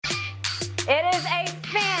It is a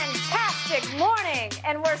fantastic morning,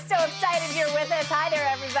 and we're so excited you're with us. Hi there,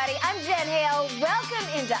 everybody. I'm Jen Hale. Welcome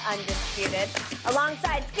into Undisputed,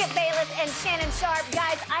 alongside Skip Bayless and Shannon Sharp.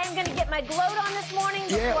 Guys, I am going to get my gloat on this morning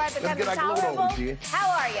before I become intolerable. How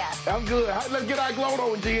are you? I'm good. Let's get our gloat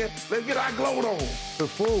on, Jen. Let's get our gloat on.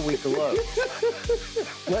 Before we gloat,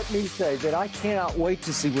 let me say that I cannot wait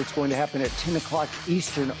to see what's going to happen at 10 o'clock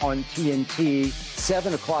Eastern on TNT,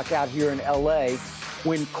 7 o'clock out here in L.A.,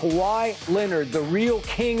 when Kawhi Leonard, the real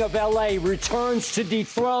king of L.A., returns to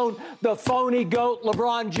dethrone the phony GOAT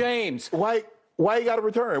LeBron James. Why he got to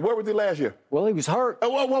return? Where was he last year? Well, he was hurt.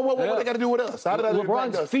 What they got to do with us? How did that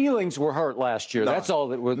LeBron's feelings were hurt last year. That's all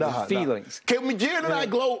that was feelings. Can we, Jen and I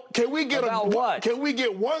gloat? Can we get what? Can we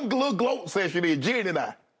get one little gloat session in, Jen and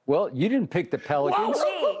I? Well, you didn't pick the Pelicans.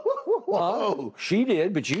 Whoa. She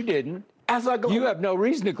did, but you didn't. As I go, you have no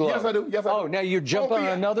reason to gloat. Yes, I do. Yes, I do. Oh, now you're jumping on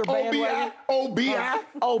another bandwagon?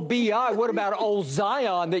 OBI? What about old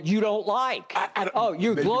Zion that you don't like?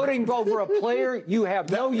 You're gloating over a player you have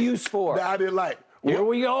no use for. That I didn't like. Here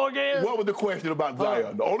we go again. What was the question about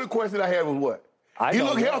Zion? The only question I had was what? He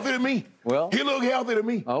looked healthy to me. Well, he looked healthy to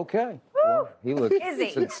me. Okay. Well, he looked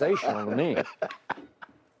sensational to me.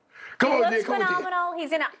 He looks phenomenal.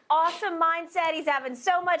 He's in an awesome mindset. He's having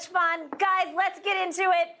so much fun. Guys, let's get into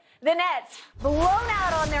it. The Nets blown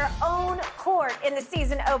out on their own court in the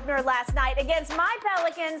season opener last night against my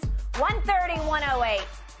Pelicans, 130-108.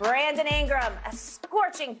 Brandon Ingram, a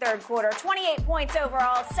scorching third quarter, 28 points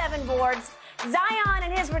overall, 7 boards. Zion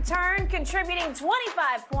in his return contributing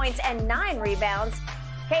 25 points and 9 rebounds.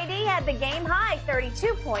 KD had the game-high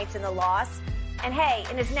 32 points in the loss. And hey,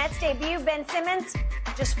 in his Nets debut, Ben Simmons,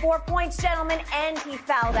 just 4 points, gentlemen, and he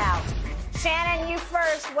fouled out. Shannon, you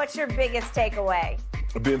first. What's your biggest takeaway?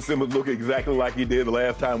 Ben Simmons looked exactly like he did the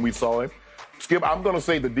last time we saw him. Skip, I'm going to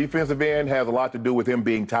say the defensive end has a lot to do with him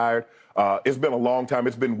being tired. It's been a long time.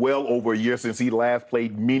 It's been well over a year since he last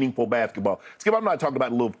played meaningful basketball. Skip, I'm not talking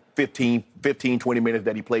about a little 15, 20 minutes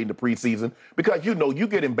that he played in the preseason, because, you know, you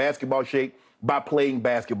get in basketball shape by playing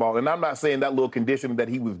basketball. And I'm not saying that little conditioning that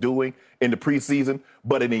he was doing in the preseason,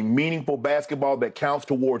 but in a meaningful basketball that counts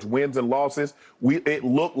towards wins and losses, it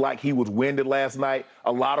looked like he was winded last night.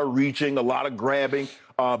 A lot of reaching, a lot of grabbing.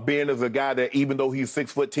 Ben is a guy that, even though he's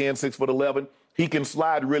 6'10", 6'11", he can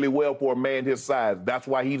slide really well for a man his size. That's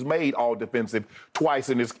why he's made all defensive twice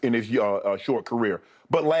in his short career.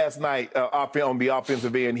 But last night, on the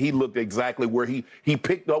offensive end, he looked exactly where he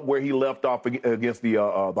picked up where he left off against the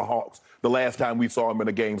Hawks the last time we saw him in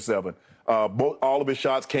a Game 7. All of his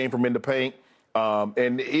shots came from in the paint,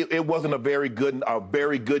 and it wasn't a very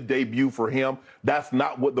good debut for him. That's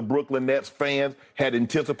not what the Brooklyn Nets fans had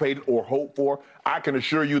anticipated or hoped for. I can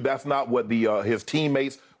assure you that's not what his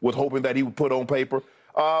teammates was hoping that he would put on paper.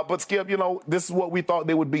 But Skip, you know, this is what we thought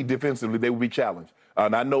they would be defensively. They would be challenged.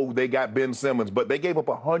 And I know they got Ben Simmons, but they gave up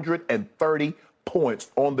 130 points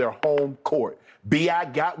on their home court. B.I.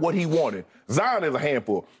 got what he wanted. Zion is a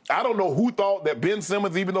handful. I don't know who thought that Ben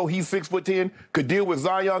Simmons, even though he's 6'10", could deal with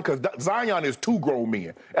Zion, because Zion is 2 grown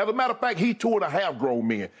men. As a matter of fact, he's 2.5 grown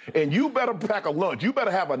men. And you better pack a lunch. You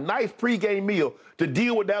better have a nice pregame meal to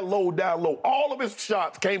deal with that low down low. All of his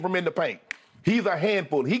shots came from in the paint. He's a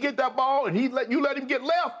handful. He get that ball and you let him get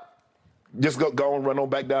left. Just go and run on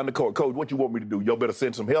back down the court. Coach, what you want me to do? Y'all better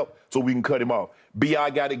send some help so we can cut him off. B.I.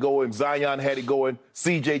 got it going. Zion had it going.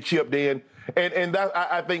 C.J. chipped in. And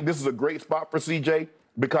I think this is a great spot for C.J.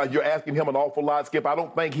 because you're asking him an awful lot, Skip. I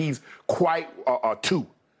don't think he's quite a 2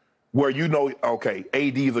 where, you know, okay,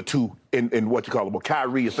 AD is a 2 in what you call it. Well,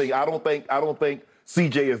 Kyrie is saying, I don't think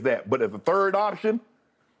C.J. is that. But as a third option,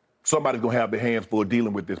 somebody's going to have their hands full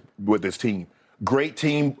dealing with this team. Great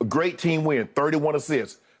team win, 31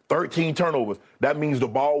 assists. 13 turnovers. That means the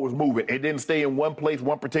ball was moving. It didn't stay in one place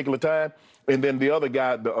one particular time. And then the other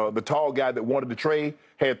guy, the tall guy that wanted to trade,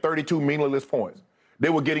 had 32 meaningless points. They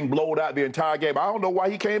were getting blowed out the entire game. I don't know why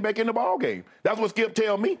he came back in the ball game. That's what Skip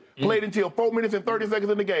tell me. Played until 4 minutes and 30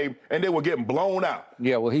 seconds in the game, and they were getting blown out.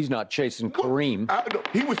 Yeah, well, he's not chasing Kareem.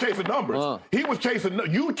 He was chasing numbers. He was chasing.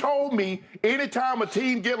 You told me anytime a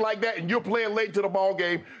team get like that and you're playing late to the ball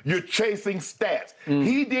game, you're chasing stats.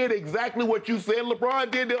 He did exactly what you said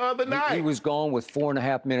LeBron did the other night. He was gone with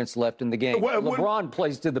 4.5 minutes left in the game. LeBron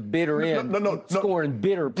plays to the bitter end, scoring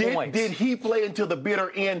bitter points. Did he play until the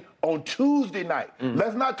bitter end on Tuesday night?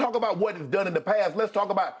 Let's not talk about what is done in the past. Let's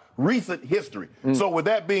talk about recent history. So with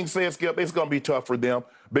that being said, Skip, it's going to be tough for them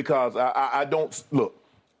because I don't – look,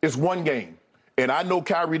 it's one game. And I know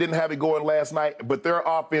Kyrie didn't have it going last night, but their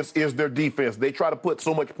offense is their defense. They try to put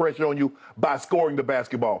so much pressure on you by scoring the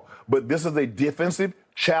basketball. But this is a defensive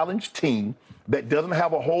challenge team that doesn't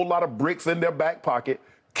have a whole lot of bricks in their back pocket.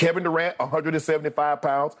 Kevin Durant, 175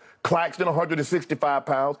 pounds. Claxton, 165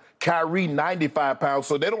 pounds. Kyrie, 95 pounds.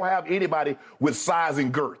 So they don't have anybody with size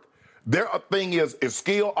and girth. Their thing is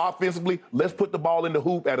skill offensively. Let's put the ball in the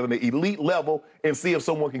hoop at an elite level and see if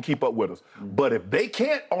someone can keep up with us. But if they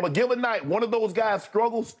can't, on a given night, one of those guys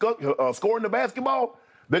struggles scoring the basketball,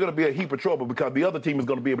 they're going to be a heap of trouble because the other team is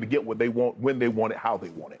going to be able to get what they want, when they want it, how they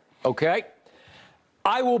want it. Okay.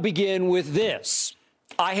 I will begin with this.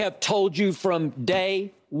 I have told you from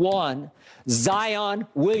day one, Zion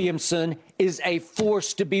Williamson is a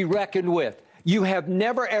force to be reckoned with. You have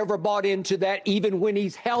never, ever bought into that. Even when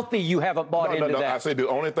he's healthy, you haven't bought into that. I said the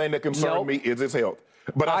only thing that concerns me is his health.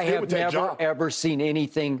 But I have never, ever seen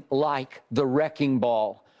anything like the wrecking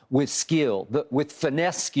ball with skill, with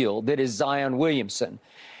finesse skill that is Zion Williamson.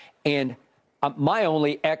 And my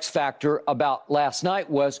only X factor about last night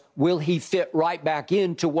was, will he fit right back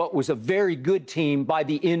into what was a very good team by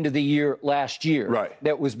the end of the year last year? Right.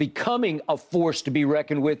 That was becoming a force to be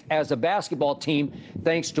reckoned with as a basketball team,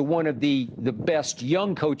 thanks to one of the best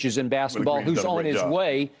young coaches in basketball who's on his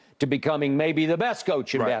way to becoming maybe the best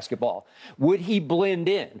coach in basketball. Would he blend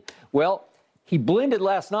in? Well, he blended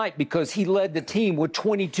last night because he led the team with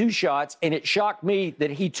 22 shots, and it shocked me that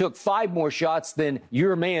he took 5 more shots than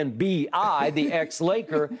your man B.I., the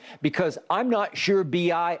ex-Laker, because I'm not sure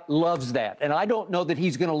B.I. loves that. And I don't know that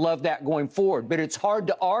he's going to love that going forward. But it's hard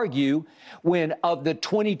to argue when of the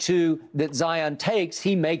 22 that Zion takes,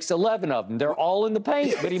 he makes 11 of them. They're all in the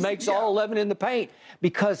paint, but he makes all 11 in the paint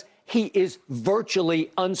because he is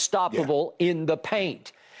virtually unstoppable in the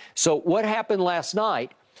paint. So what happened last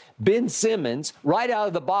night? Ben Simmons, right out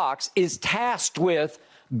of the box, is tasked with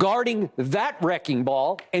guarding that wrecking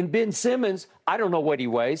ball. And Ben Simmons, I don't know what he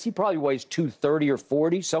weighs. He probably weighs 230 or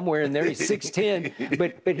 40, somewhere in there. He's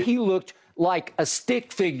 6'10", but he looked like a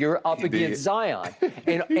stick figure up against Zion.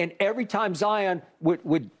 And every time Zion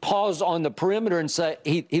would pause on the perimeter and say,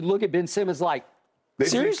 he'd look at Ben Simmons like,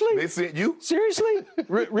 seriously? They sent you? Seriously?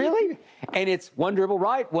 Really? And it's one dribble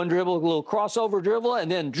right, one dribble, a little crossover dribble,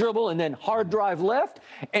 and then hard drive left.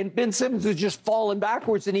 And Ben Simmons is just falling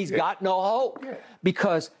backwards, and he's got no hope.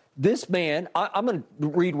 Because this man, I'm going to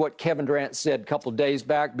read what Kevin Durant said a couple of days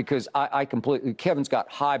back, because Kevin's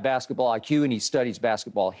got high basketball IQ, and he studies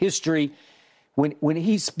basketball history. When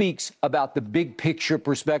he speaks about the big picture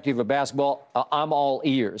perspective of basketball, I'm all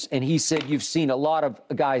ears. And he said you've seen a lot of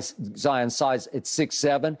guys Zion's size at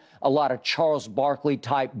 6'7", a lot of Charles Barkley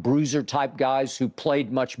type, bruiser type guys who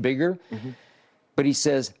played much bigger. But he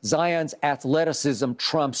says Zion's athleticism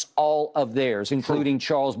trumps all of theirs, including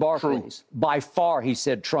Charles Barkley's. By far, he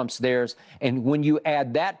said, trumps theirs. And when you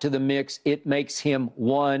add that to the mix, it makes him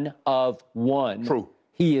one of one.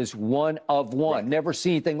 He is one of one. Never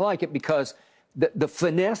seen anything like it, because the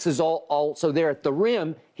finesse is also there at the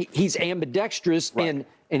rim. He's ambidextrous, and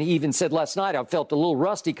he even said last night, I felt a little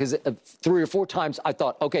rusty because 3 or 4 times I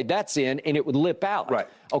thought, okay, that's in, and it would lip out.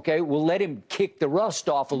 Okay, we'll let him kick the rust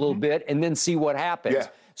off a little bit and then see what happens.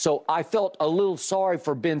 So I felt a little sorry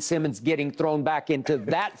for Ben Simmons getting thrown back into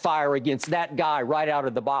that fire against that guy right out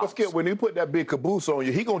of the box. But Skip, when he put that big caboose on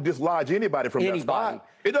you, he going to dislodge anybody from that spot.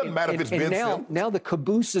 It doesn't matter if it's Ben Simmons. Now the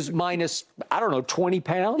caboose is minus, I don't know, 20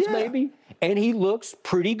 pounds maybe, and he looks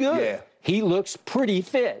pretty good. He looks pretty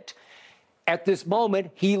fit. At this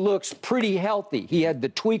moment, he looks pretty healthy. He had the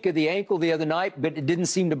tweak of the ankle the other night, but it didn't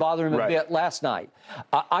seem to bother him a bit last night.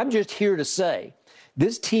 I'm just here to say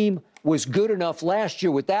this team was good enough last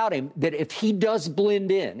year without him that if he does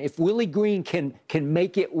blend in, if Willie Green can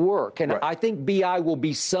make it work, and I think B.I. will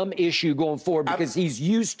be some issue going forward because he's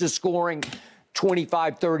used to scoring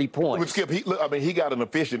 25, 30 points. Skip, he got an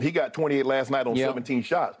efficient. He got 28 last night on 17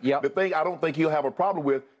 shots. The thing I don't think he'll have a problem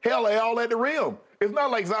with, hell, they all at the rim. It's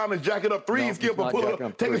not like Zion is jacking up threes, Skip,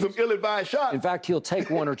 and taking some ill-advised shots. In fact, he'll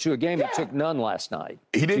take 1 or 2 a game. He took none last night.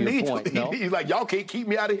 He didn't need to. He's like, y'all can't keep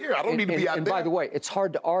me out of here. I don't need to be out there. And by the way, it's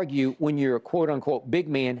hard to argue when your quote-unquote big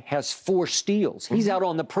man has 4 steals. He's out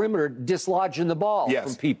on the perimeter dislodging the ball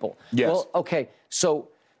from people. Well, okay, so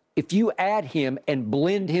if you add him and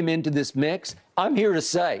blend him into this mix, I'm here to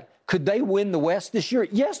say, could they win the West this year?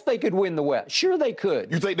 Yes, they could win the West. Sure, they could.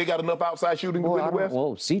 You think they got enough outside shooting to win the West?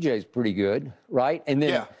 Well, CJ's pretty good, right? And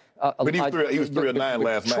then, but he was 3 of 9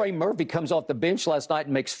 last night. Trey Murphy comes off the bench last night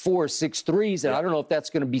and makes 4 or 6 threes, and I don't know if that's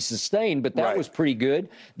going to be sustained, but that was pretty good.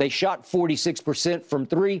 They shot 46% from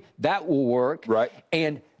 3. That will work.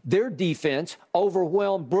 And their defense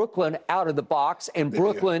overwhelmed Brooklyn out of the box, and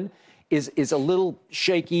Brooklyn is a little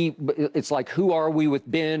shaky. It's like, who are we with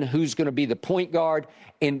Ben? Who's going to be the point guard?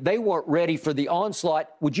 And they weren't ready for the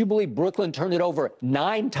onslaught. Would you believe Brooklyn turned it over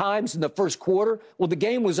 9 times in the first quarter? Well, the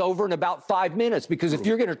game was over in about 5 minutes, because if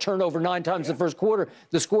you're going to turn over 9 times in the first quarter,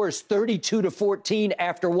 the score is 32-14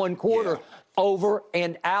 after 1 quarter. Over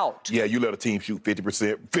and out. Yeah, you let a team shoot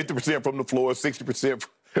 50% from the floor, 60%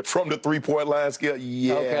 from the three-point line, Skip.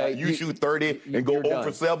 Yeah, okay, you shoot 30 and go 0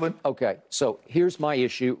 for 7. Okay, so here's my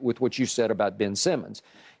issue with what you said about Ben Simmons.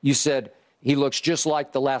 You said he looks just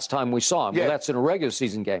like the last time we saw him. Yeah. Well, that's in a regular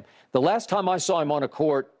season game. The last time I saw him on a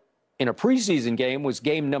court in a preseason game was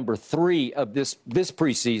game number 3 of this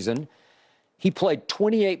preseason. He played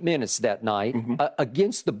 28 minutes that night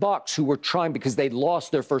against the Bucks, who were trying, because they'd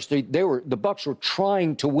lost their first 3. The Bucks were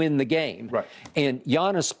trying to win the game. Right. And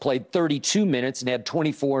Giannis played 32 minutes and had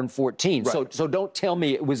 24 and 14. Right. So don't tell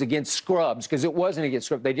me it was against scrubs, because it wasn't against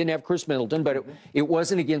scrubs. They didn't have Chris Middleton, but it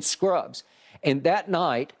wasn't against scrubs. And that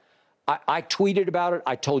night, I tweeted about it.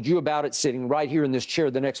 I told you about it sitting right here in this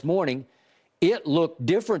chair the next morning. It looked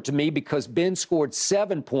different to me because Ben scored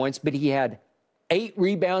 7 points, but he had 8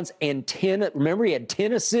 rebounds and 10. Remember, he had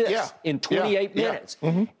 10 assists in 28 minutes.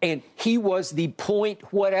 And he was the point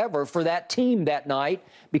whatever for that team that night,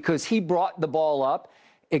 because he brought the ball up.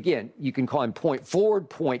 Again, you can call him point forward,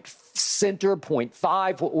 point center, point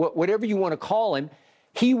 5, whatever you want to call him.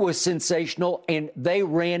 He was sensational, and they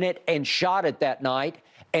ran it and shot it that night.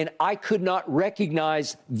 And I could not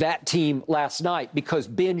recognize that team last night, because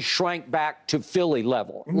Ben shrank back to Philly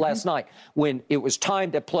level last night. When it was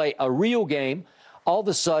time to play a real game, all of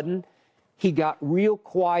a sudden he got real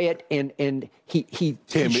quiet, and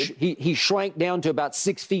he shrank down to about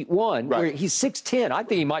 6'1". Where he's 6'10". I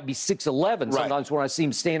think he might be 6'11" sometimes when I see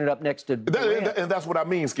him standing up next to Durant. And that's what I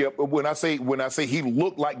mean, Skip. When I say he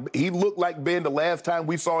looked like Ben the last time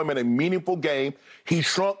we saw him in a meaningful game, he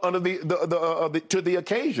shrunk under to the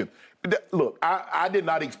occasion. Look, I did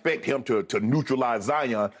not expect him to neutralize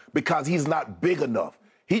Zion, because he's not big enough.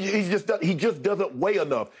 He just doesn't weigh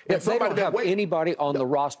enough. And they don't have anybody on the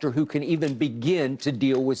roster who can even begin to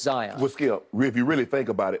deal with Zion. Well, Skip, if you really think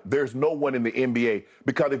about it, there's no one in the NBA,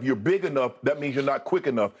 because if you're big enough, that means you're not quick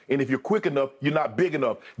enough. And if you're quick enough, you're not big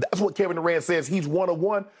enough. That's what Kevin Durant says. He's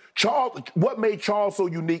 1-on-1. What made Charles so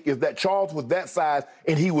unique is that Charles was that size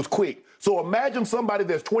and he was quick. So imagine somebody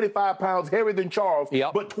that's 25 pounds heavier than Charles,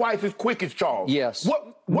 but twice as quick as Charles. Yes.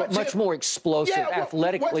 Much more explosive,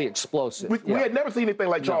 athletically explosive. We had never seen anything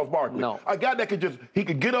like Charles Barkley. No. A guy that could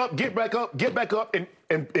get up, get back up,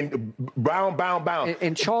 and bound.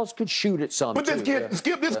 And Charles could shoot at some. But this kid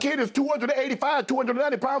is 285,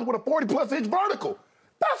 290 pounds with a 40-plus inch vertical.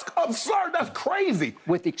 That's absurd. That's crazy.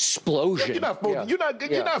 With explosion. You're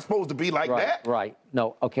not supposed to be like that. Right.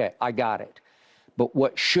 No. Okay. I got it. But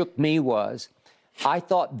what shook me was, I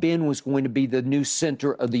thought Ben was going to be the new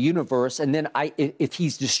center of the universe. And then if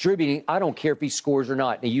he's distributing, I don't care if he scores or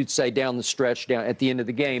not. Now, you'd say down the stretch, down at the end of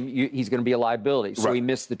the game, he's going to be a liability. So he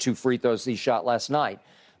missed the 2 free throws he shot last night.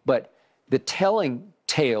 But the telling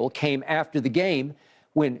tale came after the game,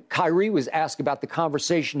 when Kyrie was asked about the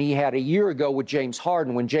conversation he had a year ago with James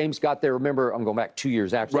Harden. When James got there, remember, I'm going back 2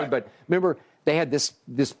 years actually, but remember, they had this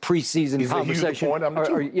preseason conversation.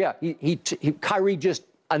 Kyrie just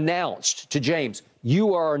announced to James,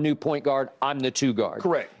 "You are our new point guard. I'm the 2 guard."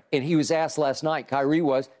 Correct. And he was asked last night, Kyrie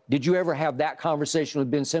was, "Did you ever have that conversation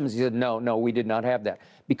with Ben Simmons?" He said, No, we did not have that.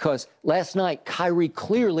 Because last night, Kyrie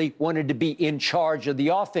clearly wanted to be in charge of the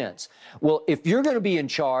offense. Well, if you're going to be in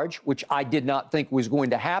charge, which I did not think was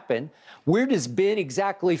going to happen, where does Ben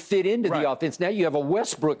exactly fit into the offense? Now you have a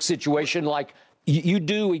Westbrook situation, like, you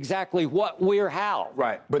do exactly what, where, how.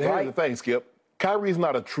 Right. But here's the thing, Skip. Kyrie's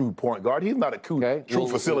not a true point guard. He's not a true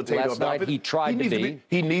facilitator. Last night he tried to be.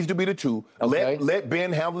 He needs to be the 2. Okay. Let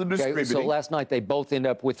Ben handle the distributing. So last night they both end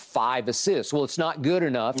up with 5 assists. Well, it's not good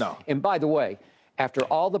enough. No. And by the way, after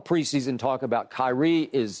all the preseason talk about Kyrie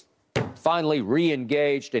is finally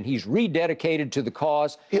re-engaged and he's rededicated to the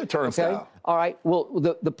cause. He'll turn style. All right. Well,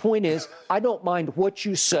 the point is, I don't mind what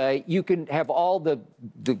you say. You can have all the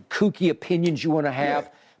kooky opinions you want to have.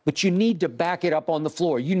 But you need to back it up on the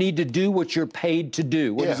floor. You need to do what you're paid to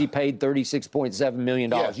do. What is he paid? $36.7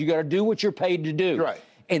 million. You got to do what you're paid to do. Right.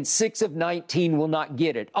 And 6 of 19 will not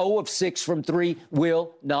get it. 0 of 6 from 3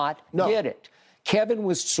 will not get it. Kevin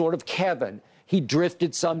was sort of Kevin. He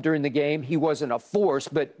drifted some during the game. He wasn't a force,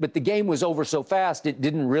 but the game was over so fast it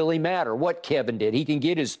didn't really matter what Kevin did. He can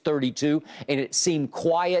get his 32, and it seemed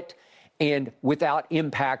quiet and without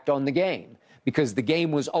impact on the game, because the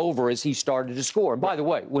game was over as he started to score. And by the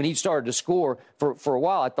way, when he started to score, for a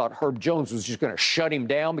while, I thought Herb Jones was just going to shut him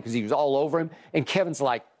down because he was all over him. And Kevin's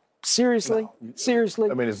like, Seriously? No.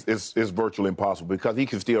 Seriously? I mean, it's virtually impossible because he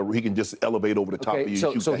can just elevate over the top of you.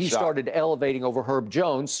 So he started elevating over Herb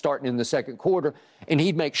Jones starting in the second quarter, and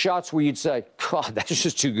he'd make shots where you'd say, God, that's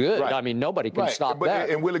just too good. Right. I mean, nobody can stop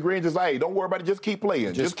that. And Willie Green just like, hey, don't worry about it, just keep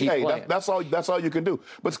playing. Just keep playing. That's all you can do.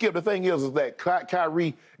 But Skip, the thing is that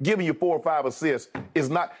Kyrie giving you 4 or 5 assists is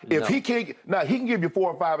not he can give you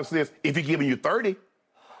 4 or 5 assists if he's giving you 30,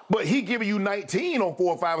 but he giving you 19 on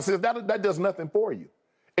 4 or 5 assists, that does nothing for you.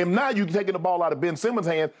 And now you're taking the ball out of Ben Simmons'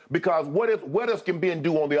 hands because what else can Ben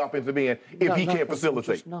do on the offensive end if he can't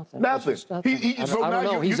facilitate? Nothing. I don't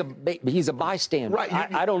know. He's a bystander. Right.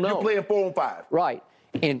 I don't know. You're playing 4 on 5. Right.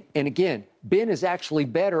 And again, Ben is actually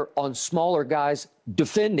better on smaller guys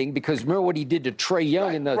defending because remember what he did to Trae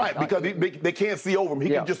Young in the because they can't see over him. He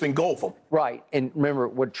can just engulf them. Right. And remember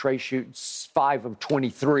what Trae shoots 5 of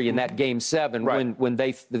 23 in that game 7 when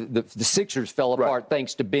the Sixers fell apart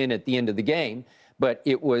thanks to Ben at the end of the game. But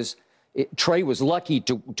Trae was lucky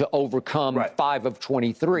to overcome 5 of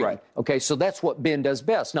 23. Right. Okay, so that's what Ben does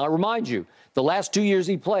best. Now, I remind you, the last 2 years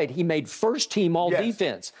he played, he made first team all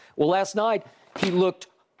defense. Well, last night, he looked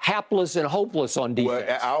hapless and hopeless on defense.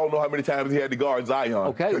 Well, I don't know how many times he had to guard Zion.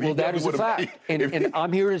 Okay, well, that is a fact. And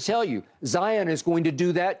I'm here to tell you, Zion is going to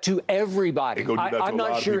do that to everybody. I'm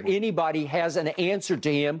not sure anybody has an answer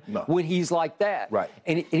to him when he's like that. Right.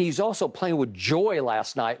 And he's also playing with joy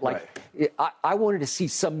last night. I wanted to see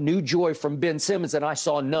some new joy from Ben Simmons, and I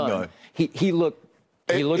saw none. He looked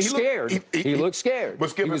scared. He looked scared. But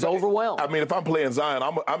Skip, he was overwhelmed. I mean, if I'm playing Zion,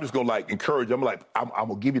 I'm just going to, encourage him. I'm going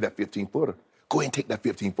to give you that 15-footer. Go ahead and take that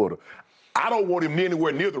 15-footer. I don't want him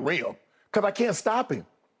anywhere near the rim because I can't stop him.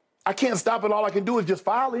 I can't stop it. All I can do is just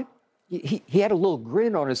foul him. He had a little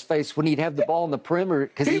grin on his face when he'd have the ball in the perimeter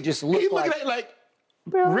because he just looked like,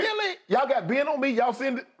 really? Y'all got Ben on me? Y'all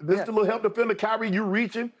send this little help defender, Kyrie, you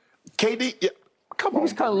reaching? KD? Come on. He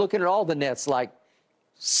was kind of looking at all the nets like,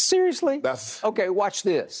 seriously? Okay, watch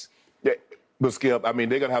this. Yeah, but Skip, I mean,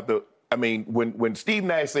 they're going to have to, when Steve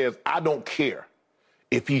Nash says, I don't care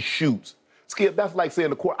if he shoots, Skip, that's like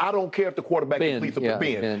saying I don't care if the quarterback completes a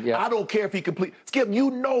Ben. I don't care if he completes. Skip,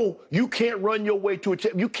 you can't run your way to a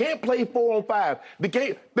chip. You can't play 4 on 5. The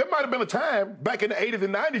game, there might have been a time back in the 80s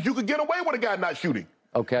and 90s you could get away with a guy not shooting.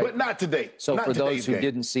 Okay. But not today. So for those who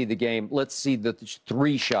didn't see the game, let's see the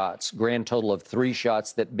 3 shots, grand total of 3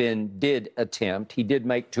 shots that Ben did attempt. He did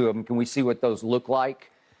make 2 of them. Can we see what those look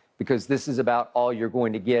like? Because this is about all you're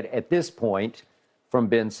going to get at this point from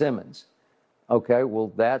Ben Simmons. Okay, well,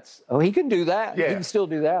 he can do that. Yeah. He can still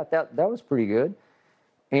do that. That was pretty good.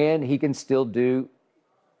 And he can still do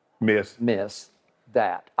miss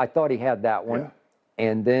that. I thought he had that one. Yeah.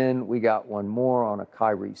 And then we got one more on a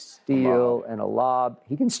Kyrie steal and a lob.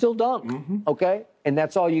 He can still dunk, okay? And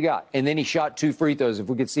that's all you got. And then he shot 2 free throws, if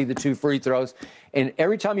we could see the 2 free throws. And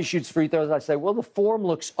every time he shoots free throws, I say, well, the form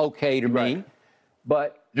looks okay to me.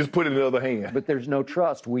 But just put it in the other hand. But there's no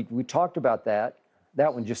trust. We talked about that.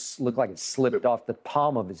 That one just looked like it slipped off the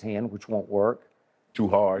palm of his hand, which won't work. Too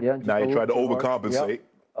hard. Yeah, now you try to overcompensate. Yep.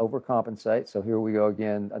 Overcompensate. So here we go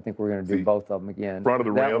again. I think we're going to do both of them again. Front of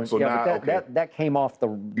the rim. So now, that came off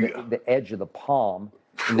the edge of the palm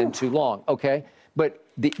and then too long. Okay. But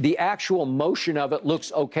the actual motion of it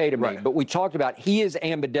looks okay to me. Right. But we talked about he is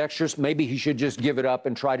ambidextrous. Maybe he should just give it up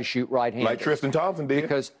and try to shoot right-handed. Like Tristan Thompson did.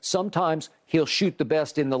 Because sometimes he'll shoot the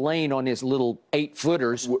best in the lane on his little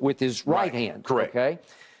 8-footers with his right hand. Correct. Okay.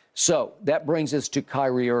 So that brings us to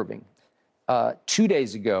Kyrie Irving. 2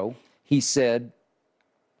 days ago, he said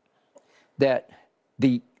that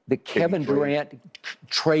the Kevin Durant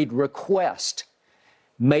trade request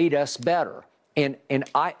made us better. And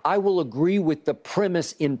I will agree with the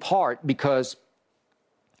premise in part because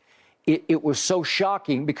it was so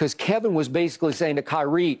shocking because Kevin was basically saying to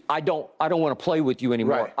Kyrie, I don't want to play with you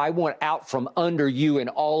anymore. Right. I want out from under you and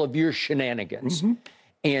all of your shenanigans.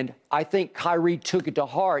 And I think Kyrie took it to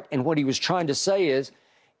heart. And what he was trying to say is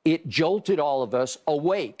it jolted all of us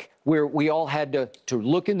awake where we all had to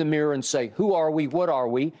look in the mirror and say, who are we? What are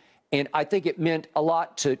we? And I think it meant a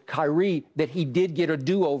lot to Kyrie that he did get a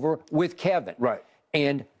do-over with Kevin. Right.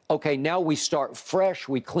 And, okay, now we start fresh.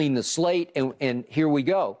 We clean the slate, and here we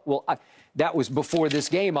go. Well, that was before this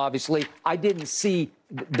game, obviously. I didn't see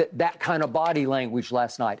that kind of body language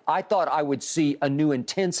last night. I thought I would see a new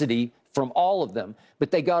intensity from all of them, but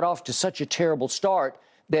they got off to such a terrible start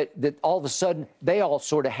that all of a sudden they all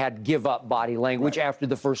sort of had give-up body language after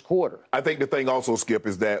the first quarter. I think the thing also, Skip,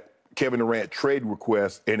 is that Kevin Durant trade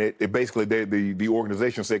request, and it basically the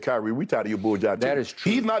organization said, Kyrie, we tired of your bull job too. That is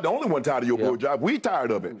true. He's not the only one tired of your bull job. We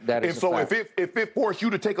tired of it. That is and so if it forced you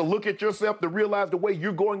to take a look at yourself to realize the way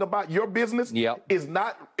you're going about your business is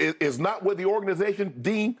not what the organization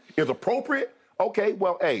deemed is appropriate. Okay,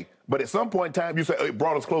 well, hey, but at some point in time, you say it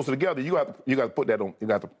brought us closer together. You got to put that on. You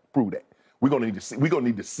got to prove that. We're gonna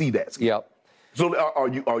need to see that. Yep. So are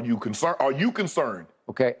you concerned? Are you concerned?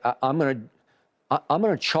 Okay, I'm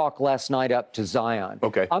gonna chalk last night up to Zion.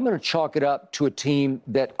 Okay. I'm gonna chalk it up to a team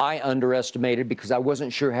that I underestimated because I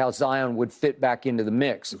wasn't sure how Zion would fit back into the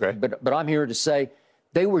mix. Okay. But I'm here to say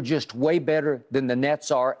they were just way better than the Nets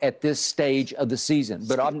are at this stage of the season.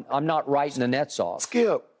 But I'm not writing the Nets off.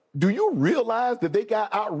 Skip, do you realize that they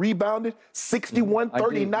got out-rebounded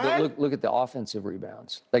 61-39? Look at the offensive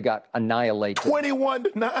rebounds. They got annihilated.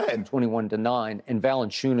 21-9. 21-9. And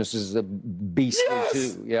Valanciunas is a beast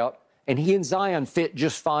too. Yep. And he and Zion fit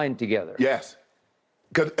just fine together. Yes.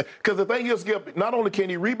 Because the thing is, Skip, not only can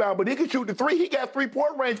he rebound, but he can shoot the three. He got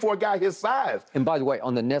three-point range for a guy his size. And by the way,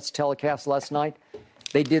 on the Nets telecast last night,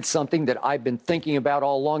 they did something that I've been thinking about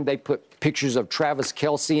all along. They put pictures of Travis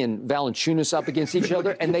Kelce and Valanciunas up against each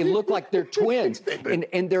other, and they look like they're twins.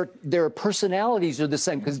 And their personalities are the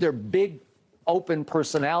same because they're big, open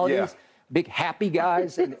personalities, big, happy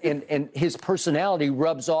guys, and his personality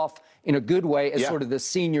rubs off in a good way as sort of the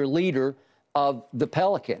senior leader of the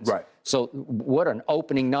Pelicans. Right. So what an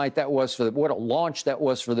opening night that was what a launch that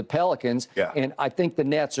was for the Pelicans. Yeah. And I think the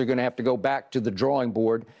Nets are going to have to go back to the drawing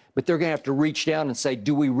board, but they're going to have to reach down and say,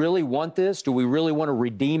 do we really want this? Do we really want to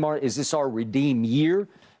redeem is this our redeem year?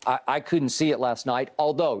 I couldn't see it last night.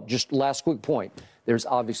 Although, just last quick point, there's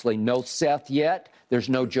obviously no Seth yet. There's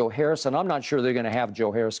no Joe Harris, and I'm not sure they're going to have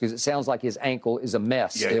Joe Harris because it sounds like his ankle is a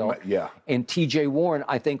mess still. And T.J. Warren,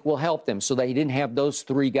 I think, will help them. So they didn't have those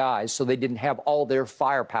three guys, so they didn't have all their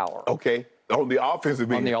firepower. Okay, on the offensive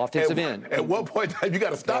end. On the offensive end. At what point in time, you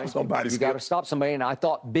got to stop somebody. You got to stop somebody, and I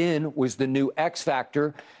thought Ben was the new X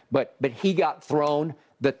factor, but he got thrown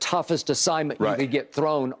the toughest assignment you could get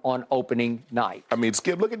thrown on opening night. I mean,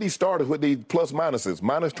 Skip, look at these starters with these plus minuses.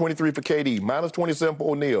 Minus 23 for KD, minus 27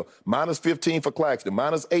 for O'Neal, minus 15 for Claxton,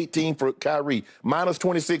 minus 18 for Kyrie, minus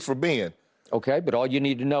 26 for Ben. Okay, but all you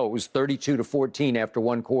need to know, it was 32-14 after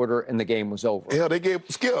one quarter, and the game was over. Yeah, they gave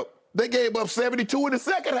up 72 in the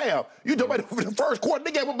second half. You talking about the first quarter,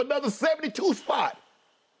 they gave up another 72 spot.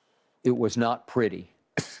 It was not pretty,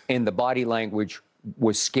 and the body language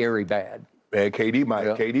was scary bad. Man, KD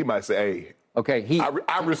might say, "Hey, okay, I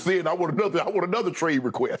rescind. I want another trade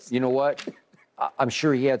request." You know what? I'm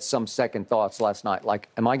sure he had some second thoughts last night. Like,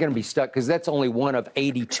 am I going to be stuck? Because that's only one of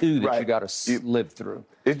 82 that you got to live through.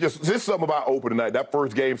 It's just something about opening night. That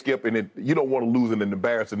first game, Skip, and you don't want to lose in an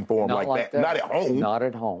embarrassing form like that. Not at home. Not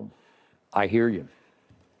at home. I hear you.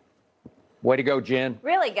 Way to go, Jen.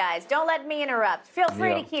 Really, guys, don't let me interrupt. Feel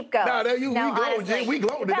free to keep going. No, we glowing, Jen. We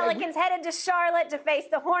glowing today. The Pelicans headed to Charlotte to face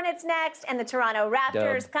the Hornets next, and the Toronto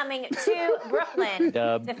Raptors coming to Brooklyn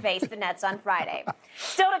to face the Nets on Friday.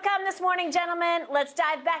 Still to come this morning, gentlemen, let's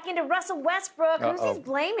dive back into Russell Westbrook, who's he's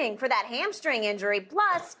blaming for that hamstring injury.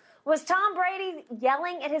 Plus, was Tom Brady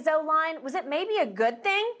yelling at his O-line? Was it maybe a good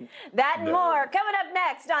thing? That and more coming up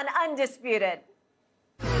next on Undisputed.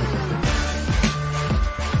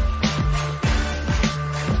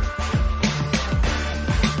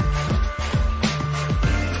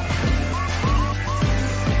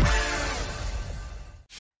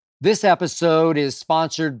 This episode is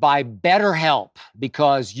sponsored by BetterHelp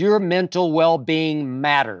because your mental well-being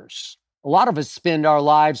matters. A lot of us spend our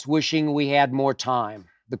lives wishing we had more time.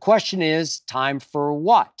 The question is, time for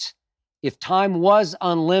what? If time was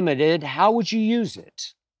unlimited, how would you use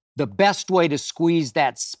it? The best way to squeeze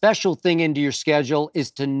that special thing into your schedule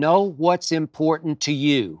is to know what's important to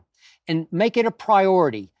you and make it a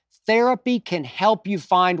priority. Therapy can help you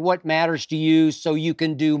find what matters to you so you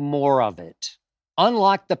can do more of it.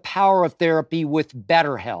 Unlock the power of therapy with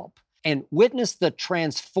BetterHelp and witness the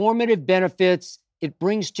transformative benefits it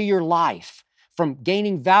brings to your life, from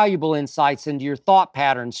gaining valuable insights into your thought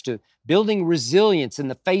patterns to building resilience in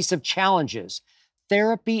the face of challenges.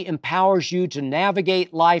 Therapy empowers you to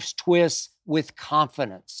navigate life's twists with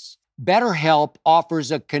confidence. BetterHelp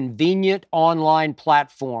offers a convenient online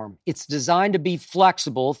platform. It's designed to be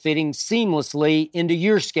flexible, fitting seamlessly into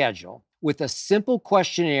your schedule. With a simple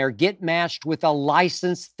questionnaire, get matched with a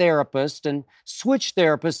licensed therapist and switch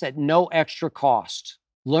therapists at no extra cost.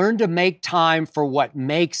 Learn to make time for what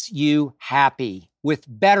makes you happy with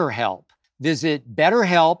BetterHelp. Visit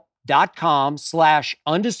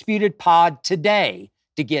BetterHelp.com/undisputedpod today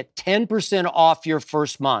to get 10% off your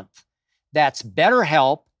first month. That's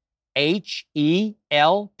BetterHelp,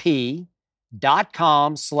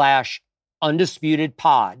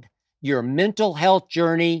 HELP.com/undisputedpod. Your mental health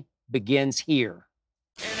journey begins here.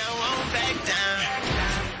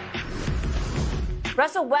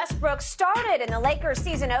 Russell Westbrook started in the Lakers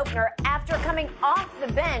season opener after coming off the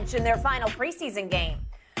bench in their final preseason game.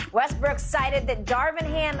 Westbrook cited that Darvin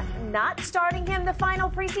Ham not starting him the final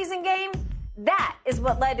preseason game, that is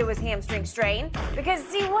what led to his hamstring strain,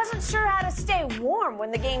 because he wasn't sure how to stay warm when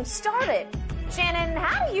the game started. Shannon,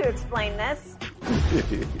 how do you explain this?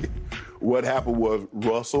 What happened was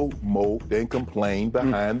Russell moped and complained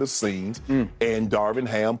behind the scenes, and Darvin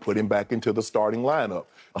Ham put him back into the starting lineup.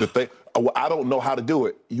 I don't know how to do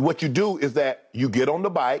it. What you do is that you get on the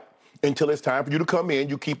bike until it's time for you to come in.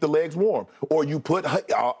 You keep the legs warm, or you put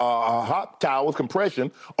hot towels,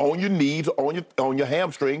 compression on your knees, on your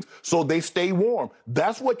hamstrings, so they stay warm.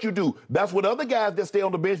 That's what you do. That's what other guys that stay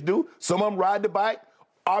on the bench do. Some of them ride the bike.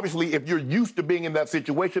 Obviously, if you're used to being in that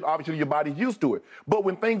situation, obviously your body's used to it. But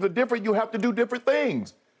when things are different, you have to do different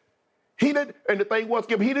things. He did, and the thing was,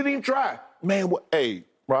 Skip, he didn't even try. Man, hey,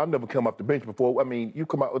 bro, I've never come off the bench before. I mean, you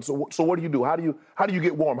come out. So what do you do? How do you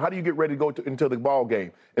get warm? How do you get ready to go into the ball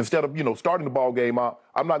game? Instead of starting the ball game out,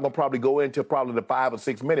 I'm not gonna probably go into probably the 5 or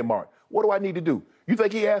 6 minute mark. What do I need to do? You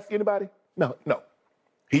think he asked anybody? No.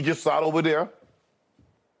 He just sat over there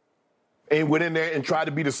and went in there and tried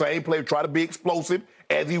to be the same player, try to be explosive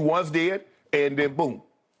as he once did, and then boom.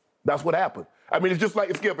 That's what happened. I mean, it's just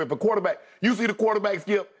like, Skip, if a quarterback, you see the quarterback,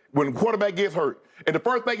 Skip, when the quarterback gets hurt, and the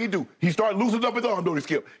first thing he do, he start loosening up his arm, don't he,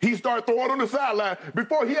 Skip? He start throwing on the sideline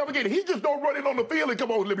before he ever get it. He just don't run it on the field and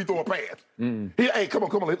come on, let me throw a pass. Hey, come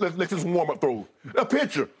on, let's just warm up throws. A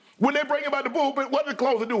pitcher, when they bring him out the bullpen, what the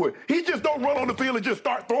closer doing? He just don't run on the field and just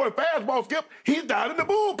start throwing fastballs, Skip. He's down in the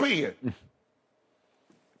bullpen.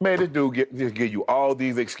 Man, this dude just give you all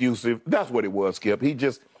these excuses. That's what it was, Skip.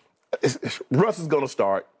 Russ is going to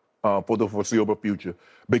start for the foreseeable future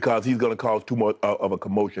because he's going to cause too much of a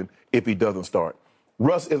commotion if he doesn't start.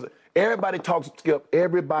 Everybody talks, Skip,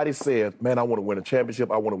 everybody says, man, I want to win a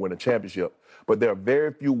championship, I want to win a championship. But there are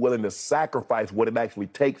very few willing to sacrifice what it actually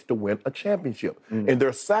takes to win a championship. And there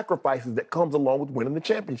are sacrifices that comes along with winning the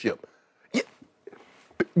championship.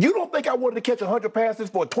 You don't think I wanted to catch 100 passes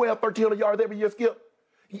for 1,200, 1,300 yards every year, Skip?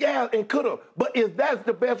 Yeah, and could have. But is that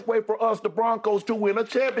the best way for us, the Broncos, to win a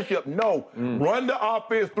championship? No. Run the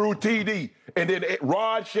offense through TD. And then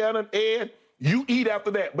Rod, Shannon, Ed, you eat after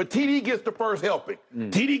that. But TD gets the first helping.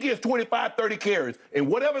 TD gets 25, 30 carries. And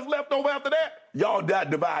whatever's left over after that, y'all got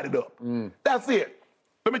divided up. That's it.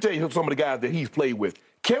 Let me tell you some of the guys that he's played with.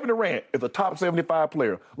 Kevin Durant is a top 75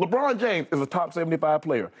 player. LeBron James is a top 75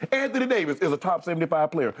 player. Anthony Davis is a top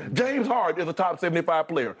 75 player. James Harden is a top 75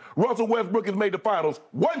 player. Russell Westbrook has made the finals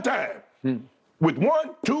one time with 1,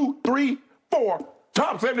 2, 3, 4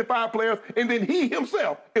 top 75 players, and then he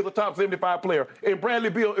himself is a top 75 player. And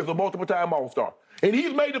Bradley Beal is a multiple-time All-Star. And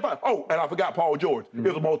he's made the finals. Oh, and I forgot Paul George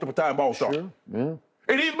is a multiple-time All-Star. Sure. Yeah.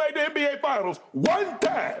 And he's made the NBA Finals one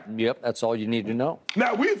time. Yep, that's all you need to know.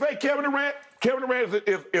 Now, we say Kevin Durant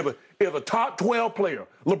is a top 12 player.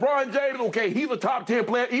 LeBron James, okay, he's a top 10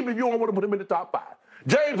 player, even if you don't want to put him in the top 5.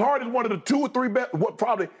 James Harden is one of the 2 or 3 best,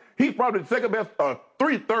 he's probably the second best,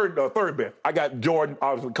 third best. I got Jordan,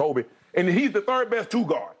 obviously Kobe, and he's the third best 2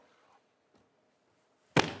 guard.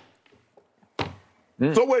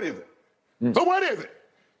 So what is it?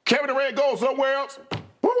 Kevin Durant goes somewhere else,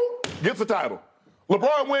 boom, gets a title.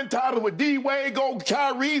 LeBron win titles with D. Wade,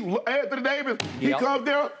 Kyrie, Anthony Davis. He comes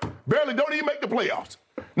there, barely don't even make the playoffs.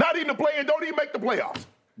 Not even the play-in, don't even make the playoffs.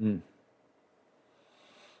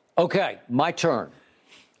 Okay, my turn.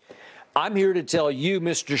 I'm here to tell you,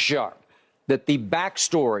 Mr. Sharp, that the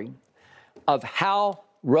backstory of how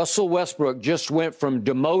Russell Westbrook just went from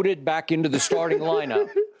demoted back into the starting lineup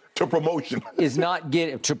to promotion is not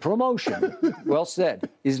getting well said,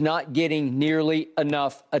 is not getting nearly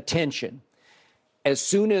enough attention. As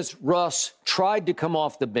soon as Russ tried to come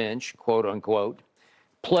off the bench, quote unquote,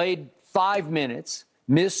 played 5 minutes,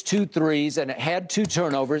 missed 2 threes, and had 2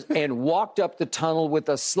 turnovers, and walked up the tunnel with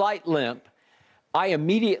a slight limp, I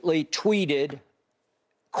immediately tweeted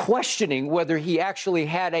questioning whether he actually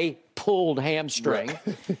had a pulled hamstring.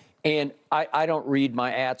 Right. And I don't read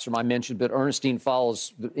my ats or my mentions, but Ernestine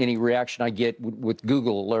follows any reaction I get with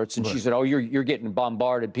Google alerts. And she said, oh, you're getting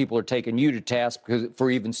bombarded. People are taking you to task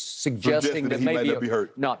for even suggesting that maybe he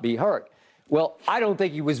might not be hurt. Well, I don't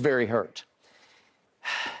think he was very hurt.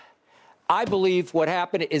 I believe what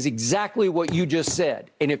happened is exactly what you just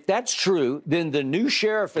said. And if that's true, then the new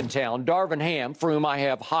sheriff in town, Darvin Ham, for whom I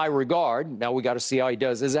have high regard, now we got to see how he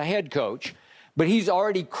does as a head coach, but he's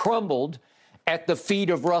already crumbled at the feet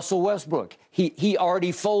of Russell Westbrook. He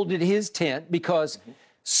already folded his tent because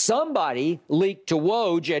somebody leaked to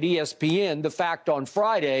Woj at ESPN the fact on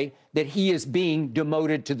Friday that he is being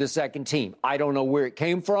demoted to the second team. I don't know where it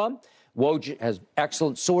came from. Woj has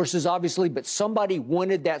excellent sources, obviously, but somebody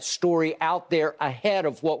wanted that story out there ahead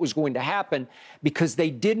of what was going to happen because they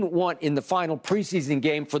didn't want in the final preseason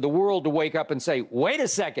game for the world to wake up and say, wait a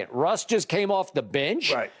second, Russ just came off the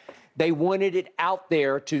bench? Right. They wanted it out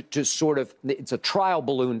there to sort of, it's a trial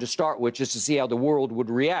balloon to start with, just to see how the world would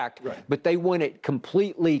react. Right. But they want it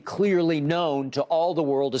completely, clearly known to all the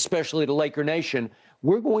world, especially to Laker Nation.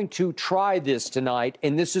 We're going to try this tonight,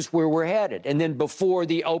 and this is where we're headed. And then before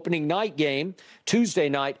the opening night game, Tuesday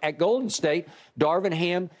night at Golden State, Darvin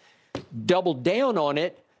Ham doubled down on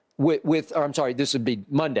it this would be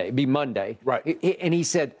Monday. Right. And he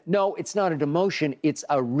said, no, it's not a demotion, it's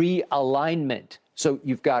a realignment. So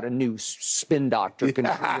you've got a new spin doctor.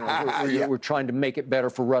 We're trying to make it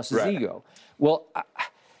better for Russ's ego. Well,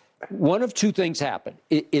 one of two things happen.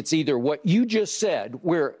 It's either what you just said,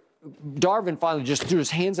 where Darvin finally just threw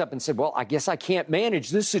his hands up and said, well, I guess I can't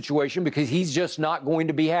manage this situation because he's just not going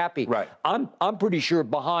to be happy. Right. I'm pretty sure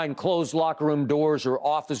behind closed locker room doors or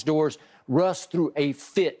office doors, Russ threw a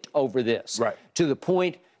fit over this. Right. To the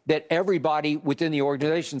point that everybody within the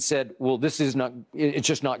organization said, well, it's just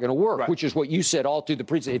not going to work, which is what you said all through the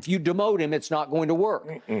preseason. If you demote him, it's not going to work.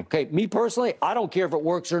 Okay, me personally, I don't care if it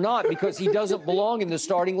works or not because he doesn't belong in the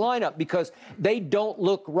starting lineup because they don't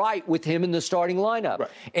look right with him in the starting lineup. Right.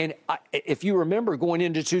 And if you remember going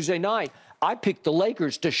into Tuesday night, I picked the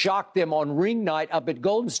Lakers to shock them on ring night up at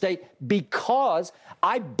Golden State because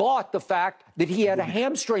I bought the fact that he had a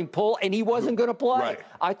hamstring pull and he wasn't going to play. Right.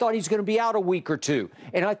 I thought he's going to be out a week or two.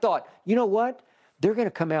 And I thought, you know what? They're going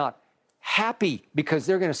to come out happy because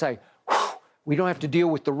they're going to say, we don't have to deal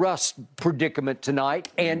with the Russ predicament tonight.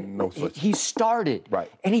 And he started.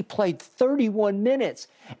 Right. And he played 31 minutes.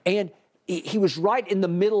 And he was right in the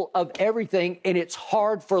middle of everything, and it's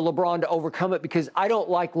hard for LeBron to overcome it because I don't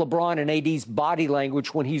like LeBron and AD's body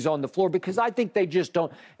language when he's on the floor because I think they just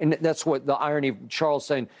don't. And that's what the irony of Charles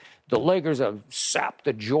saying, the Lakers have sapped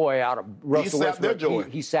the joy out of Russell Westbrook. He sapped their joy.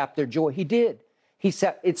 He sapped their joy. He did.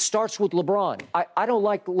 It starts with LeBron. I don't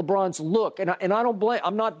like LeBron's look, and I don't blame.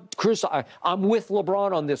 I'm not criticizing. I'm with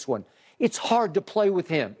LeBron on this one. It's hard to play with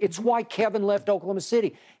him. It's why Kevin left Oklahoma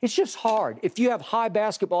City. It's just hard. If you have high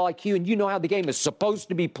basketball IQ and you know how the game is supposed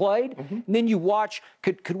to be played, and then you watch,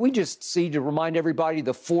 could we just see, to remind everybody,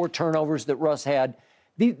 the 4 turnovers that Russ had?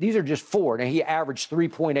 These are just 4. Now, he averaged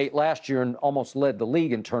 3.8 last year and almost led the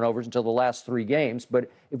league in turnovers until the last 3 games.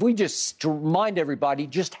 But if we just to remind everybody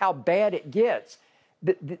just how bad it gets,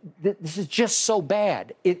 this is just so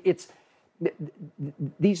bad.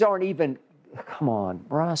 These aren't even... Come on,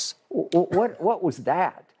 Russ. What was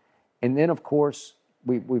that? And then, of course,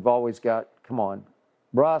 we've always got, come on,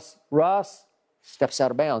 Russ steps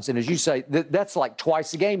out of bounds. And as you say, that's like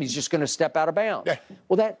twice a game he's just going to step out of bounds. Yeah.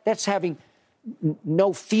 Well, that's having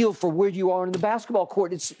no feel for where you are in the basketball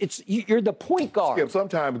court. You're the point guard. Skip,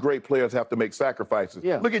 sometimes great players have to make sacrifices.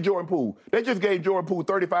 Yeah. Look at Jordan Poole. They just gave Jordan Poole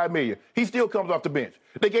 $35 million. He still comes off the bench.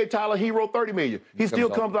 They gave Tyler Hero $30 million. He still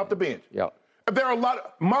comes off the bench. Yeah. There are a lot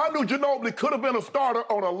of... Manu Ginobili could have been a starter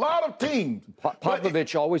on a lot of teams.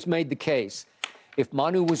 Popovich always made the case. If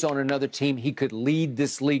Manu was on another team, he could lead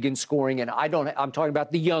this league in scoring. And I'm talking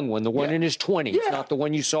about the young one, the one in his 20s, not the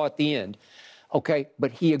one you saw at the end. Okay,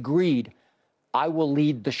 but he agreed, I will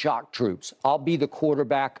lead the shock troops. I'll be the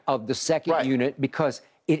quarterback of the second unit because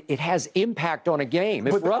it has impact on a game.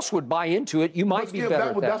 If Russ would buy into it, you might be better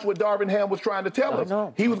at that. That's what Darvin Ham was trying to tell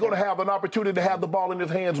us. He was going to have an opportunity to have the ball in his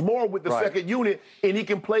hands more with the second unit, and he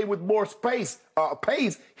can play with more pace.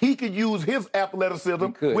 He could use his athleticism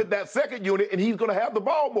with that second unit, and he's going to have the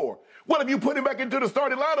ball more. Well, if you put him back into the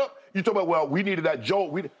starting lineup, you talk about, well, we needed that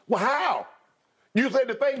jolt. Well, how? You said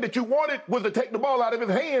the thing that you wanted was to take the ball out of his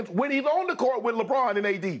hands when he's on the court with LeBron and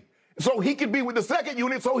AD. So he could be with the second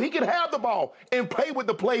unit, so he could have the ball and play with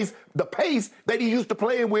the pace that he used to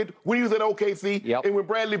play with when he was at OKC and when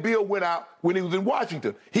Bradley Beal went out when he was in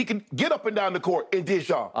Washington. He could get up and down the court and dish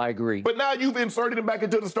off. I agree. But now you've inserted him back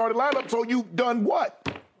into the starting lineup, so you've done what?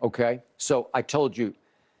 Okay, so I told you,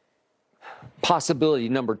 possibility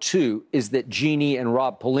number 2 is that Jeannie and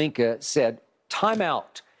Rob Pelinka said,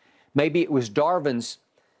 timeout. Maybe it was Darvin's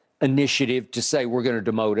initiative to say we're going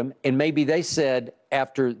to demote him, and maybe they said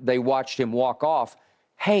after they watched him walk off,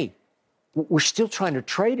 hey, we're still trying to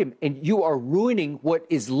trade him, and you are ruining what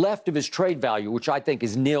is left of his trade value, which I think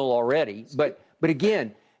is nil already. But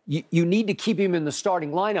again, you need to keep him in the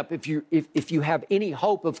starting lineup if you have any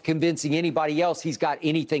hope of convincing anybody else he's got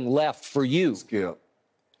anything left for you. Skip,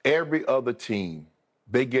 Every other team,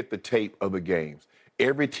 they get the tape of the games.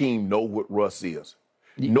 Every team know what Russ is.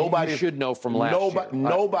 Nobody should know from last year.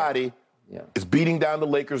 Nobody is beating down the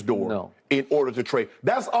Lakers' door in order to trade.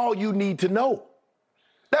 That's all you need to know.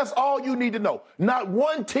 That's all you need to know. Not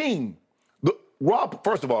one team. Rob,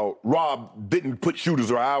 first of all, Rob didn't put shooters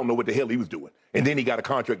around. I don't know what the hell he was doing. And then he got a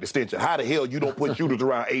contract extension. How the hell you don't put shooters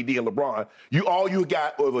around AD and LeBron? All you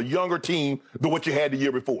got was a younger team than what you had the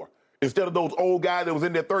year before. Instead of those old guys that was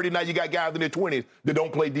in their 30s, now you got guys in their 20s that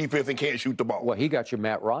don't play defense and can't shoot the ball. Well, he got you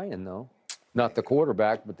Matt Ryan, though. Not the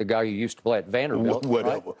quarterback, but the guy who used to play at Vanderbilt.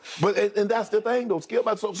 Whatever. Right? But and that's the thing, though, Skip.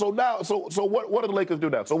 So what do the Lakers do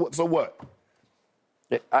now? So what?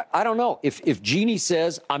 I don't know. If Jeannie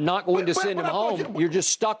says, I'm not going to send him home, you're just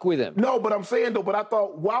stuck with him. No, but I'm saying, though, I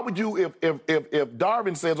thought, why would you, if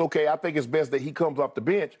Darvin says, okay, I think it's best that he comes off the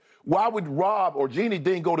bench, why would Rob or Jeannie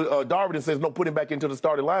then go to Darvin and says, no, put him back into the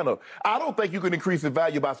starting lineup? I don't think you can increase his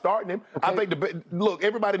value by starting him. Okay. I think, look,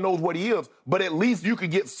 everybody knows what he is, but at least you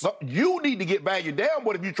could you need to get value down.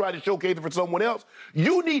 But if you try to showcase it for someone else,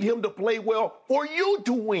 you need him to play well for you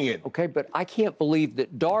to win. Okay, but I can't believe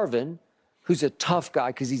that Darvin, who's a tough guy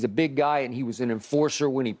because he's a big guy and he was an enforcer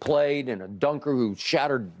when he played and a dunker who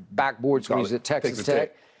shattered backboards when he was at Texas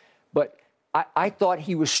Tech. But I thought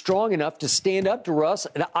he was strong enough to stand up to Russ.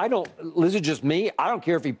 And this is just me. I don't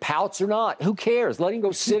care if he pouts or not. Who cares? Let him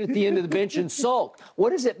go sit at the end of the bench and sulk. What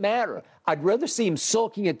does it matter? I'd rather see him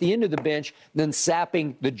sulking at the end of the bench than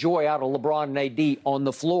sapping the joy out of LeBron and AD on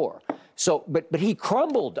the floor. So, but he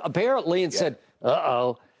crumbled apparently and said,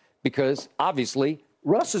 uh-oh, because obviously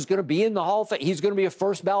Russ is going to be in the Hall of Fame. He's going to be a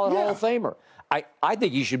first ballot Hall of Famer. I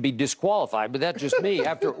think he should be disqualified, but that's just me.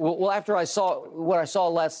 After I saw what I saw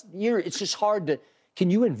last year, it's just hard to. Can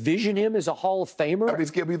you envision him as a Hall of Famer? I mean,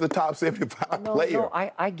 he's going to be the top 75 player. No,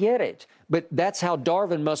 I get it, but that's how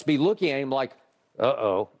Darvin must be looking at him. Like,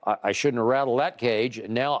 I shouldn't have rattled that cage,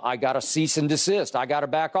 and now I got to cease and desist. I got to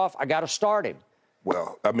back off. I got to start him.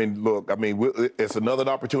 Well, I mean, look, it's another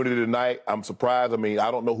opportunity tonight. I'm surprised. I mean,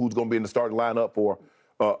 I don't know who's going to be in the starting lineup for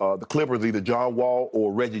the Clippers, either John Wall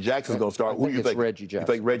or Reggie Jackson's going to start. Who do you think? Reggie Jackson.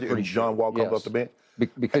 You think Reggie and John Wall comes off the bench?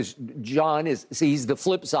 Because John he's the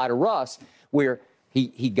flip side of Russ, where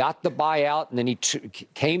he got the buyout and then he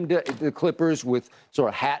came to the Clippers with sort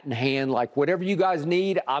of hat in hand, like whatever you guys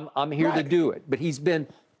need, I'm here to do it. But he's been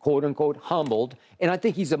quote unquote humbled, and I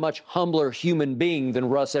think he's a much humbler human being than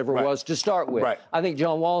Russ ever was to start with. I think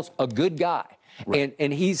John Wall's a good guy,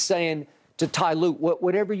 and he's saying to Ty Lue,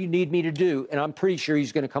 whatever you need me to do, and I'm pretty sure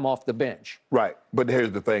he's going to come off the bench. Right, but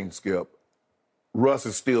here's the thing, Skip. Russ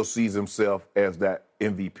still sees himself as that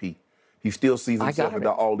MVP. He still sees himself as the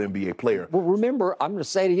All-NBA player. Well, remember, I'm going to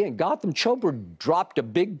say it again, Gotham Chopra dropped a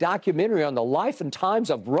big documentary on the life and times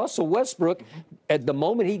of Russell Westbrook at the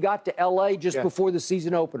moment he got to L.A. just before the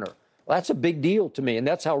season opener. Well, that's a big deal to me, and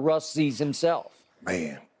that's how Russ sees himself.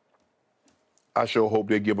 Man, I sure hope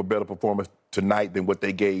they give a better performance tonight than what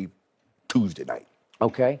they gave Tuesday night.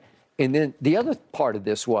 Okay. And then the other part of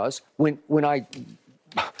this was when I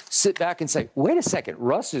sit back and say, wait a second,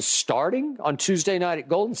 Russ is starting on Tuesday night at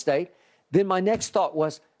Golden State. Then my next thought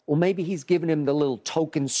was, well, maybe he's giving him the little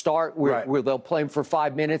token start where they'll play him for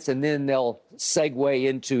 5 minutes and then they'll segue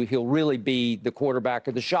into he'll really be the quarterback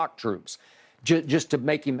of the shock troops. Just to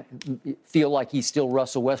make him feel like he's still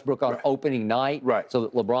Russell Westbrook on opening night so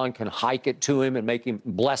that LeBron can hike it to him and make him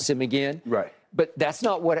bless him again. But that's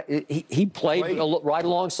not what he played right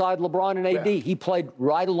alongside LeBron and AD. He played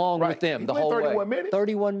right along with them the whole 31 way. Minutes.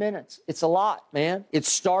 31 minutes. It's a lot, man. It's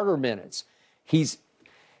starter minutes. He's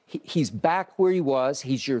back where he was.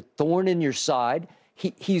 He's your thorn in your side.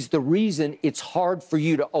 He's the reason it's hard for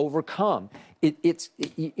you to overcome.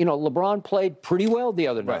 LeBron played pretty well the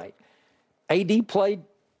other night. AD played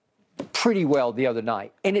pretty well the other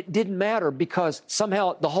night. And it didn't matter because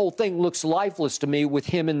somehow the whole thing looks lifeless to me with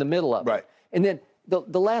him in the middle of it. And then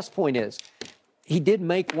the last point is, he did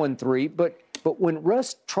make 1 3, but when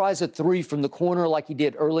Russ tries a 3 from the corner like he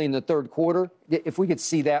did early in the third quarter, if we could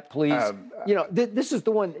see that, please. This is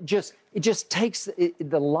the one that just takes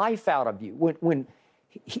the life out of you. When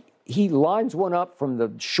he lines one up from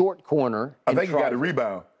the short corner. I think he got a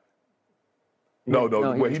rebound. No.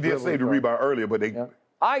 Well, he did save the rebound earlier, but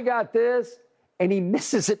I got this, and he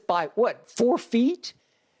misses it by, 4 feet?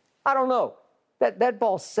 I don't know. That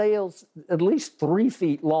ball sails at least 3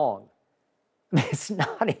 feet long. It's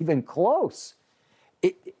not even close.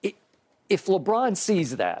 If LeBron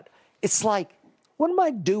sees that, it's like, what am I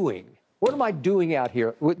doing? What am I doing out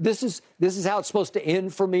here? This is how it's supposed to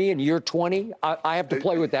end for me in year 20? I have to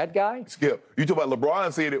play with that guy? Skip, you talk about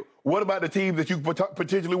LeBron saying it. What about the teams that you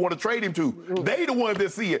potentially want to trade him to? They the ones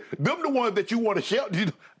that see it. Them the ones that you want to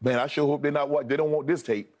shelter. Man, I sure hope they don't want this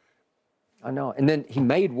tape. I know. And then he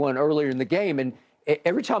made one earlier in the game, and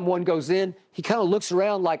every time one goes in, he kind of looks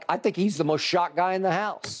around like, I think he's the most shot guy in the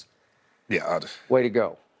house. Yeah. Way to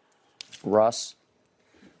go, Russ.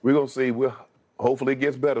 We're going to see. Hopefully it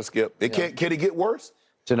gets better, Skip. Can it get worse?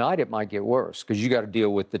 Tonight it might get worse because you got to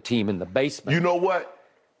deal with the team in the basement. You know what?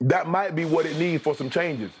 That might be what it needs for some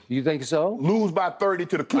changes. You think so? Lose by 30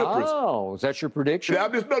 to the Clippers. Oh, is that your prediction? Yeah,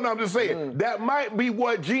 I'm just saying. That might be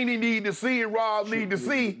what Jeannie need to see and Rob need to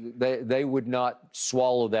see. They would not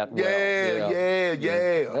swallow that well.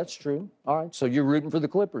 Yeah. That's true. All right, so you're rooting for the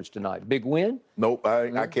Clippers tonight. Big win? Nope,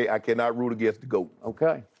 I cannot root against the GOAT.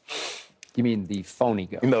 Okay. You mean the phony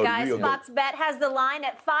GOAT? No, guys, Fox Bet has the line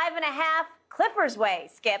at 5.5 Clippers way.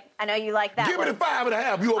 Skip, I know you like that. Give me the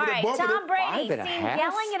 5.5. You over there bumping Tom Brady seen 5.5?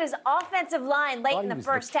 yelling at his offensive line late in the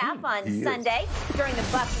first half on Sunday during the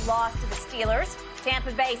Bucs' loss to the Steelers.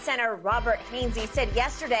 Tampa Bay center Robert Hainsey said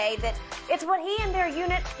yesterday that it's what he and their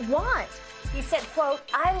unit want. He said, quote,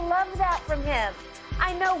 "I love that from him.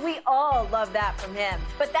 I know we all love that from him,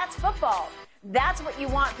 but that's football. That's what you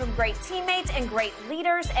want from great teammates and great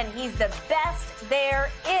leaders, and he's the best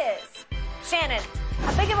there is." Shannon,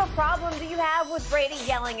 how big of a problem do you have with Brady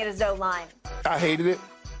yelling at his O-line? I hated it,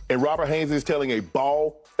 and Robert Hainsey is telling a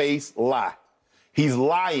bald-faced lie. He's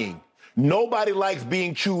lying. Nobody likes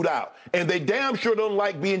being chewed out, and they damn sure don't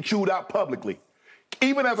like being chewed out publicly.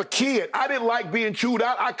 Even as a kid, I didn't like being chewed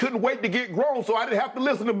out. I couldn't wait to get grown, so I didn't have to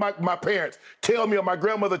listen to my parents tell me or my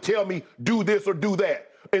grandmother tell me, do this or do that.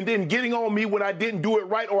 And then getting on me when I didn't do it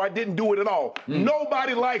right or I didn't do it at all.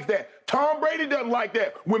 Nobody likes that. Tom Brady doesn't like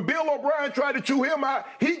that. When Bill O'Brien tried to chew him out,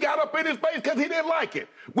 he got up in his face because he didn't like it.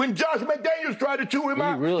 When Josh McDaniels tried to chew him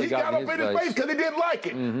out, he got up in his face because he didn't like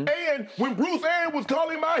it. And when Bruce Arians was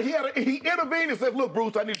calling him out, he intervened and said, "Look,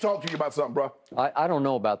 Bruce, I need to talk to you about something, bro." I don't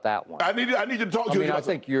know about that one. I need you to talk to you about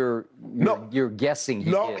something. I think you're guessing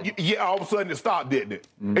he did. Yeah, all of a sudden it stopped, didn't it?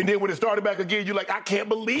 And then when it started back again, you're like, I can't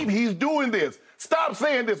believe he's doing this. Stop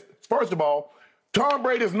saying this. First of all, Tom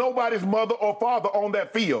Brady is nobody's mother or father on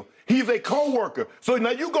that field. He's a co-worker. So now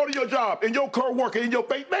you go to your job and your co-worker in your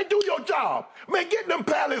face, man, do your job. Man, get them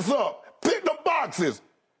pallets up. Pick them boxes.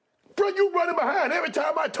 Bro, you running behind. Every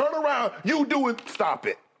time I turn around, you do it. Stop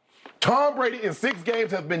it. Tom Brady in 6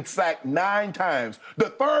 games has been sacked 9 times, the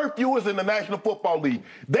third fewest in the National Football League.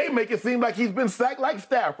 They make it seem like he's been sacked like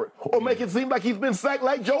Stafford or make it seem like he's been sacked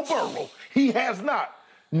like Joe Burrow. He has not.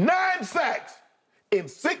 9 sacks in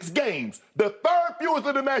 6 games, the third fewest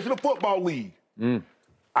in the National Football League.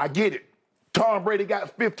 I get it. Tom Brady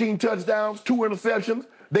got 15 touchdowns, 2 interceptions.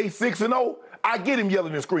 They 6-0. I get him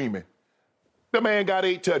yelling and screaming. The man got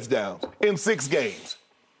 8 touchdowns in 6 games.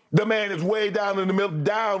 The man is way down in the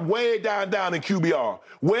middle, way down in QBR,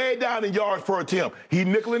 way down in yards per attempt. He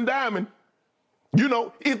nickel and diming. You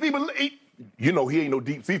know, he ain't no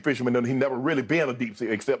deep sea fisherman, and he never really been a deep sea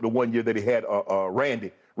except the one year that he had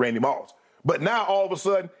Randy Moss. But now all of a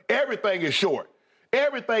sudden, everything is short.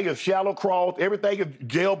 Everything is shallow crawls. Everything is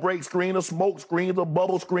jailbreak screen or smoke screens or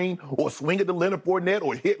bubble screen or swing at the Leonard Fournette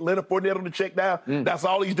or hit Leonard Fournette on the check down. That's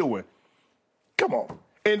all he's doing. Come on.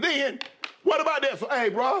 And then, what about that? So, hey,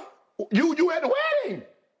 bro, you at the wedding.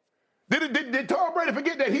 Did Tom Brady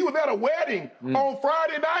forget that he was at a wedding on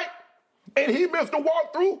Friday night and he missed a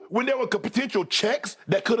walkthrough when there were potential checks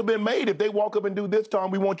that could have been made if they walk up and do this, Tom,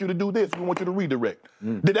 we want you to do this. We want you to redirect.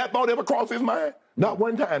 Did that thought ever cross his mind? Not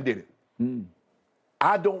one time did it.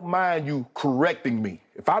 I don't mind you correcting me.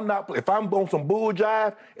 If I'm on some bull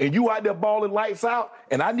jive and you out there balling lights out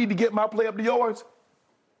and I need to get my play up to yours,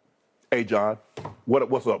 hey, John,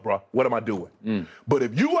 what's up, bro? What am I doing? But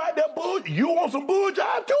if you out there you on some bull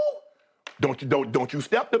jive too, don't you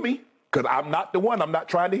step to me, because I'm not the one. I'm not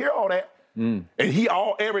trying to hear all that. And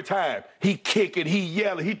every time he kicking, he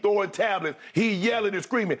yelling, he throwing tablets, he yelling and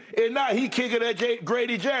screaming, and now he kicking at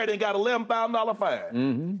Grady Jarrett and got $11,000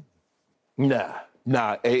 fine.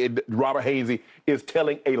 Nah. Robert Hainsey is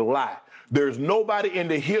telling a lie. There's nobody in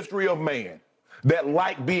the history of man that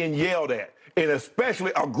like being yelled at. And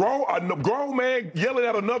especially a grown man yelling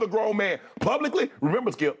at another grown man publicly.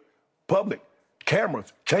 Remember, Skip, public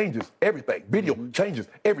cameras changes everything. Video changes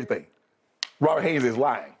everything. Robert Hainsey is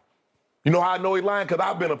lying. You know how I know he's lying? Because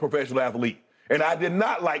I've been a professional athlete, and I did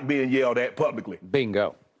not like being yelled at publicly.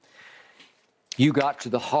 Bingo. You got to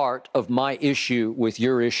the heart of my issue with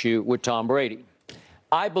your issue with Tom Brady.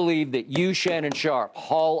 I believe that you, Shannon Sharpe,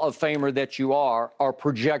 Hall of Famer that you are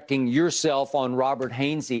projecting yourself on Robert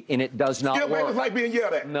Hainsey, and it does not Skip work. Bayless like being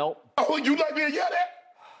yelled at. No. Oh, you like being yelled at?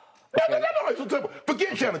 Okay. No, it's so simple.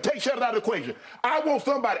 Forget Shannon. Take Shannon out of the equation. I want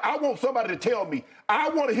somebody to tell me. I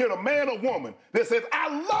want to hear a man or woman that says,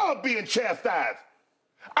 I love being chastised.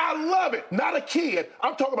 I love it. Not a kid.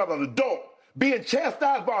 I'm talking about an adult being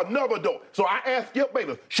chastised by another adult. So I asked Skip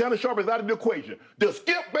Bayless. Shannon Sharpe is out of the equation. Does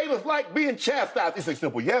Skip Bayless like being chastised? It's a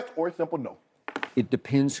simple yes or a simple no. It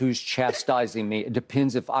depends who's chastising me. It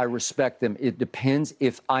depends if I respect them. It depends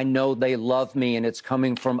if I know they love me and it's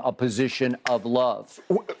coming from a position of love.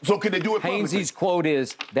 So can they do it publicly? Hainsey's quote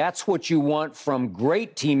is, that's what you want from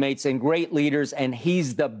great teammates and great leaders, and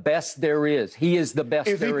he's the best there is. He is the best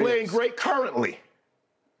there is. Is he playing great currently?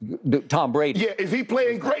 Tom Brady. Yeah, is he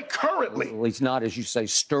playing great currently? Well, he's not, as you say,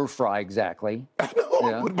 stir-fry exactly. No,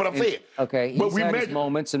 Yeah. but I'm saying. Okay, he's had his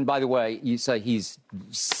moments, and by the way, you say he's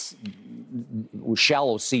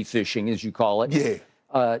shallow sea fishing, as you call it. Yeah.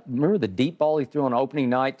 Remember the deep ball he threw on opening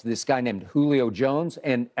night to this guy named Julio Jones?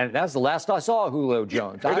 And that's the last I saw of Julio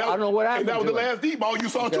Jones. I don't know what happened And that was to the him. last deep ball you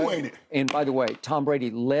saw too, ain't it? And by the way, Tom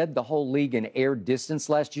Brady led the whole league in air distance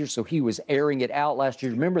last year, so he was airing it out last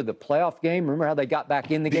year. Remember the playoff game? Remember how they got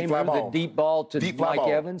back in the game? Remember the deep ball to Mike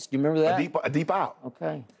Evans? Do you remember that? A deep out.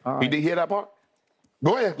 Okay, all right. He did hear that part?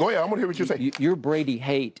 Go ahead. I'm going to hear what you say. Your Brady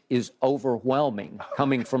hate is overwhelming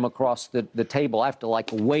coming from across the table. I have to,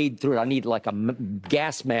 wade through it. I need, a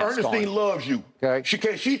gas mask Ernestine on. loves you. Okay.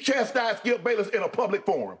 She chastised Skip Bayless in a public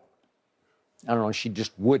forum. I don't know. She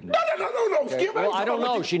just wouldn't. No. Okay. Skip Well, Bayless. I don't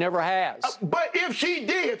know. She never has. But if she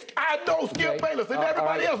did, I know Skip Bayless, and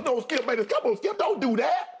everybody else knows Skip Bayless. Come on, Skip, don't do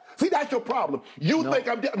that. See, that's your problem. You think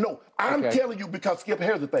I'm telling you because, Skip,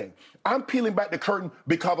 here's the thing. I'm peeling back the curtain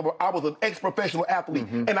because I was an ex-professional athlete,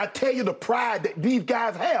 and I tell you the pride that these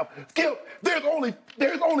guys have. Skip, there's only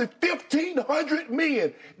 1,500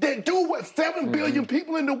 men that do what 7 billion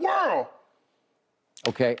people in the world.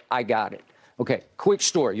 Okay, I got it. Okay, quick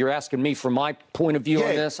story. You're asking me from my point of view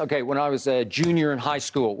on this? Okay, when I was a junior in high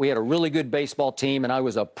school, we had a really good baseball team, and I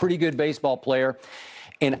was a pretty good baseball player.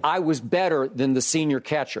 And I was better than the senior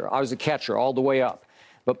catcher. I was a catcher all the way up.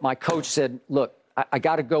 But my coach said, look, I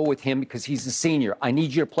got to go with him because he's a senior. I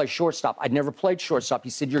need you to play shortstop. I'd never played shortstop.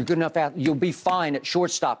 He said, you're good enough athlete. You'll be fine at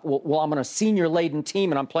shortstop. Well, I'm on a senior-laden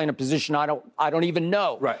team, and I'm playing a position I don't even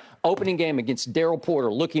know. Right. Opening game against Darryl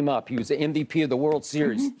Porter. Look him up. He was the MVP of the World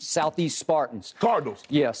Series. Southeast Spartans. Cardinals.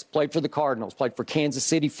 Yes, played for the Cardinals. Played for Kansas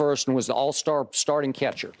City first and was the all-star starting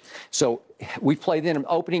catcher. So we played in an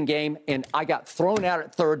opening game, and I got thrown out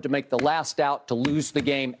at third to make the last out to lose the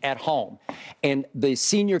game at home. And the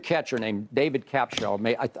senior catcher named David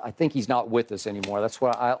Capshaw, I think he's not with us anymore. That's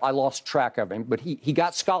why I lost track of him. But he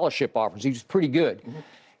got scholarship offers. He was pretty good.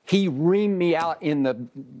 He reamed me out in the,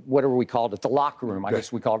 whatever we called it, the locker room. I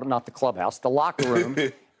guess we called it, not the clubhouse, the locker room.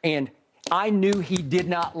 And I knew he did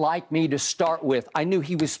not like me to start with. I knew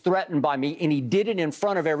he was threatened by me, and he did it in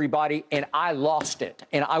front of everybody, and I lost it.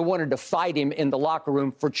 And I wanted to fight him in the locker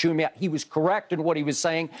room for chewing me out. He was correct in what he was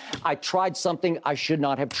saying. I tried something I should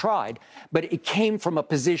not have tried, but it came from a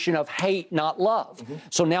position of hate, not love.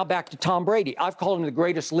 So now back to Tom Brady. I've called him the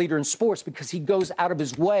greatest leader in sports because he goes out of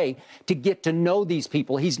his way to get to know these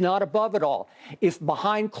people. He's not above it all. If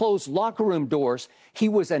behind closed locker room doors, he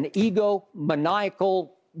was an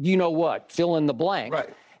egomaniacal, you know what, fill in the blank, right,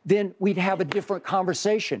 then we'd have a different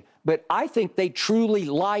conversation. But I think they truly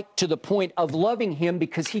like to the point of loving him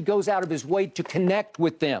because he goes out of his way to connect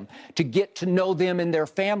with them, to get to know them and their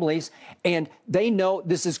families. And they know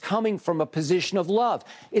this is coming from a position of love.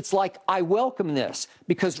 It's like, I welcome this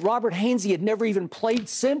because Robert Hainsey had never even played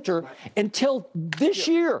center until this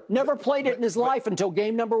year. Never played it in his life until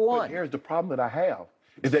game number 1. But here's the problem that I have.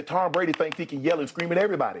 Is that Tom Brady thinks he can yell and scream at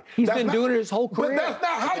everybody. He's been doing it his whole career. But that's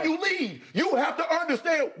not how you lead. You have to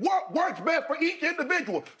understand what works best for each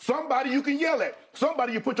individual. Somebody you can yell at.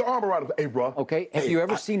 Somebody you put your arm around and say, hey, bro. Okay, have you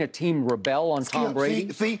ever seen a team rebel on Tom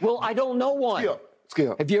Brady? See? Well, I don't know one.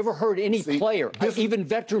 Skip. Have you ever heard any player, even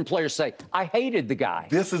veteran players, say, I hated the guy?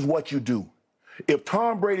 This is what you do. If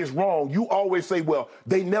Tom Brady's wrong, you always say, well,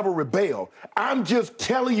 they never rebel. I'm just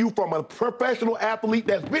telling you from a professional athlete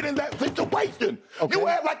that's been in that situation. Okay. You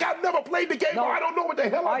act like I've never played the game, or I don't know what the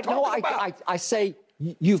hell I'm talking about. I say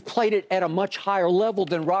you've played it at a much higher level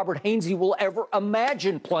than Robert Hainsey will ever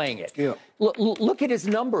imagine playing it. Yeah. Look at his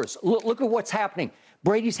numbers. Look at what's happening.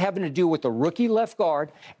 Brady's having to deal with a rookie left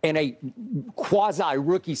guard and a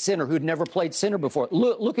quasi-rookie center who'd never played center before.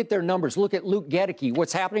 Look at their numbers. Look at Luke Gedeke.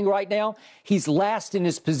 What's happening right now? He's last in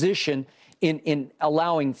his position in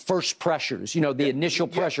allowing first pressures, you know, the initial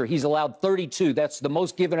pressure. He's allowed 32. That's the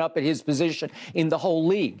most given up at his position in the whole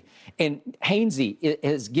league. And Hainsey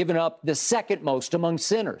has given up the second most among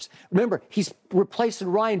centers. Remember, he's replacing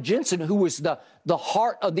Ryan Jensen, who was the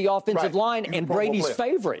heart of the offensive line and Brady's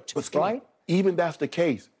favorite, right? Even that's the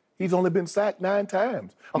case. He's only been sacked 9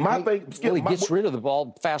 times. Okay. Skip, he gets rid of the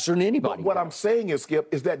ball faster than anybody. What I'm saying is,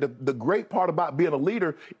 Skip, is that the great part about being a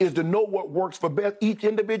leader is to know what works for each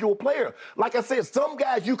individual player. Like I said, some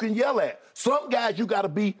guys you can yell at. Some guys you got to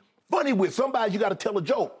be funny with. Some guys you got to tell a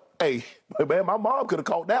joke. Hey, man, my mom could have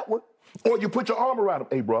caught that one. Or you put your arm around him.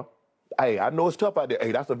 Hey, bro, hey, I know it's tough out there.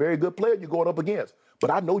 Hey, that's a very good player you're going up against.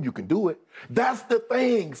 But I know you can do it. That's the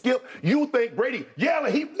thing, Skip. You think Brady,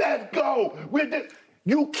 let's go.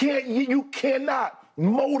 You cannot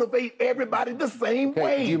motivate everybody the same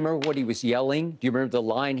way. Do you remember what he was yelling? Do you remember the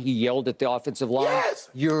line he yelled at the offensive line? Yes.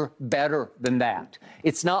 You're better than that.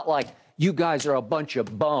 It's not like you guys are a bunch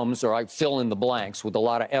of bums, or I fill in the blanks with a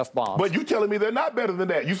lot of F-bombs. But you telling me they're not better than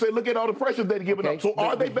that. You say, look at all the pressure they're giving up. So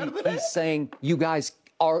are they better than that? He's saying you guys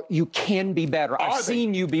you can be better. I've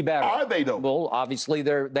seen you be better. Are they, though? Well, obviously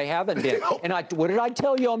they haven't been. And what did I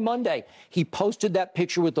tell you on Monday? He posted that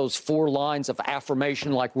picture with those 4 lines of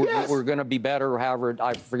affirmation, like we're going to be better, or however,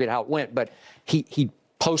 I forget how it went. But he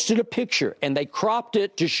posted a picture, and they cropped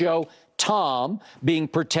it to show Tom being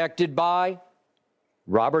protected by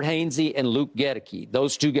Robert Hainsey and Luke Gedeke,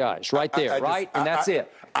 those 2 guys right there, and that's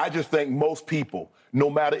it. I just think most people, no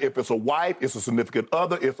matter if it's a wife, it's a significant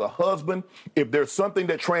other, it's a husband, if there's something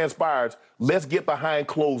that transpires, let's get behind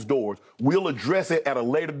closed doors. We'll address it at a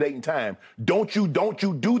later date and time. Don't you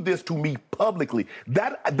do this to me publicly.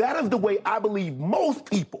 That is the way I believe most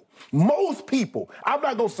people, I'm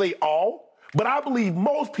not going to say all, but I believe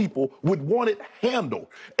most people would want it handled.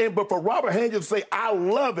 But for Robert Hainsey to say, I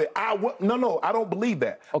love it, no, I don't believe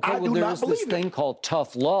that. Okay, well, there's this thing called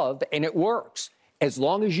tough love, and it works. As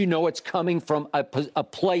long as you know it's coming from a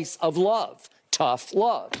place of love, tough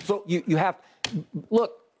love. So you have,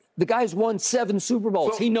 look, the guy's won 7 Super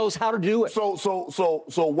Bowls. He knows how to do it. So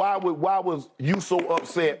why was you so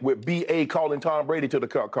upset with B.A. calling Tom Brady to the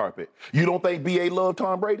carpet? You don't think B.A. loved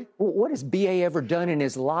Tom Brady? Well, what has B.A. ever done in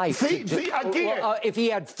his life? See, again. If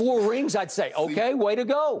he had 4 rings, I'd say, okay, way to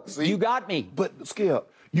go. You got me. But,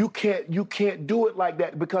 Skip, you can't do it like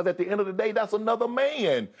that, because at the end of the day, that's another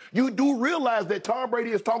man. You do realize that Tom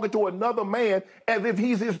Brady is talking to another man as if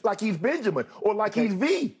he's Benjamin or like he's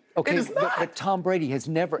V. Okay, but Tom Brady has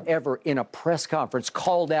never, ever in a press conference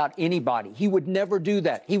called out anybody. He would never do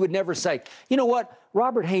that. He would never say, you know what,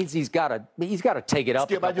 Robert Hainsey's got to take it up.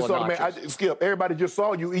 Skip, I just saw the man. Skip, everybody just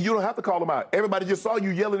saw you. You don't have to call them out. Everybody just saw you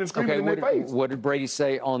yelling and screaming in their face. What did Brady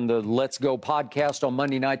say on the Let's Go podcast on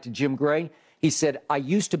Monday night to Jim Gray? He said, I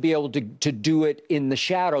used to be able to do it in the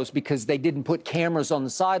shadows because they didn't put cameras on the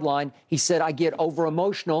sideline. He said, I get over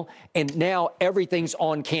emotional, and now everything's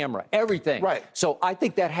on camera, everything. Right. So I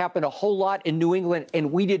think that happened a whole lot in New England,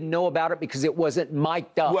 and we didn't know about it because it wasn't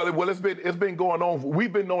mic'd up. Well, it's been going on.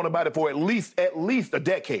 We've been knowing about it for at least a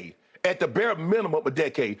decade. At the bare minimum, a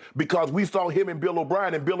decade, because we saw him and Bill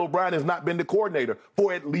O'Brien, and Bill O'Brien has not been the coordinator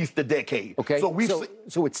for at least a decade. Okay.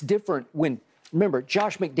 So it's different when. Remember,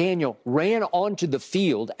 Josh McDaniel ran onto the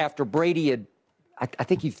field after Brady had, I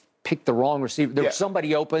think he picked the wrong receiver. There was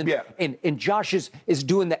somebody open, and Josh is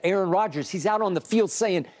doing the Aaron Rodgers. He's out on the field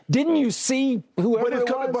saying, didn't you see whoever it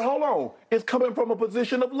was? But hold on. It's coming from a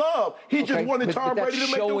position of love. He just wanted Tom Brady to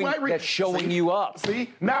make the right read. That's showing you up.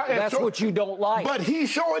 See? Now that's what you don't like. But he's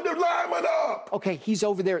showing the lineman up. Okay, he's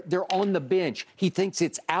over there. They're on the bench. He thinks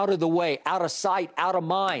it's out of the way, out of sight, out of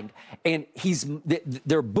mind. And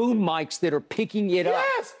they're boom mics that are picking it up.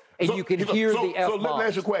 And you can hear the F-bombs. So let me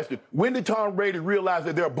ask you a question. When did Tom Brady realize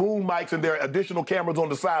that there are boom mics and there are additional cameras on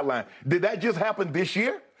the sideline? Did that just happen this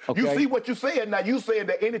year? Okay. You see what you're saying? Now, you're saying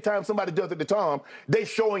that anytime somebody does it to Tom, they're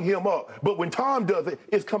showing him up. But when Tom does it,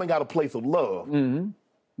 it's coming out of a place of love. Mm-hmm.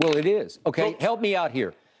 Well, it is. Okay, help me out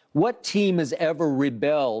here. What team has ever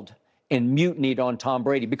rebelled and mutinied on Tom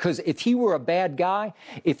Brady? Because if he were a bad guy,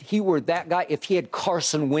 if he were that guy, if he had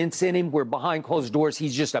Carson Wentz in him, where behind closed doors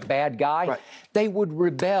he's just a bad guy, they would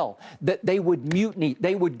rebel, that they would mutiny.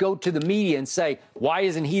 They would go to the media and say, why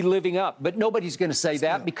isn't he living up? But nobody's going to say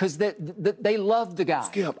that because they love the guy.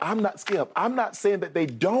 Skip, I'm not saying that they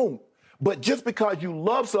don't. But just because you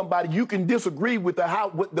love somebody, you can disagree with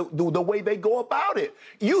the way they go about it.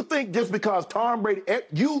 You think just because Tom Brady,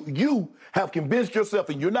 you have convinced yourself,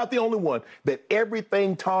 and you're not the only one, that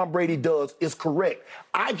everything Tom Brady does is correct.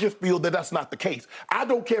 I just feel that that's not the case. I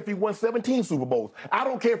don't care if he won 17 Super Bowls. I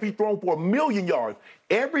don't care if he's thrown for 1,000,000 yards.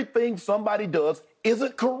 Everything somebody does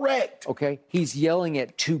isn't correct. Okay, he's yelling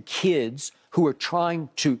at two kids who are trying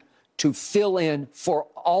to fill in for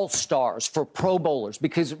all-stars, for Pro Bowlers,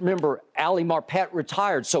 because remember, Ali Marpet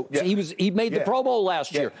retired, so he made the Pro Bowl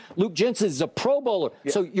last year. Luke Jensen is a Pro Bowler,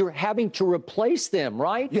 so you're having to replace them,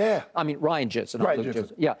 right? Yeah. I mean, Ryan Jensen, not Luke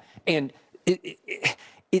Jensen. Yeah, and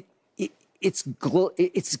it's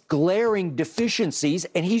glaring deficiencies,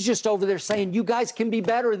 and he's just over there saying, you guys can be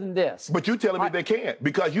better than this. But you're telling me they can't,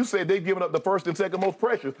 because you said they've given up the first and second most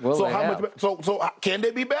pressures. Well, so can they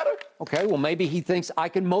be better? Okay, well, maybe he thinks I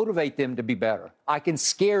can motivate them to be better. I can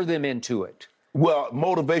scare them into it. Well,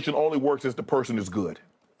 motivation only works if the person is good.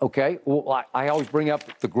 Okay, well, I always bring up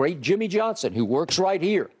the great Jimmy Johnson, who works right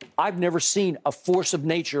here. I've never seen a force of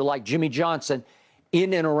nature like Jimmy Johnson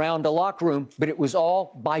in and around the locker room, but it was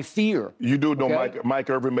all by fear. You do know Mike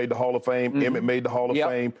Irvin made the Hall of Fame. Emmett made the Hall of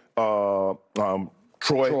Fame.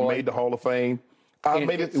 Troy made the Hall of Fame.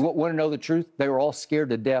 You want to know the truth? They were all scared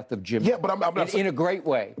to death of Jimmy. Yeah, but I'm not saying, in a great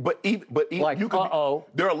way. But like,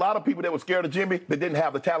 there are a lot of people that were scared of Jimmy that didn't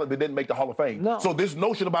have the talent, that didn't make the Hall of Fame. No. So this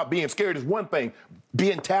notion about being scared is one thing.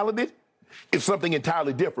 Being talented is something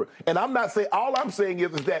entirely different. And I'm not saying, all I'm saying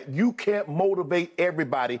is that you can't motivate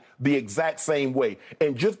everybody the exact same way.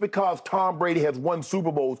 And just because Tom Brady has won Super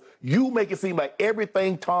Bowls, you make it seem like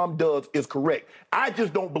everything Tom does is correct. I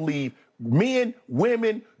just don't believe men,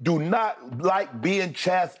 women do not like being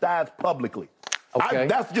chastised publicly. Okay.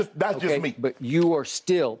 That's just me. But you are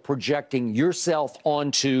still projecting yourself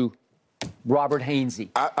onto Robert Hainsey.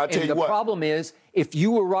 I tell you what. The problem is, if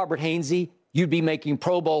you were Robert Hainsey, you'd be making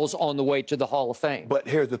Pro Bowls on the way to the Hall of Fame. But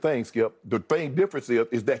here's the thing, Skip. The difference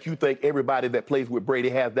is that you think everybody that plays with Brady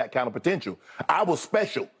has that kind of potential. I was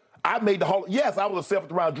special. I made the Hall. Yes, I was a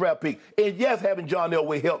 7th round draft pick. And yes, having John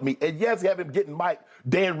Elway help me. And yes, getting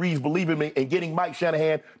Dan Reeves believing me, and getting Mike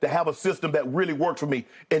Shanahan to have a system that really worked for me.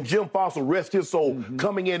 And Jim Fossil, rest his soul,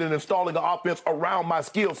 coming in and installing an offense around my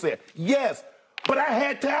skill set. Yes, but I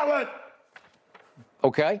had talent.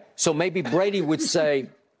 Okay, so maybe Brady would say,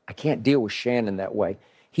 I can't deal with Shannon that way.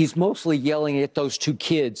 He's mostly yelling at those two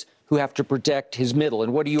kids who have to protect his middle.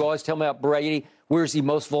 And what do you always tell me about Brady? Where is he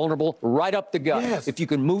most vulnerable? Right up the gut. Yes. If you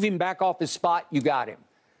can move him back off his spot, you got him.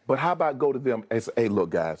 But how about go to them and say, hey, look,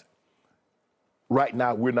 guys, right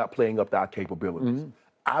now we're not playing up to our capabilities.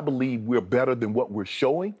 I believe we're better than what we're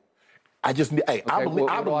showing. I believe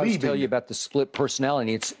I tell you about the split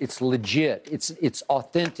personality. It's legit. It's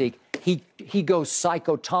authentic. He goes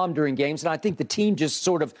psycho Tom during games, and I think the team just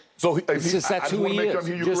sort of. So that's who he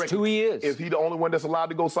is. Just who he is. Is he the only one that's allowed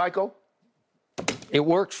to go psycho? It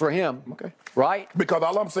works for him. Okay. Right? Because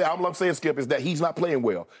all I'm saying, Skip, is that he's not playing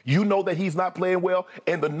well. You know that he's not playing well,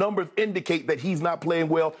 and the numbers indicate that he's not playing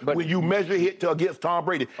well when you measure it against Tom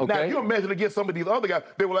Brady. Okay. Now, if you're measured against some of these other guys,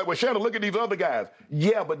 they were like, well, Shannon, look at these other guys.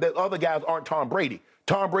 Yeah, but the other guys aren't Tom Brady.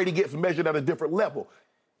 Tom Brady gets measured at a different level.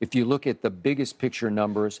 If you look at the biggest picture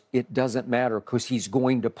numbers, it doesn't matter because he's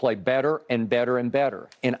going to play better and better and better.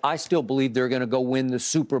 And I still believe they're going to go win the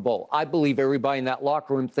Super Bowl. I believe everybody in that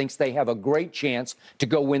locker room thinks they have a great chance to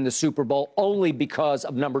go win the Super Bowl only because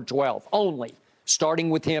of number 12. Only. Starting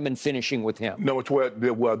with him and finishing with him. Number 12,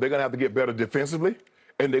 well, they're going to have to get better defensively,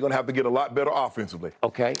 and they're going to have to get a lot better offensively.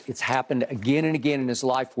 Okay, it's happened again and again in his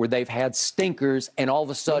life where they've had stinkers, and all of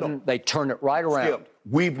a sudden they turn it right around. Skip,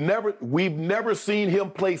 we've never seen him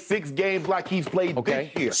play 6 games like he's played this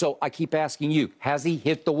year. So I keep asking you, has he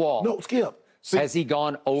hit the wall? No, Skip. Has he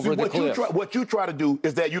gone over the cliff? What you try to do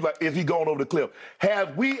is that is he gone over the cliff?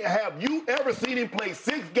 Have you ever seen him play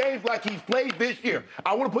 6 games like he's played this year?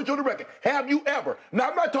 I want to put you on the record. Have you ever? Now,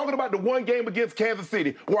 I'm not talking about the one game against Kansas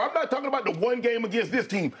City, or I'm not talking about the one game against this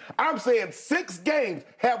team. I'm saying 6 games.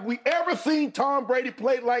 Have we ever seen Tom Brady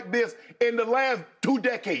play like this in the last 2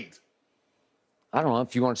 decades? I don't know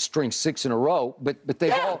if you want to string 6 in a row, but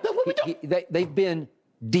they've been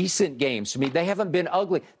decent games to me. They haven't been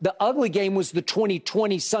ugly. The ugly game was the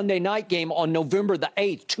 2020 Sunday night game on November the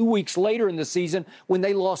 8th, 2 weeks later in the season, when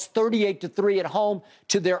they lost 38-3 at home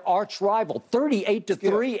to their arch rival.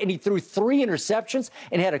 38-3, and he threw 3 interceptions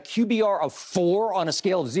and had a QBR of 4 on a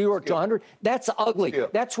scale of 0 to 100. That's ugly.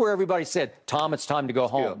 That's where everybody said, Tom, it's time to go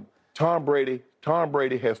home. Tom Brady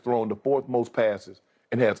has thrown the 4th most passes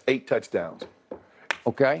and has 8 touchdowns.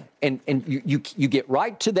 Okay, and you get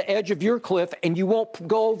right to the edge of your cliff, and you won't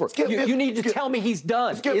go over. You need to tell me he's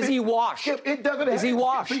done. Is he washed? It doesn't. Is he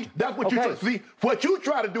washed? See, that's what you see. What you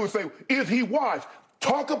try to do is say, is he washed?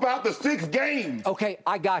 Talk about the 6 games. Okay,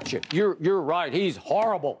 I got you. You're right. He's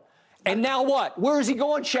horrible. And now what? Where is he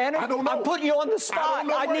going, Shannon? I don't know. I'm putting you on the spot.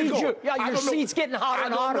 I need you. Yeah, your seat's getting hotter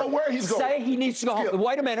and hotter. I don't know where he's going. Say he needs to go home.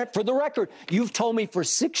 Wait a minute. For the record, you've told me for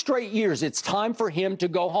 6 straight years it's time for him to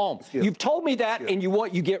go home. You've told me that, and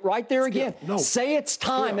you get right there again. No. Say it's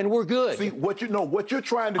time, and we're good. See, what you're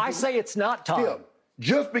trying to do. I say it's not time.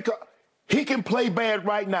 Just because he can play bad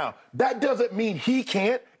right now, that doesn't mean he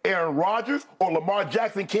can't. Aaron Rodgers or Lamar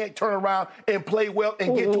Jackson can't turn around and play well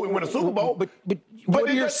and get to and win a Super Bowl. But what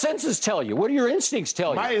do your senses tell you? What do your instincts tell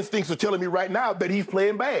you? My instincts are telling me right now that he's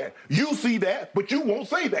playing bad. You see that, but you won't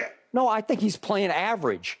say that. No, I think he's playing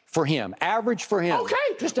average for him. Average for him. Okay.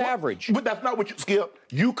 Just average. But that's not what you, Skip.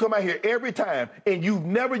 You come out here every time, and you've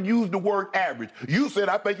never used the word average. You said,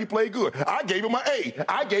 I think he played good. I gave him an A.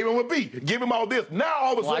 I gave him a B. Give him all this. Now,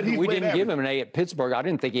 all of a sudden, he's we playing didn't give average. him an A at Pittsburgh. I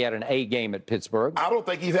didn't think he had an A game at Pittsburgh. I don't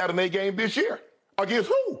think he's had an A game this year. Against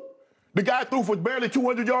who? The guy threw for barely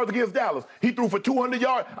 200 yards against Dallas. He threw for 200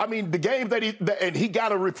 yards. I mean, the games that he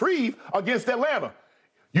got a reprieve against Atlanta.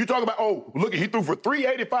 You talk about, look, he threw for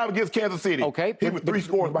 385 against Kansas City. Okay. He was 3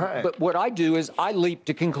 scores behind. But what I do is I leap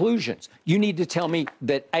to conclusions. You need to tell me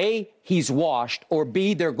that A, he's washed, or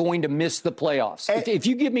B, they're going to miss the playoffs. If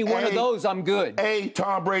you give me one of those, I'm good. A,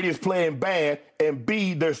 Tom Brady is playing bad, and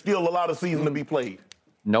B, there's still a lot of season to be played.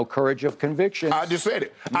 No courage of conviction. I just said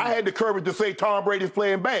it. I had the courage to say Tom Brady's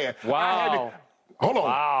playing bad. Wow. Hold on.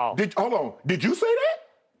 Wow. Hold on. Did you say that?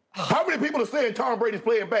 How many people are saying Tom Brady's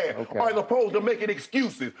playing bad? Okay. Or as opposed to making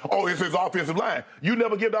excuses? Oh, it's his offensive line. You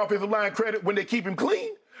never give the offensive line credit when they keep him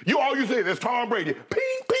clean? All you say is Tom Brady.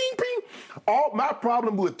 Ping, ping, ping. My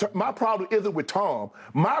problem isn't with Tom.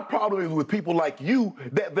 My problem is with people like you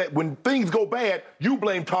that when things go bad, you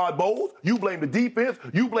blame Todd Bowles, you blame the defense,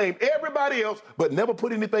 you blame everybody else, but never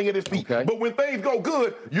put anything at his feet. Okay. But when things go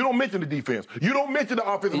good, you don't mention the defense. You don't mention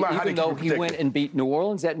the offensive line. Even though he went and beat New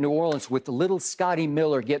Orleans at New Orleans with the little Scotty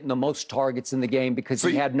Miller getting the most targets in the game because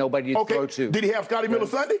he had nobody to throw to. Did he have Scotty Miller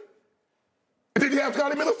Sunday? Did he have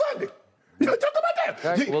Scotty Miller Sunday? Talk about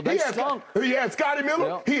that. Okay. Well, he had Scotty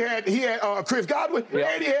Miller, he had Chris Godwin,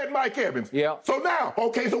 and he had Mike Evans. Yeah. So now,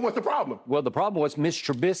 so what's the problem? Well, the problem was Mitch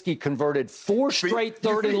Trubisky converted 4 straight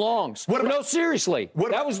third and longs. No, seriously.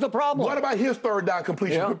 That was the problem. What about his third down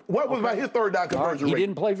completion? Yeah. What was about his third down conversion rate? He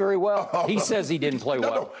didn't play very well. He says he didn't play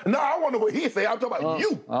well. No, I want to know what he said. I'm talking about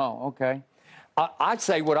you. Oh, okay. I'd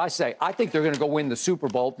say what I say. I think they're going to go win the Super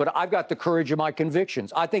Bowl, but I've got the courage of my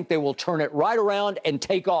convictions. I think they will turn it right around and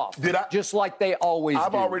take off, just like they always do.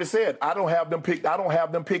 I've already said I don't have them picked. I don't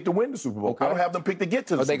have them picked to win the Super Bowl. Okay. I don't have them picked to get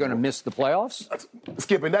to the Super Bowl. Are they going to miss the playoffs?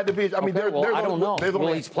 Skipping that division. I mean, I don't know.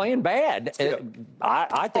 Well, he's playing bad.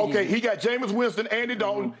 I think. Okay, he got Jameis Winston, Andy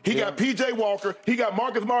Dalton. He got P.J. Walker. He got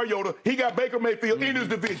Marcus Mariota. He got Baker Mayfield in his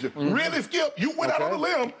division. Really, Skip? You went out on a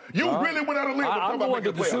limb. You really went out on a limb. I'm going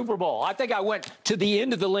to the Super Bowl. I think I went to the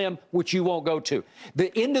end of the limb, which you won't go to.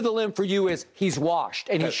 The end of the limb for you is he's washed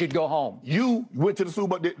and he should go home. You went to the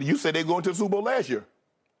Super Bowl. You said they're going to the Super Bowl last year.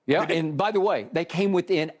 Yeah, and by the way, they came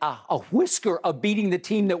within a whisker of beating the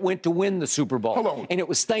team that went to win the Super Bowl. Hold on. And it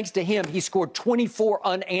was thanks to him. He scored 24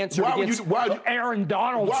 unanswered against Aaron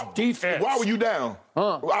Donald's defense. Why were you down?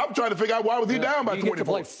 I'm trying to figure out why was he down by 24. You get to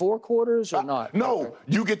play 4 quarters or not? No,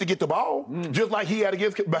 you get to get the ball, just like he had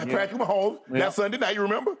against Patrick Mahomes that Sunday night, you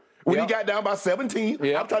remember? When he got down by 17,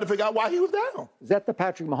 I'm trying to figure out why he was down. Is that the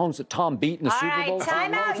Patrick Mahomes that Tom beat in the Super Bowl?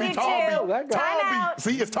 Time out, you two. Time out.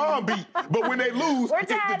 See, it's Tom beat. But when they lose, we're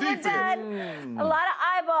it's the defense. Done. A lot of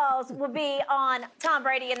eyeballs will be on Tom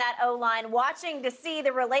Brady and that O-line, watching to see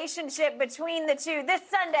the relationship between the two this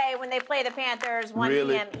Sunday when they play the Panthers, 1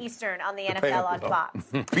 p.m. Eastern on the NFL on Fox.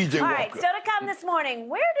 P.J. Walker. All right, still to come this morning,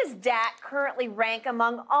 where does Dak currently rank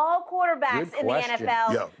among all quarterbacks in the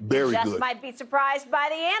NFL? Yeah, very good. You just might be surprised by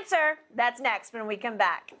the answer. That's next when we come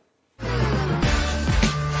back.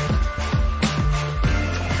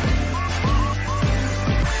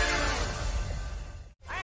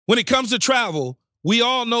 When it comes to travel, we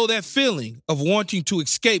all know that feeling of wanting to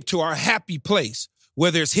escape to our happy place,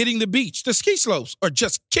 whether it's hitting the beach, the ski slopes, or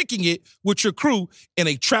just kicking it with your crew in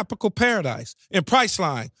a tropical paradise. And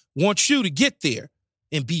Priceline wants you to get there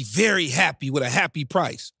and be very happy with a happy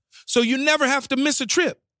price, so you never have to miss a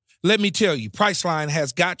trip. Let me tell you, Priceline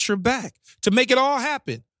has got your back to make it all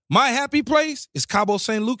happen. My happy place is Cabo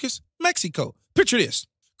San Lucas, Mexico. Picture this: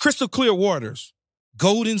 crystal clear waters,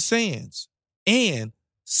 golden sands, and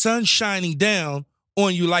sun shining down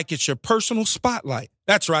on you like it's your personal spotlight.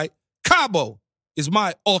 That's right, Cabo. is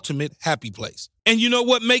my ultimate happy place. And you know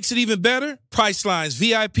what makes it even better? Priceline's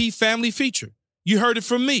VIP family feature. You heard it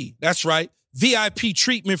from me. That's right. VIP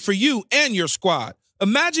treatment for you and your squad.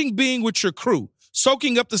 Imagine being with your crew,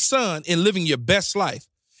 soaking up the sun and living your best life.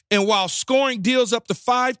 And while scoring deals up to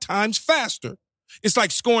 5 times faster, it's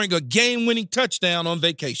like scoring a game-winning touchdown on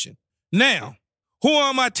vacation. Now, who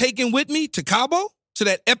am I taking with me to Cabo? To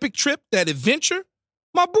that epic trip, that adventure?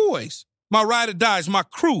 My boys, my ride or dies, my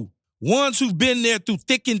crew, ones who've been there through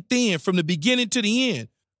thick and thin from the beginning to the end.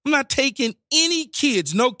 I'm not taking any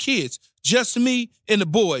kids, no kids, just me and the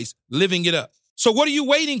boys living it up. So what are you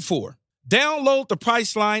waiting for? Download the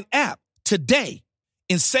Priceline app today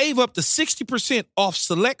and save up to 60% off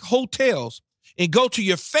select hotels and go to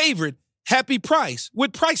your favorite happy price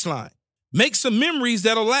with Priceline. Make some memories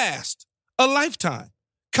that'll last a lifetime.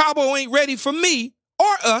 Cabo ain't ready for me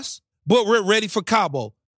or us, but we're ready for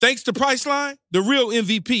Cabo. Thanks to Priceline, the real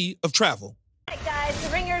MVP of travel. All right, guys, the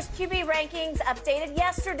Ringers QB rankings updated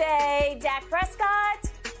yesterday. Dak Prescott,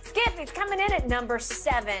 Skip, he's coming in at number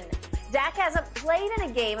 7. Dak hasn't played in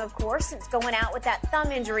a game, of course, since going out with that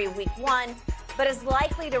thumb injury week 1, but is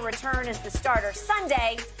likely to return as the starter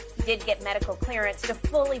Sunday. He did get medical clearance to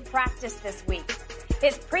fully practice this week.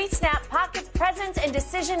 His pre-snap pocket presence and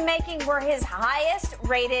decision-making were his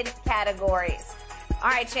highest-rated categories. All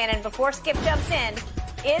right, Shannon, before Skip jumps in,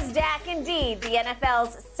 is Dak indeed the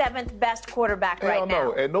NFL's 7th best quarterback right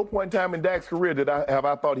now? No. At no point in time in Dak's career have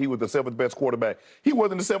I thought he was the 7th best quarterback. He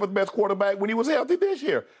wasn't the 7th best quarterback when he was healthy this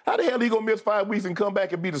year. How the hell he going to miss 5 weeks and come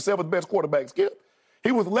back and be the 7th best quarterback, Skip?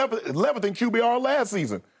 He was 11th in QBR last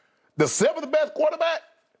season. The 7th best quarterback?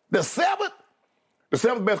 The 7th? The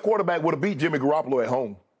 7th best quarterback would have beat Jimmy Garoppolo at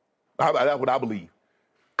home. That's what I believe.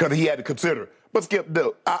 Because he had to consider. But Skip,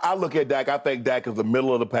 I look at Dak. I think Dak is the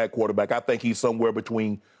middle-of-the-pack quarterback. I think he's somewhere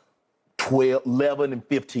between 11 and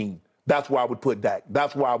 15. That's where I would put Dak.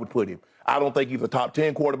 That's where I would put him. I don't think he's a top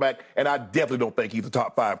 10 quarterback, and I definitely don't think he's a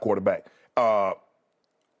top 5 quarterback. I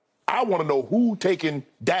want to know who taking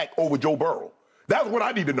Dak over Joe Burrow. That's what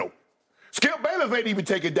I need to know. Skip Bayless ain't even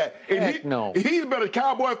taking Dak. No. He's been a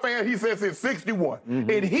Cowboy fan, he says, since 61. Mm-hmm.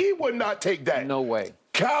 And he would not take Dak. No way.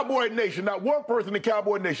 Cowboy Nation, not one person in the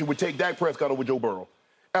Cowboy Nation would take Dak Prescott over Joe Burrow.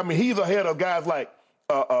 I mean, he's ahead of guys like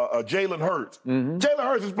Jalen Hurts. Mm-hmm. Jalen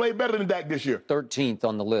Hurts has played better than Dak this year. 13th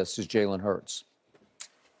on the list is Jalen Hurts.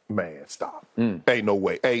 Man, stop. Ain't no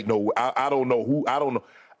way. Ain't no way. I don't know who. I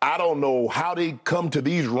don't know how they come to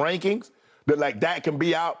these rankings that like Dak can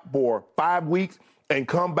be out for 5 weeks and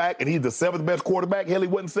come back and he's the 7th best quarterback. Hell, he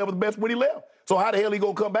wasn't 7th best when he left. So how the hell he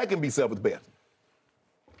gonna come back and be 7th best?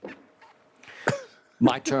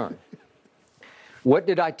 My turn. What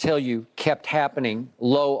did I tell you kept happening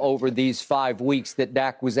low over these 5 weeks that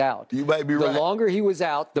Dak was out? You might be right. The longer he was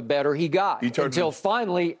out, the better he got. Until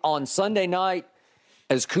finally, on Sunday night,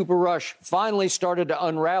 as Cooper Rush finally started to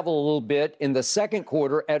unravel a little bit in the second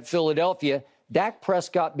quarter at Philadelphia, Dak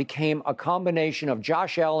Prescott became a combination of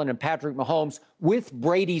Josh Allen and Patrick Mahomes with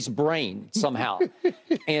Brady's brain somehow.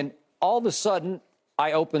 And all of a sudden,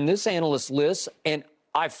 I open this analyst list, and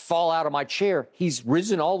I fall out of my chair. He's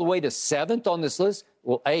risen all the way to 7th on this list.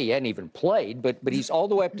 Well, he hadn't even played, but he's all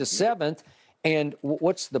the way up to 7th. And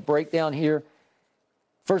what's the breakdown here?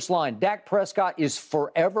 First line, Dak Prescott is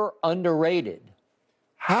forever underrated.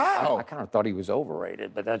 How? I kind of thought he was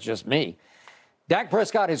overrated, but that's just me. Dak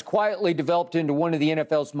Prescott has quietly developed into one of the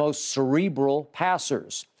NFL's most cerebral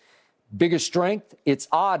passers. Biggest strength, it's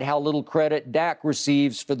odd how little credit Dak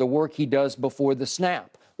receives for the work he does before the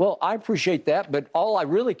snap. Well, I appreciate that, but all I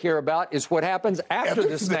really care about is what happens after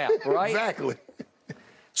the snap, right? Exactly.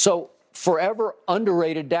 So, forever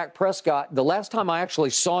underrated Dak Prescott. The last time I actually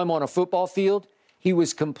saw him on a football field, he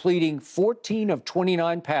was completing 14 of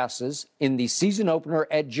 29 passes in the season opener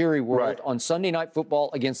at Jerry World on Sunday Night Football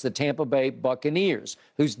against the Tampa Bay Buccaneers,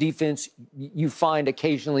 whose defense you find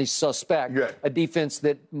occasionally suspect, a defense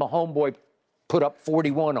that my homeboy put up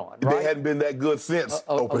 41 on, right? They hadn't been that good since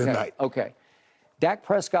opening night. Okay. Dak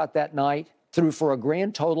Prescott that night threw for a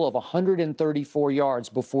grand total of 134 yards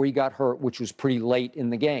before he got hurt, which was pretty late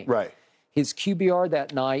in the game. Right. His QBR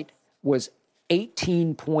that night was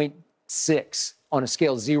 18.6 on a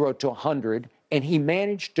scale 0 to 100, and he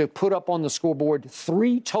managed to put up on the scoreboard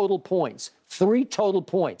 3 total points. 3 total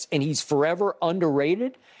points, and he's forever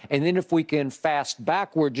underrated. And then if we can fast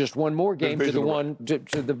backward just one more game to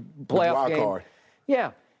the playoff game. Card.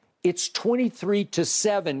 Yeah. It's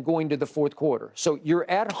 23-7 going to the fourth quarter. So you're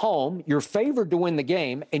at home, you're favored to win the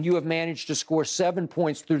game, and you have managed to score 7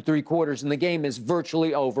 points through 3 quarters, and the game is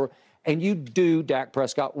virtually over. And you do, Dak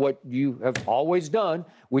Prescott, what you have always done,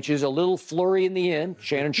 which is a little flurry in the end.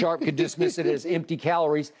 Shannon Sharp could dismiss it as empty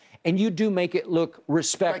calories. and you do make it look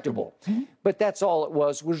respectable. But that's all it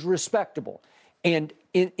was respectable. And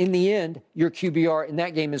in the end, your QBR in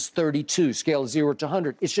that game is 32, scale of 0 to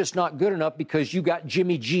 100. It's just not good enough because you got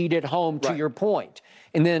Jimmy G'd at home, to your point.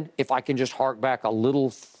 And then if I can just hark back a little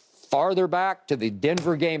farther back to the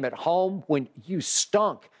Denver game at home when you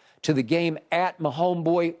stunk, to the game at my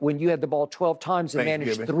homeboy when you had the ball 12 times and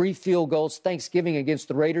managed 3 field goals, Thanksgiving against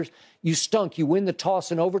the Raiders. You stunk. You win the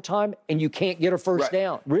toss in overtime, and you can't get a first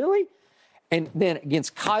down. Really? And then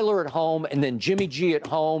against Kyler at home, and then Jimmy G at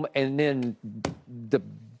home, and then the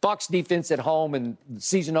Bucs defense at home and the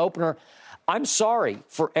season opener. I'm sorry,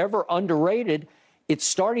 forever underrated. It's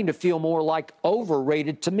starting to feel more like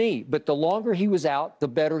overrated to me. But the longer he was out, the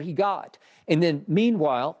better he got. And then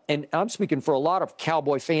meanwhile, and I'm speaking for a lot of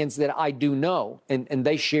Cowboy fans that I do know, and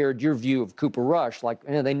they shared your view of Cooper Rush, like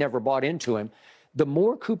they never bought into him. The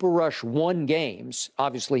more Cooper Rush won games,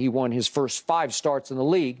 obviously he won his first 5 starts in the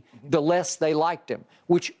league, the less they liked him,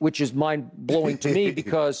 which is mind-blowing to me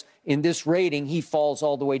because in this rating, he falls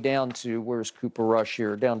all the way down to, where's Cooper Rush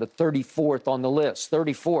here, down to 34th on the list,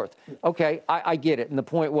 34th. Okay, I get it. And the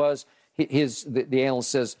point was, the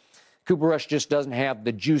analyst says, Cooper Rush just doesn't have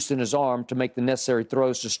the juice in his arm to make the necessary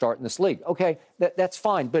throws to start in this league. Okay, that's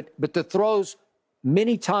fine. But the throws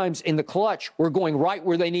many times in the clutch were going right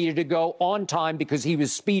where they needed to go on time because he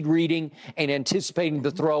was speed reading and anticipating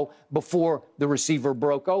the throw before the receiver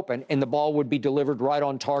broke open, and the ball would be delivered right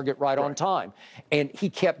on target, right on time. And he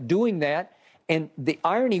kept doing that. And the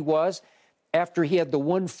irony was, after he had the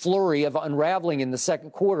one flurry of unraveling in the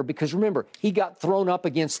second quarter, because remember, he got thrown up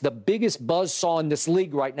against the biggest buzzsaw in this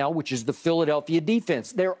league right now, which is the Philadelphia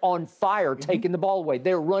defense. They're on fire, taking the ball away.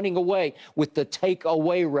 They're running away with the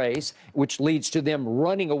take-away race, which leads to them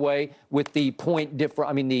running away with the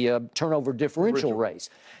turnover differential race.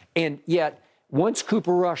 And yet, once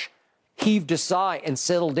Cooper Rush heaved a sigh and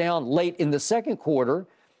settled down late in the second quarter,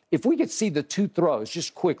 if we could see the 2 throws,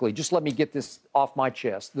 just quickly, just let me get this off my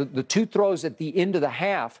chest. The 2 throws at the end of the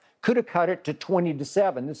half could have cut it to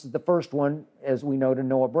 20-7. This is the first one, as we know, to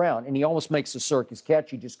Noah Brown. And he almost makes a circus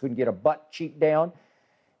catch. He just couldn't get a butt cheek down.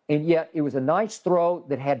 And yet it was a nice throw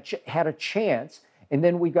that had a chance. And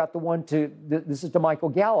then we got the one this is to Michael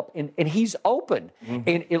Gallup, and he's open.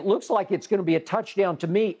 And it looks like it's going to be a touchdown to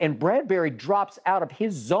me. And Bradbury drops out of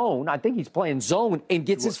his zone. I think he's playing zone and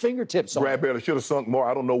gets his fingertips on. Bradbury should have sunk more.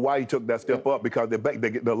 I don't know why he took that step up because the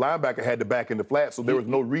linebacker had the back in the flat, so there was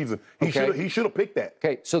no reason. He should have picked that.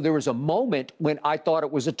 Okay, so there was a moment when I thought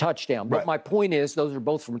it was a touchdown. But my point is, those are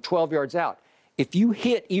both from 12 yards out. If you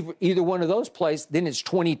hit either one of those plays, then it's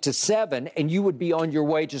 20-7, and you would be on your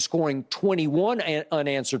way to scoring 21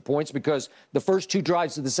 unanswered points because the first 2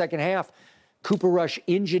 drives of the second half, Cooper Rush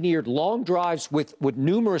engineered long drives with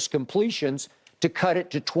numerous completions to cut it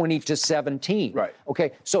to 20-17. Right.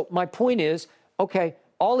 Okay, so my point is, okay,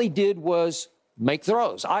 all he did was make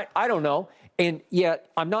throws. I don't know. And yet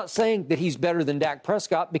I'm not saying that he's better than Dak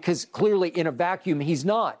Prescott because clearly in a vacuum he's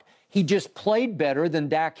not. He just played better than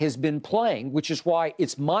Dak has been playing, which is why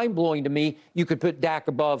it's mind-blowing to me you could put Dak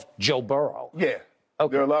above Joe Burrow. Yeah.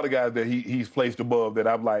 Okay. There are a lot of guys that he's placed above that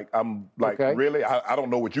I'm like, really? I don't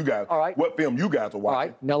know what you guys, what film you guys are watching. All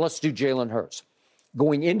right, now let's do Jalen Hurts.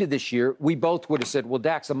 Going into this year, we both would have said, well,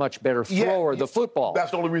 Dak's a much better thrower of the football.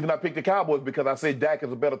 That's the only reason I picked the Cowboys, because I said Dak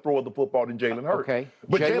is a better thrower of the football than Jalen Hurts. Okay.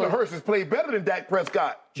 But Jalen Hurts has played better than Dak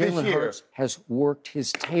Prescott this year. Jalen Hurts has worked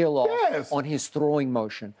his tail off on his throwing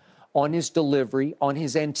motion, on his delivery, on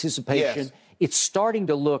his anticipation. Yes. It's starting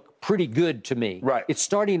to look pretty good to me. Right. It's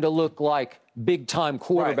starting to look like big-time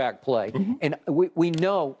quarterback play. Mm-hmm. And we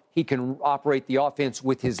know he can operate the offense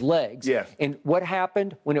with his legs. Yes. And what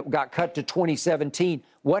happened when it got cut to 2017?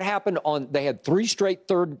 What happened they had 3 straight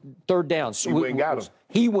third downs. He went and got him.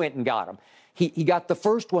 He went and got him. He got the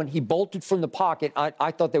first one. He bolted from the pocket.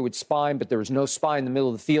 I thought they would spy him, but there was no spy in the middle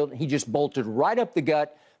of the field. He just bolted right up the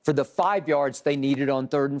gut for the 5 yards they needed on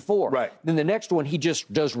 3rd and 4. Right. Then the next one, he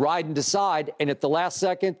just does ride and decide, and at the last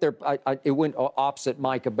second, it went opposite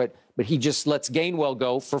Micah, but he just lets Gainwell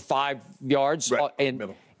go for 5 yards,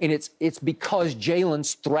 and it's because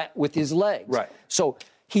Jalen's threat with his legs. Right. So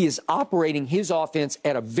he is operating his offense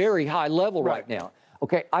at a very high level right now.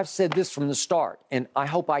 Okay, I've said this from the start, and I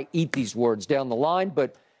hope I eat these words down the line,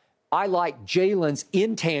 but I like Jalen's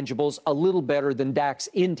intangibles a little better than Dak's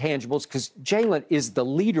intangibles because Jalen is the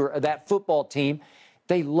leader of that football team.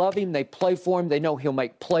 They love him. They play for him. They know he'll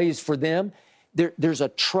make plays for them. There's a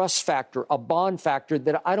trust factor, a bond factor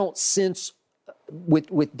that I don't sense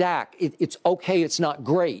with Dak. It's okay. It's not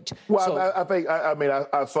great. Well, so,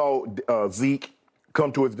 I saw Zeke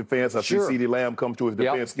come to his defense. I see CeeDee Lamb come to his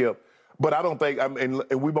defense, Skip. But I don't think, and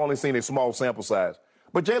we've only seen a small sample size.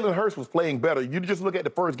 But Jalen Hurts was playing better. You just look at the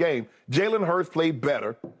first game. Jalen Hurts played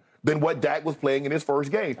better than what Dak was playing in his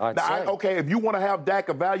first game. Okay, if you want to have Dak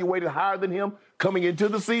evaluated higher than him coming into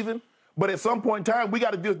the season, but at some point in time, we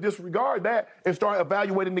got to just disregard that and start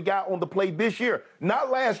evaluating the guy on the play this year.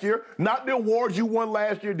 Not last year, not the awards you won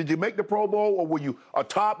last year. Did you make the Pro Bowl or were you a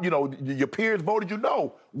top, your peers voted you?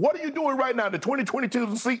 No. What are you doing right now? The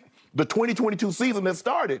 2022 season has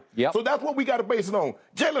started. Yep. So that's what we got to base it on.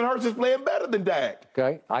 Jalen Hurts is playing better than Dak.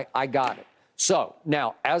 Okay, I got it. So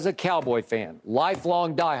now, as a Cowboy fan,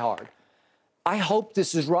 lifelong diehard, I hope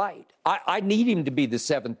this is right. I need him to be the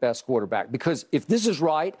 7th best quarterback because if this is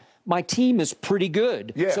right, my team is pretty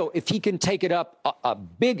good. Yeah. So if he can take it up a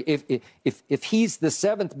big, if he's the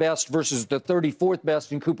 7th best versus the 34th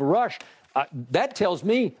best in Cooper Rush, that tells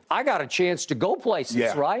me I got a chance to go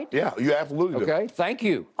places, right? Yeah, you absolutely do. Okay, thank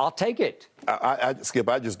you. I'll take it. Skip,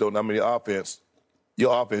 I just don't know. I mean,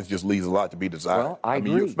 your offense just leaves a lot to be desired. Well, I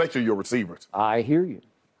agree. Especially your receivers. I hear you.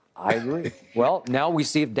 I agree. Well, now we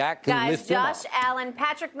see if Dak can lift him up. Josh Allen,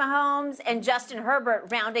 Patrick Mahomes, and Justin Herbert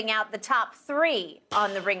rounding out the top 3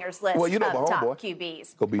 on the Ringers list of top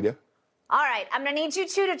QBs. Go be there. All right, I'm going to need you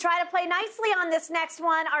two to try to play nicely on this next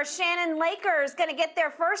one. Our Shannon Lakers going to get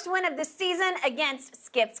their first win of the season against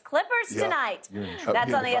Skip's Clippers tonight.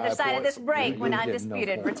 That's on the other side of this break when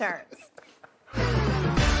Undisputed returns.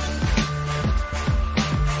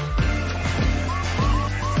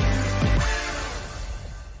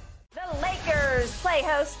 Play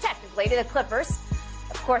host technically to the Clippers.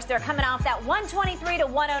 Of course, they're coming off that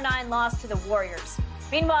 123-109 loss to the Warriors.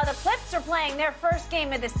 Meanwhile, the Clips are playing their first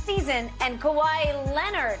game of the season, and Kawhi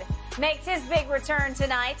Leonard makes his big return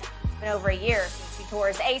tonight. It's been over a year since he tore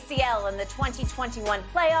his ACL in the 2021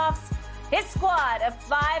 playoffs. His squad, a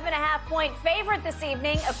 5.5-point favorite this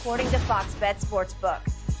evening, according to Fox Bet Sportsbook.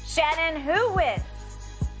 Shannon, who wins?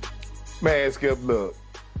 Man, Skip, look,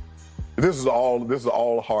 this is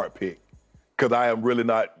all a hard pick. Because I am really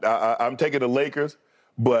not. I'm taking the Lakers,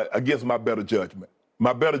 but against my better judgment.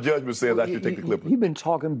 My better judgment says I should take the Clippers. You've been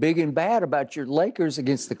talking big and bad about your Lakers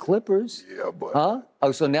against the Clippers. Yeah, but. Huh?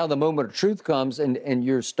 Oh, so now the moment of truth comes and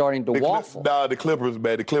you're starting to waffle. The Clippers,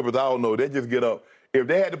 man. The Clippers, I don't know. They just get up. If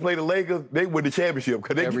they had to play the Lakers, they win the championship.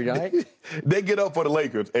 Every night? They get up for the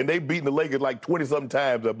Lakers, and they've beaten the Lakers like 20-something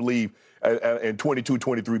times, I believe, in 22,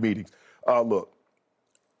 23 meetings. Look,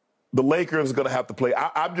 the Lakers are going to have to play.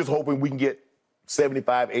 I'm just hoping we can get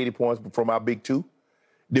 75, 80 points from our big two.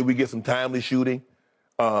 Did we get some timely shooting?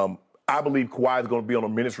 I believe Kawhi is going to be on a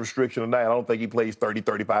minutes restriction tonight. I don't think he plays 30,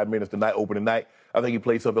 35 minutes tonight, opening night. I think he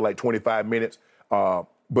plays something like 25 minutes. But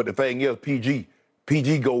the thing is, PG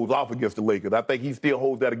goes off against the Lakers. I think he still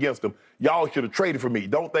holds that against them. Y'all should have traded for me.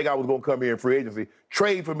 Don't think I was going to come here in free agency.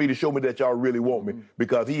 Trade for me to show me that y'all really want me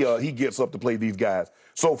because he gets up to play these guys.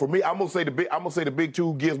 So for me, I'm gonna say the big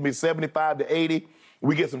two gives me 75 to 80.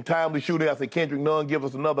 We get some timely shooting. I think Kendrick Nunn gives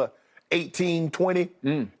us another 18, 20.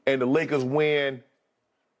 And the Lakers win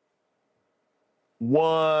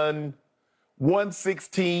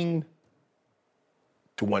 116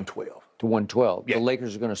 to 112. To 112. Yeah. The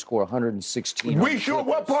Lakers are going to score 116. We sure?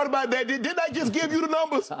 What part about that? Didn't I just give you the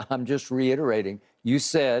numbers? I'm just reiterating. You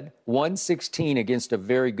said 116 against a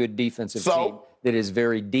very good defensive team that is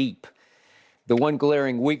very deep. The one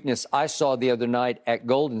glaring weakness I saw the other night at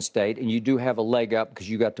Golden State, and you do have a leg up because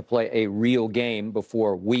you got to play a real game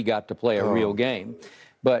before we got to play a real game.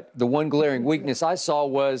 But the one glaring weakness I saw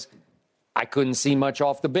was I couldn't see much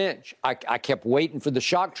off the bench. I kept waiting for the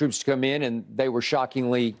shock troops to come in, and they were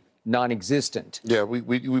shockingly non-existent. Yeah, we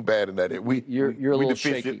bad in that. You're a little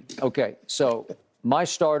shaky. Okay, so my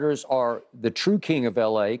starters are the true king of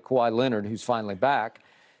L.A., Kawhi Leonard, who's finally back,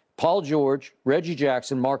 Paul George, Reggie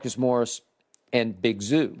Jackson, Marcus Morris, and Big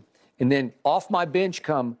Zoo. And then off my bench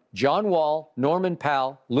come John Wall, Norman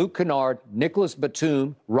Powell, Luke Kennard, Nicholas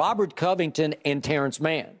Batum, Robert Covington, and Terrence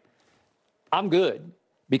Mann. I'm good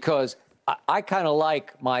because I kind of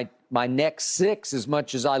like my next 6 as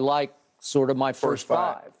much as I like sort of my first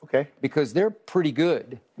 5. Okay. Because they're pretty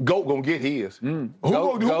good. Goat gonna get his. Goat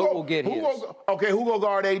will get his. Who gonna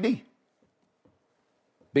guard AD?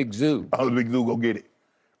 Big Zoo. Oh, Big Zoo gonna get it.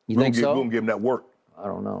 You think so? We're gonna give him that work. I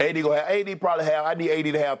don't know. AD I need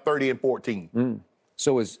AD to have 30 and 14.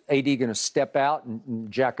 So is AD going to step out and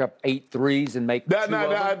jack up 8 threes and make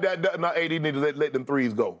AD need to let them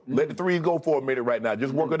threes go. Let the threes go for a minute right now.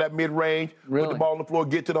 Just work on that mid-range, put the ball on the floor,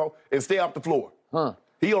 get to and stay off the floor.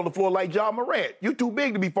 He on the floor like Ja Morant. You too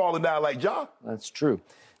big to be falling down like Ja. That's true.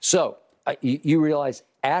 So you realize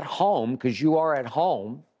at home, because you are at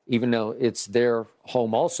home, even though it's their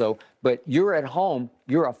home also. But you're at home.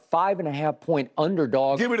 You're a 5.5-point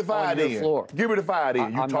underdog. Give me the 5 on your then. floor. Give me the 5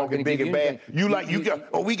 then. You talking big and bad.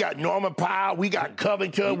 We got Norman Powell, we got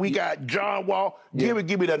Covington, we got John Wall. Give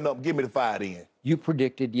me that number. Give me the 5 then. You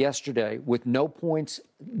predicted yesterday with no points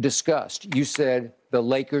discussed. You said the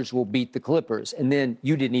Lakers will beat the Clippers. And then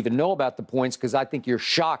you didn't even know about the points because I think you're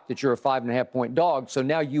shocked that you're a 5.5-point dog. So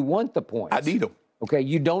now you want the points. I need them. Okay,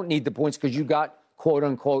 you don't need the points because you got, quote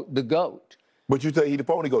unquote, the GOAT. But you say he the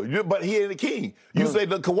phony GOAT. But he ain't the king. You say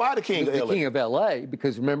the Kawhi the king of LA. The king of LA,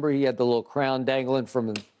 because remember he had the little crown dangling from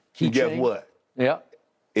the keychain. Guess what? Yeah.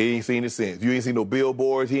 He ain't seen it since. You ain't seen no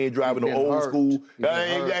billboards. He ain't driving no old school. That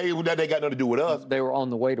ain't got nothing to do with us. They were on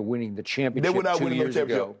the way to winning the championship. They were not 2 winning no years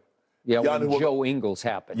championship. ago. Yeah, when Joe Ingles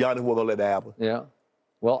happened. Giannis wasn't gonna let that happen. Yeah.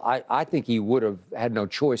 Well, I think he would have had no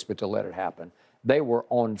choice but to let it happen. They were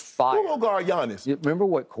on fire. Who gonna guard Giannis? Remember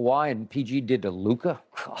what Kawhi and PG did to Luka?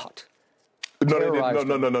 God. No, they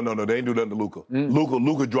didn't. No. They ain't do nothing to Luka.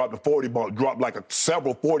 Luka dropped a 40 bomb, dropped like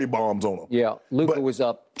several 40 bombs on him. Yeah, Luka was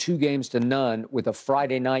up 2-0 with a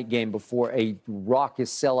Friday night game before a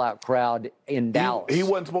raucous sellout crowd in Dallas. He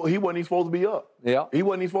wasn't even supposed to be up. Yeah. He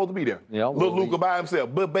wasn't even supposed to be there. Yeah, Little Luka by himself,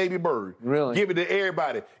 but baby bird. Really? Give it to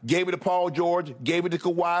everybody. Gave it to Paul George, gave it to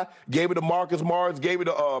Kawhi, gave it to Marcus Morris, gave it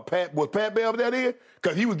to Pat. Was Pat Bev that in?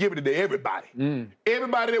 Because he was giving it to everybody.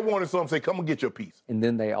 Everybody that wanted something say, come and get your piece. And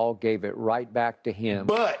then they all gave it right back to him.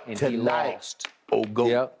 But and tonight, he lost.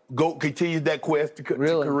 Goat continues that quest to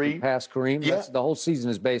Kareem. Pass Kareem? Yeah. The whole season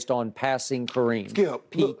is based on passing Kareem. Skip.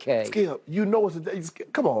 PK. Skip, you know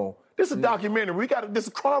come on. This is a documentary. This is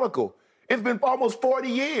a chronicle. It's been almost 40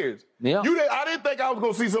 years. Yeah. I didn't think I was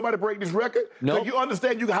going to see somebody break this record. No. You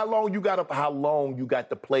understand how long you got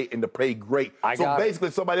to play and to play great.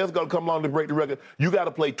 Basically, somebody else got to come along to break the record. You got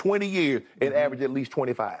to play 20 years and average at least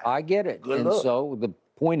 25. I get it. Good luck. So the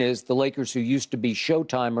point is the Lakers, who used to be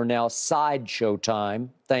Showtime, are now Side Showtime,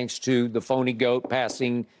 thanks to the phony GOAT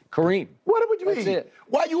passing Kareem. What would you mean? That's it.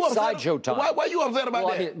 Why you upset? Side Showtime. Why you upset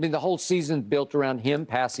about that? I mean, the whole season's built around him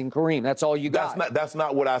passing Kareem. That's all you got. That's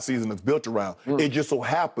not what our season is built around. It just so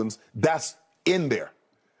happens that's in there.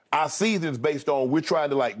 Our season is based on we're trying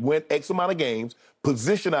to win X amount of games,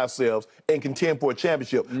 position ourselves, and contend for a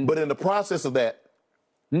championship. But in the process of that,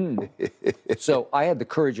 So I had the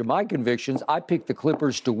courage of my convictions. I picked the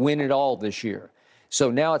Clippers to win it all this year.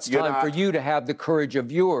 So now it's time for you to have the courage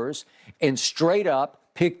of yours and straight up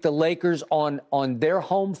pick the Lakers on their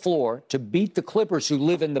home floor to beat the Clippers, who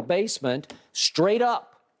live in the basement, straight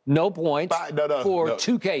up. No points for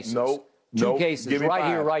 2 cases. Two cases right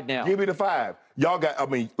here, right now. Give me the 5. Y'all got,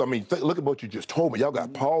 look at what you just told me. Y'all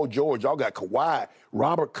got Paul George, y'all got Kawhi,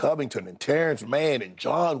 Robert Covington, and Terrence Mann, and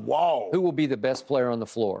John Wall. Who will be the best player on the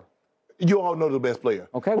floor? You all know the best player.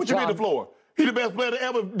 Okay. What you mean the floor? He's the best player to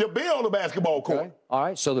ever be on the basketball court. Okay. All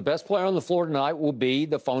right. So the best player on the floor tonight will be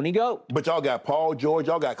the phony GOAT. But y'all got Paul George,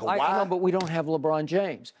 y'all got Kawhi. I know, but we don't have LeBron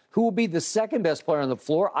James. Who will be the second best player on the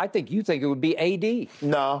floor? I think you think it would be AD.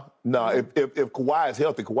 No. If Kawhi is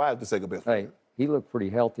healthy, Kawhi is the second best player. Hey, he looked pretty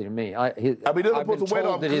healthy to me. I've been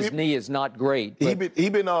told that his knee is not great. He been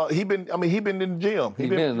in the gym. He's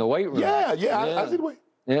been in the weight room. Yeah. I see the weight.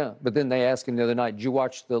 Yeah, but then they asked him the other night, did you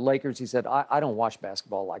watch the Lakers? He said, I don't watch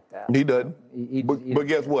basketball like that. He doesn't. But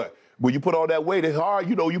guess what? When you put all that weight, it's hard.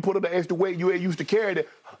 You put on the extra weight you ain't used to carry it.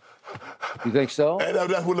 You think so? And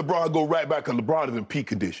that's when LeBron go right back, because LeBron is in peak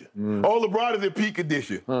condition. LeBron is in peak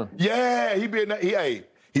condition. Yeah, he been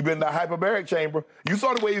in that hyperbaric chamber. You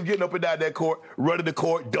saw the way he was getting up and down that court, running the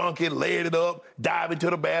court, dunking, laying it up, diving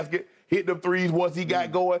to the basket, hitting them threes once he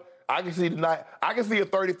got going. I can see tonight. I can see a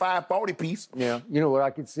 35-40 piece. Yeah. You know what I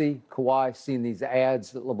could see? Kawhi seeing these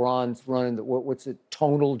ads that LeBron's running. What's it?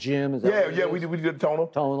 Tonal Gym? Is that we did the Tonal.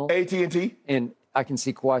 Tonal. AT&T. And I can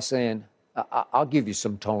see Kawhi saying, I'll give you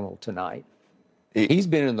some Tonal tonight. He's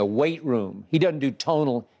been in the weight room. He doesn't do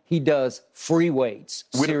Tonal. He does free weights,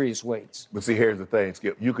 serious weights. But see, here's the thing,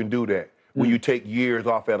 Skip. You can do that when you take years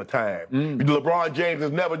off at a time. LeBron James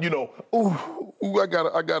is never,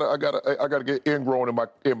 I gotta get ingrown in my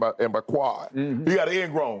quad. He got an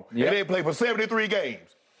ingrown. Yep. And they play for 73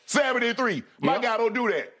 games. 73. My guy don't do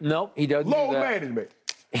that. No, he doesn't. Load management.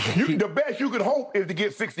 The best you could hope is to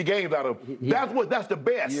get 60 games out of him. That's the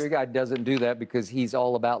best. Your guy doesn't do that because he's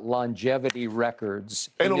all about longevity records.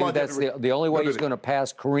 That's the only way he's going to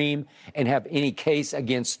pass Kareem and have any case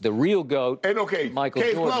against the real GOAT. Ain't no case. Michael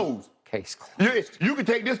Case Jordan. closed. Case closed. You can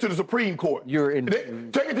take this to the Supreme Court. Take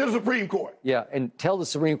it to the Supreme Court. Yeah, and tell the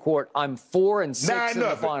Supreme Court I'm 4-6 in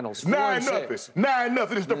the finals. 9-0.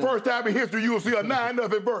 9-0. It's the first time in history you will see a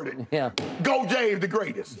 9-0 verdict. Yeah. Go James, the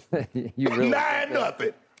greatest.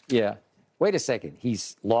 9-0. Yeah. Wait a second.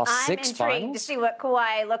 He's lost six finals? I'm intrigued to see what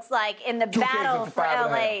Kawhi looks like in the battle for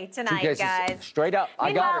LA tonight, guys. Straight up.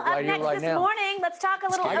 I got it right here, right now. This morning, let's talk a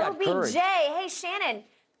little OBJ. Hey, Shannon,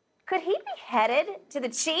 could he be headed to the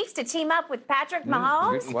Chiefs to team up with Patrick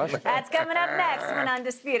Mahomes? Good question. That's coming up next when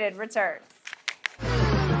Undisputed returns.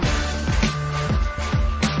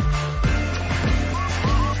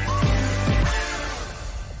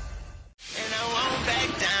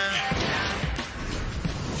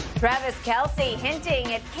 Travis Kelce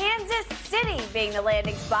hinting at Kansas City being the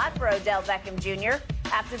landing spot for Odell Beckham Jr.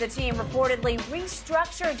 after the team reportedly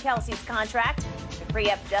restructured Kelce's contract to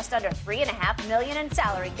free up just under $3.5 million in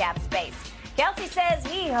salary cap space. Kelce says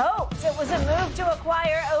he hopes it was a move to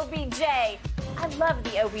acquire OBJ. I love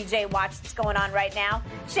the OBJ watch that's going on right now.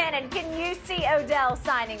 Shannon, can you see Odell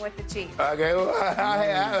signing with the Chiefs? Okay, well,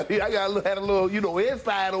 I had a little,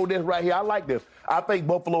 inside on this right here. I like this. I think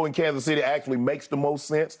Buffalo and Kansas City actually makes the most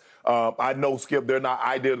sense. I know, Skip, they're not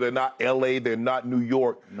ideal. They're not L.A. They're not New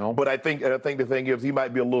York. No. But I think the thing is he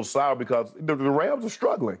might be a little sour because the Rams are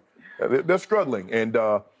struggling. They're struggling, and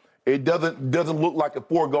it doesn't look like a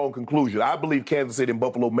foregone conclusion. I believe Kansas City and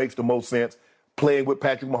Buffalo makes the most sense. Playing with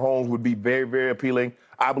Patrick Mahomes would be very, very appealing.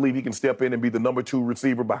 I believe he can step in and be the number 2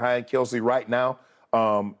 receiver behind Kelce right now.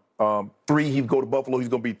 3, he'd go to Buffalo. He's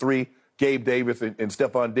going to be 3. Gabe Davis and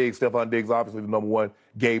Stephon Diggs. Stephon Diggs, obviously, the number 1.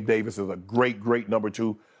 Gabe Davis is a great, great number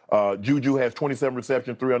 2. Juju has 27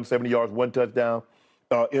 receptions, 370 yards, 1 touchdown.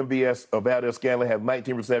 MVS, Valdez-Scantling has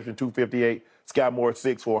 19 receptions, 258. Sky Moore,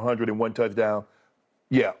 6 for 100 and 1 touchdown.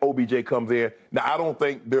 Yeah, OBJ comes in. Now, I don't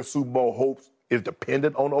think their Super Bowl hopes is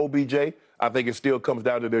dependent on OBJ. I think it still comes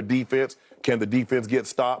down to their defense. Can the defense get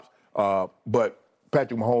stops? But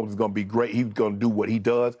Patrick Mahomes is going to be great. He's going to do what he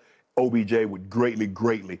does. OBJ would greatly,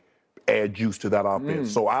 greatly add juice to that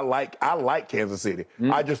offense. So I like Kansas City.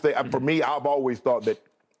 I just think, for me, I've always thought that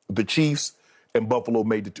the Chiefs and Buffalo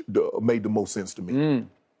made the most sense to me.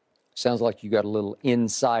 Sounds like you got a little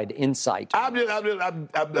inside insight. I'm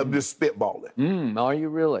just spitballing. Are you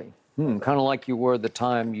really? Kind of like you were the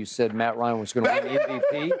time you said Matt Ryan was going to win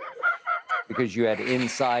MVP because you had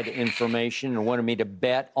inside information and wanted me to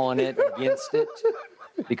bet on it against it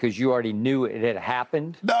because you already knew it had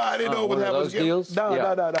happened. No, I didn't know what happened. Those deals?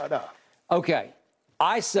 No. Okay.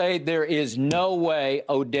 I say there is no way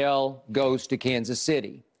Odell goes to Kansas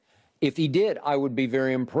City. If he did, I would be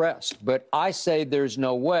very impressed. But I say there's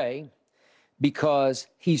no way because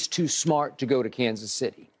he's too smart to go to Kansas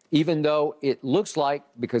City. Even though it looks like,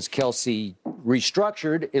 because Kelce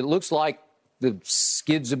restructured, it looks like the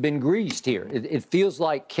skids have been greased here. It feels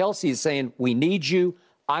like Kelce is saying, we need you.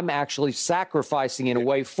 I'm actually sacrificing in a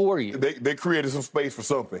way for you. They created some space for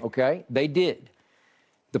something. Okay, they did.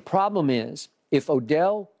 The problem is, if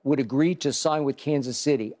Odell would agree to sign with Kansas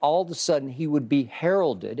City, all of a sudden he would be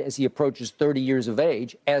heralded as he approaches 30 years of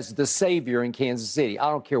age as the savior in Kansas City. I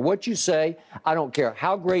don't care what you say. I don't care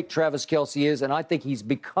how great Travis Kelce is. And I think he's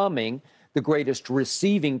becoming the greatest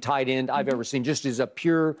receiving tight end I've ever seen, just as a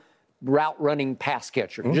pure route-running pass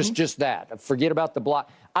catcher. Just that. Forget about the block.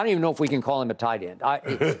 I don't even know if we can call him a tight end.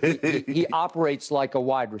 He operates like a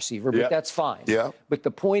wide receiver, but that's fine. Yeah. But the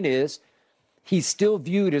point is, he's still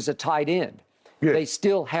viewed as a tight end. Yeah. They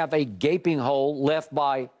still have a gaping hole left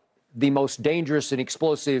by the most dangerous and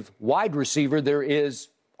explosive wide receiver there is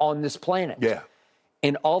on this planet. Yeah.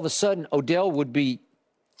 And all of a sudden, Odell would be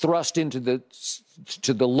thrust into the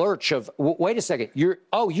lurch of, wait a second, you're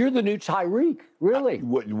the new Tyreek, really?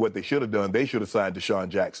 What they should have done, they should have signed Deshaun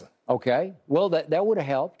Jackson. Okay. Well, that would have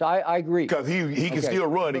helped. I agree. Because he can still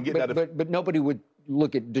run and get that. But nobody would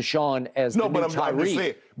look at Deshaun as the new Tyreek. I'm just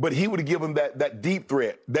saying, but he would have given that deep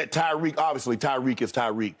threat. That Tyreek, obviously Tyreek is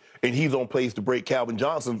Tyreek, and he's on pace to break Calvin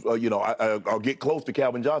Johnson's. I'll get close to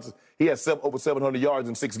Calvin Johnson. He has over 700 yards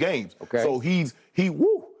in 6 games. Okay. So he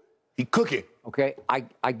cooking. Okay,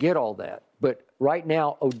 I get all that, but right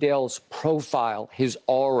now Odell's profile, his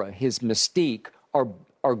aura, his mystique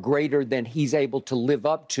are greater than he's able to live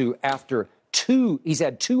up to after he's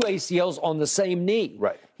had 2 ACLs on the same knee.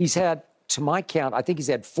 Right. He's had, to my count, I think he's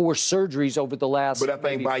had 4 surgeries over the last. But I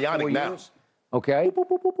think bionic now. Okay.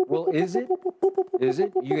 Well, is it? Is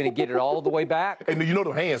it? You're going to get it all the way back? And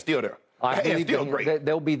the hand's still there. The hand's still great.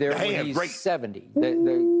 They'll be there when he's 70.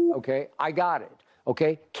 Okay, I got it.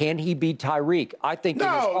 Okay, can he be Tyreek? I think in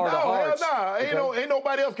his heart of hearts. No. Ain't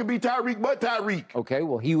nobody else can be Tyreek but Tyreek. Okay,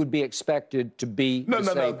 well, he would be expected to be. No.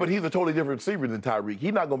 But he's a totally different receiver than Tyreek.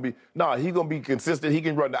 He's not going to be. No, he's going to be consistent. He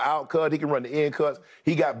can run the out cut. He can run the in cuts.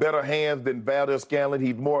 He got better hands than Valdez-Scantling.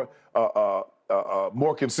 He's more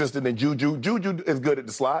consistent than Juju. Juju is good at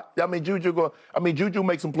the slot. Juju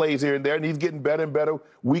makes some plays here and there, and he's getting better and better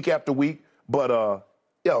week after week. But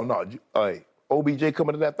Yo, no. Hey, OBJ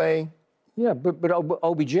coming to that thing? Yeah, but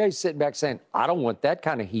OBJ sitting back saying, I don't want that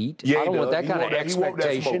kind of heat. Yeah, I don't want that kind of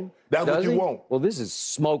expectation. That's what you want. Well, this is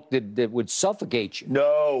smoke that would suffocate you.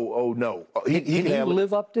 No, oh no. Can he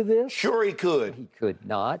live up to this? Sure he could. He could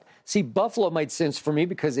not. See, Buffalo made sense for me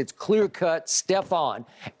because it's clear-cut Stephon,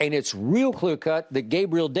 and it's real clear-cut that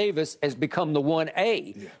Gabriel Davis has become the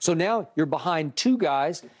 1A. Yeah. So now you're behind two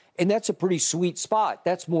guys, and that's a pretty sweet spot.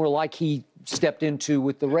 That's more like he stepped into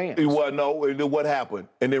with the Rams. Well, no, and then what happened?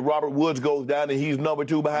 And then Robert Woods goes down, and he's number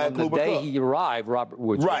 2 behind Cooper Kupp. On the day he arrived, Robert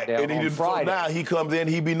Woods right, went down and on Friday. So now he comes in,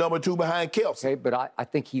 he'd be number 2 behind Kelce. Okay, but I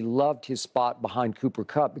think he loved his spot behind Cooper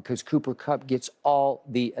Kupp because Cooper Kupp gets all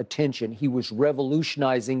the attention. He was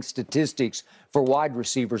revolutionizing statistics for wide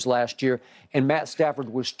receivers last year, and Matt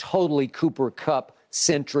Stafford was totally Cooper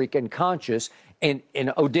Kupp-centric and conscious. And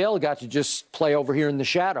Odell got to just play over here in the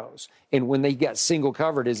shadows. And when they got single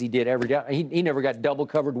covered, as he did every day, he never got double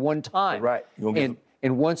covered one time. Right. And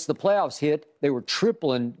once the playoffs hit, they were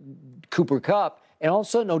tripling Cooper Kupp. And all of a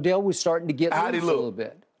sudden, Odell was starting to get loose a little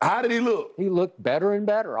bit. How did he look? He looked better and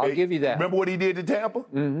better. I'll give you that. Remember what he did to Tampa?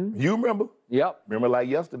 Mm-hmm. You remember? Yep. Remember like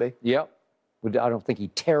yesterday? Yep. I don't think he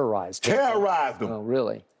terrorized them. Oh,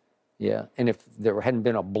 really? Yeah, and if there hadn't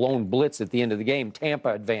been a blown blitz at the end of the game, Tampa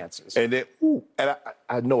advances. And then,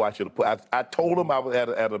 I know I should have put. I told them I was at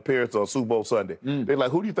an appearance on Super Bowl Sunday. They're like,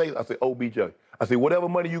 "Who do you think?" I said, "OBJ." I said, "Whatever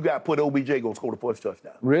money you got, put OBJ gonna score the first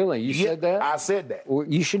touchdown." Really? You said that? I said that. Well,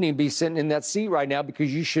 you shouldn't even be sitting in that seat right now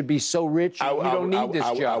because you should be so rich. You don't need this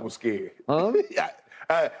job. I was scared. Huh?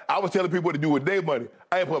 I was telling people what to do with their money.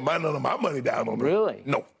 I ain't put none of my money down on them. Really?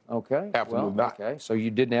 No. Okay. Absolutely not. Okay. So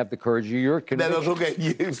you didn't have the courage of your conviction. That's okay.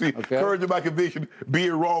 Yeah, see, courage of my conviction,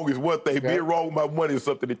 being wrong is one thing. Being wrong with my money is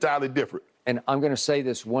something entirely different. And I'm going to say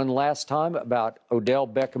this one last time about Odell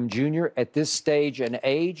Beckham Jr. At this stage and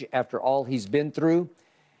age, after all he's been through,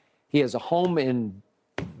 he has a home in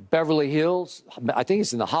Beverly Hills. I think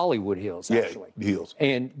it's in the Hollywood Hills, actually. Yeah, Hills.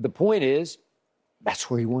 And the point is, that's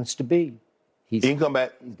where he wants to be. He can come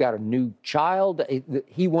back. He's got a new child.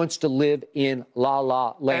 He wants to live in La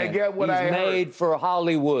La Land. And guess what He's made for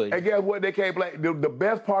Hollywood. And guess what? They can't blame. The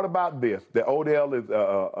best part about this, that Odell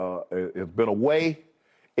has been away,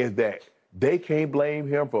 is that they can't blame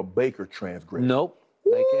him for Baker transgression. Nope,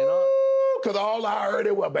 they cannot. Because all I heard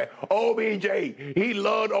it was about OBJ. He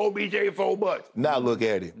loved OBJ so much. Now look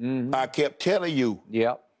at him. Mm-hmm. I kept telling you.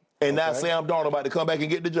 Yep. And now Sam Darnold about to come back and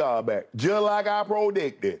get the job back, just like I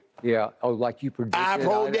predicted. Yeah, like you predicted. I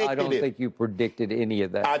predicted I don't think you predicted any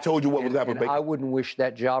of that. I told you what was happening. I wouldn't wish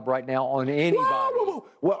that job right now on anybody.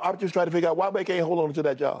 Well, I'm just trying to figure out why Baker ain't hold on to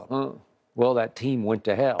that job. Well, that team went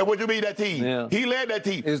to hell. And what you mean that team? Yeah. He led that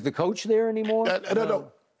team. Is the coach there anymore?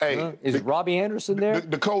 No. Hey, is Robbie Anderson there?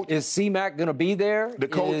 The coach. Is C-Mac going to be there? The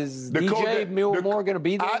coach. Is DJ Moore going to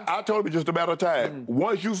be there? I told him it's just a matter of time.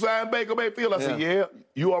 Once you sign Baker Mayfield, I said, yeah,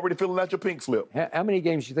 you already filling out your pink slip. How many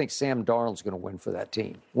games do you think Sam Darnold's going to win for that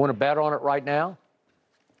team? Want to bet on it right now?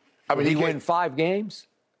 I mean, he win 5 games?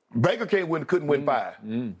 Baker couldn't win 5.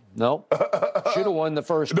 No. Should have won the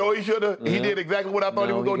first. No, he should have. He did exactly what I thought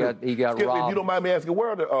he was going to do. He got Skip, robbed. if you don't mind me asking, where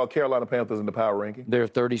are the Carolina Panthers in the power ranking? They're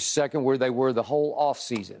 32nd, where they were the whole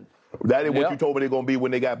offseason. That is what you told me they're going to be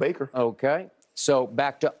when they got Baker. Okay. So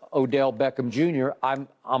back to Odell Beckham Jr. I'm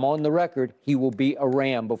on the record. He will be a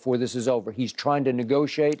Ram before this is over. He's trying to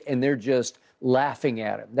negotiate, and they're just laughing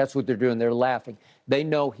at him. That's what they're doing. They're laughing. They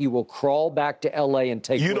know he will crawl back to L.A. and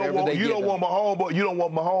take whatever they give him. You don't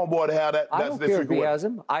want my homeboy to have that. I don't care if he has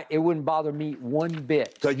him. It wouldn't bother me one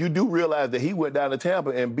bit. Because you do realize that he went down to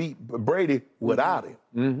Tampa and beat Brady without him.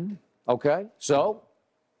 Mm-hmm. Okay. So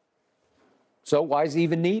why does he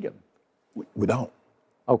even need him? We don't.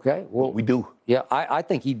 Okay. Well, we do. Yeah, I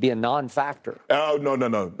think he'd be a non-factor. Oh, no.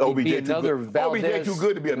 OBJ too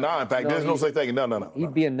good to be a non-factor. There's no such thing. No.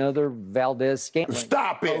 He'd be another Valdez Scantling.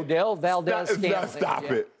 Stop it. Odell Valdez Scantling. Stop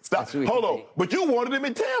it. Hold on. But you wanted him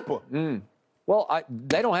in Tampa. Well,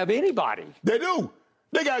 they don't have anybody. They do.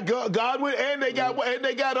 They got Godwin and they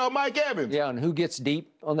got Mike Evans. Yeah, and who gets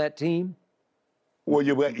deep on that team? Well,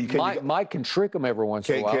 Mike can trick them every once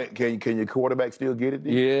in a while. Can your quarterback still get it?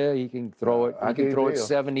 Yeah, he can throw it. He can throw it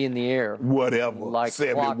 70 in the air. Whatever. Like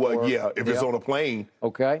 70, if it's on a plane.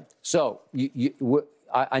 Okay. So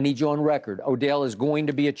I need you on record. Odell is going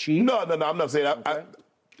to be a Chief? No, I'm not saying that.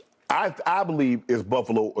 I believe it's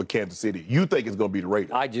Buffalo or Kansas City. You think it's going to be the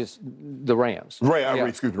Raiders? The Rams.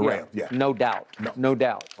 Rams. Yeah. No doubt. No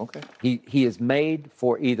doubt. Okay. He is made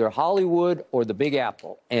for either Hollywood or the Big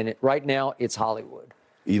Apple, and right now it's Hollywood.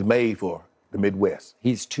 He's made for The Midwest.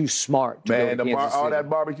 He's too smart to Man, go to Kansas City. all that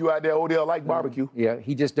barbecue out there, Odell like barbecue. Yeah,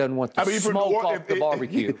 he just doesn't want the smoke off the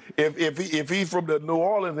barbecue. If he's from the New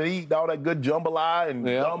Orleans and he eat all that good jambalaya and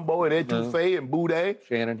gumbo and etouffee and boudin.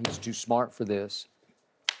 Shannon, he's too smart for this.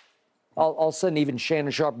 All of a sudden, even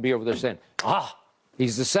Shannon Sharp would be over there saying,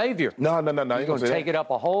 he's the savior. No. He's going to take it up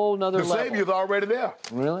a whole nother level. The savior's already there.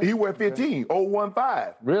 Really? He went 15,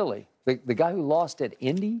 0-1-5. Really? The guy who lost at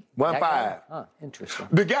Indy? 1-5. Huh, interesting.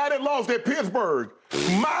 The guy that lost at Pittsburgh,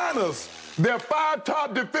 minus their 5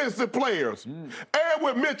 top defensive players, and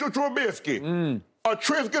with Mitchell Trubisky, a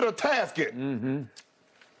Trisket or Taskett.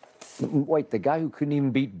 Wait, the guy who couldn't even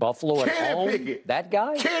beat Buffalo at home? Pickett. That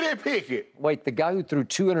guy? Kenny Pickett. Wait, the guy who threw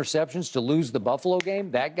 2 interceptions to lose the Buffalo game?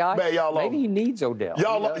 That guy? Man, y'all Maybe lost. he needs Odell.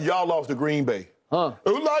 Y'all lost to Green Bay. Huh. It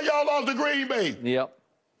was like y'all lost to Green Bay. Yep,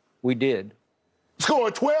 we did.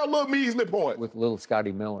 Scored 12 little measly points. With little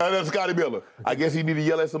Scotty Miller. And then Scotty Miller. I guess he need to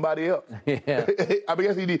yell at somebody else. Yeah.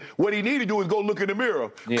 What he need to do is go look in the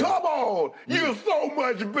mirror. Yeah. Come on. You're so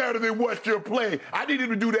much better than what you're playing. I need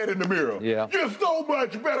him to do that in the mirror. Yeah. You're so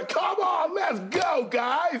much better. Come on. Let's go,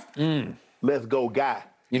 guys. Let's go, guy.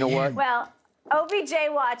 You know what? Well, OBJ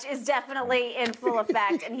watch is definitely in full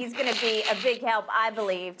effect, and he's going to be a big help, I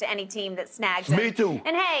believe, to any team that snags him. Me too.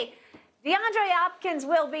 And hey, DeAndre Hopkins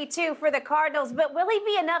will be too for the Cardinals, but will he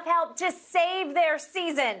be enough help to save their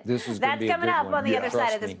season? This is That's be a coming big up one. on the other Trust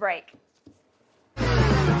side of this me. break.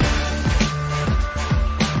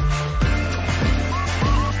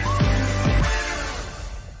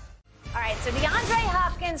 All right, so DeAndre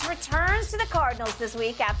Hopkins returns to the Cardinals this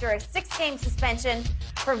week after a 6-game suspension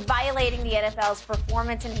for violating the NFL's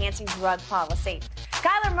performance-enhancing drug policy.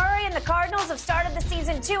 Kyler Murray and the Cardinals have started the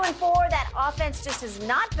season 2-4. That offense just has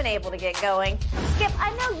not been able to get going. Skip,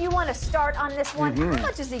 I know you want to start on this one. How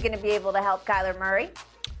much is he going to be able to help Kyler Murray?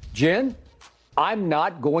 Jen, I'm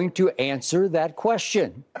not going to answer that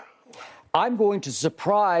question. I'm going to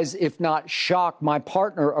surprise, if not shock, my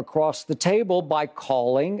partner across the table by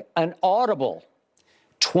calling an audible.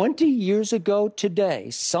 20 years ago today,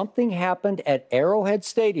 something happened at Arrowhead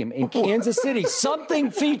Stadium in Kansas City,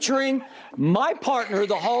 something featuring my partner,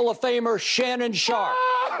 the Hall of Famer Shannon Sharp.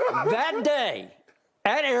 That day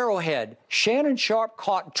at Arrowhead, Shannon Sharp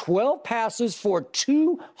caught 12 passes for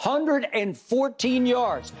 214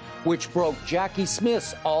 yards, which broke Jackie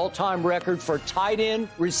Smith's all-time record for tight end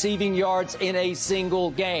receiving yards in a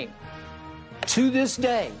single game. To this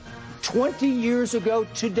day, 20 years ago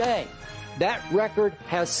today, that record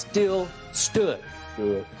has still stood.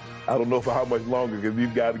 Good. I don't know for how much longer because these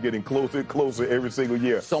guys are getting closer and closer every single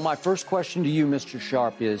year. So my first question to you, Mr.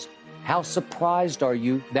 Sharp, is how surprised are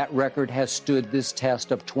you that record has stood this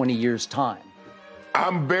test of 20 years' time?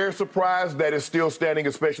 I'm very surprised that it's still standing,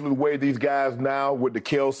 especially the way these guys now with the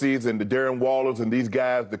Kelce's and the Darren Wallers and these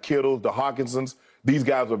guys, the Kittles, the Hawkinsons, these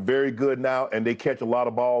guys are very good now and they catch a lot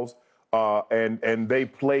of balls and they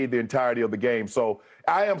play the entirety of the game. So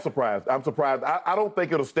I am surprised. I'm surprised. I don't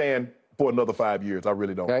think it'll stand for another 5 years. I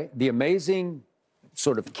really don't. Okay. The amazing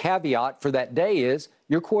sort of caveat for that day is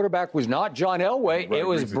your quarterback was not John Elway. It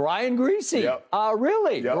was Brian Griese. Yep.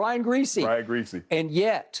 Really? Yep. Brian Griese. Brian Griese. And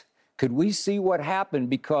yet, could we see what happened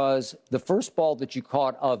because the first ball that you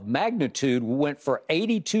caught of magnitude went for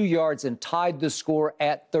 82 yards and tied the score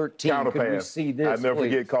at 13? Counter Could pass. we see this, I never please?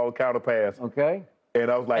 forget called counter pass. Okay. And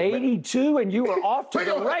I was like, 82, and you were off to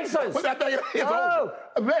the races. Put that thing in the end zone.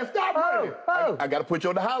 Man, stop running. I got to put you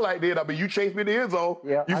on the highlight then. I mean, you chased me in the end zone.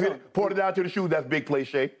 Yeah, You pointed out to the shoes. That's big play,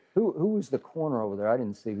 Shay. Who was the corner over there? I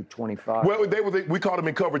didn't see 25. Well, we caught him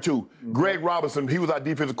in cover 2. Greg Robinson, he was our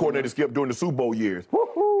defensive coordinator, Skip, during the Super Bowl years.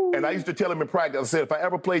 Woo-hoo. And I used to tell him in practice, I said, if I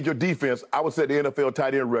ever played your defense, I would set the NFL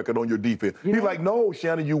tight end record on your defense. He's like, no,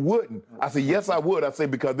 Shannon, you wouldn't. I said, yes, I would. I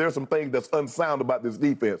said, because there's some things that's unsound about this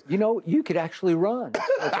defense. You know, you could actually run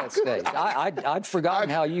at that stage. I'd forgotten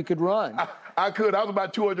how you could run. I could. I was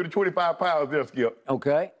about 225 pounds there, Skip.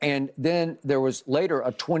 Okay. And then there was later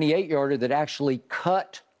a 28-yarder that actually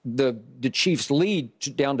cut the Chiefs' lead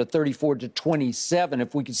down to 34-27.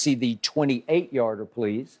 If we could see the 28-yarder,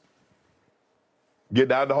 please. Get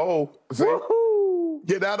down the hole. See? Woohoo!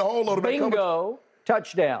 Get down the hole on the Bingo.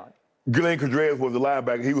 Touchdown. Glenn Cadrez was the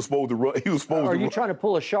linebacker. He was supposed to run. Are you trying to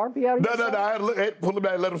pull a Sharpie out of your No. I had to pull him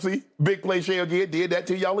back and let him see. Big play, Shay again. Did that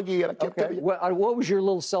to y'all again. I kept telling you. What was your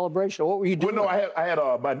little celebration? What were you doing? Well, no, I had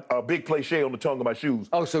my big play Shay on the tongue of my shoes.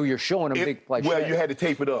 Oh, so you're showing a big play. Well, you had to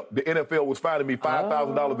tape it up. The NFL was finding me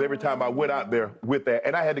 $5,000 every time I went out there with that.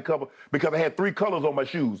 And I had to cover, because I had 3 colors on my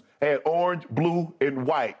shoes. I had orange, blue, and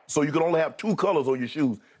white. So you could only have 2 colors on your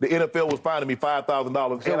shoes. The NFL was finding me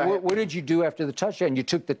 $5,000. So what did you do after the touchdown? You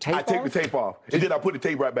took the tape take the tape off. And then I put the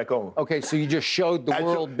tape right back on. Okay, so you just showed the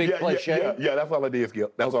world big play Shane? Yeah, that's all I did,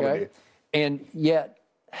 Skip. That's all I did. And yet,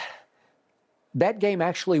 that game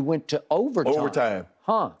actually went to overtime. Overtime.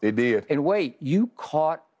 Huh. It did. And wait, you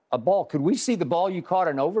caught a ball. Could we see the ball you caught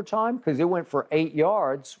in overtime? Because it went for 8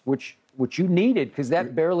 yards, which you needed, because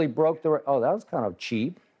that barely broke the. Oh, that was kind of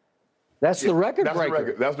cheap. That's the record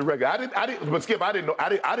breaker. That's the record. I didn't. But Skip, I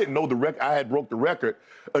didn't know the record. I had broke the record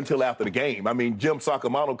until after the game. I mean, Jim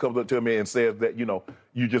Sacamano comes up to me and says that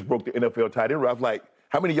you just broke the NFL tight end. I was like,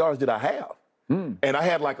 how many yards did I have? And I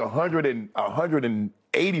had like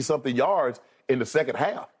 180 something yards in the second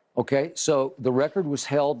half. Okay, so the record was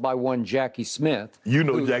held by one Jackie Smith. You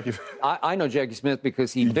know Jackie. I know Jackie Smith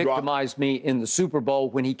because he victimized me in the Super Bowl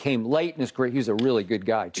when he came late in his career. He was a really good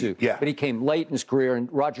guy, too. Yeah. But he came late in his career,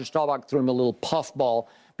 and Roger Staubach threw him a little puff ball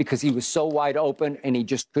because he was so wide open, and he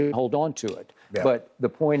just couldn't hold on to it. Yeah. But the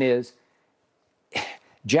point is,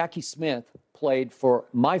 Jackie Smith played for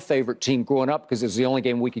my favorite team growing up because it was the only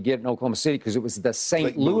game we could get in Oklahoma City because it was the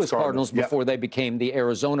St. Louis Cardinals before they became the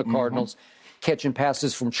Arizona Cardinals. Catching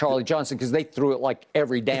passes from Charlie Johnson because they threw it like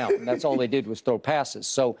every down. That's all they did was throw passes.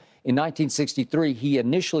 So in 1963, he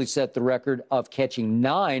initially set the record of catching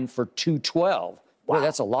 9 for 212. Wow,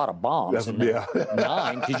 that's a lot of bombs. 9,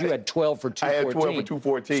 because you had 12 for 214. I had 12 for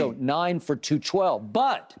 214. So 9 for 212.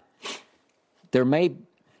 But there may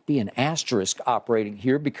be an asterisk operating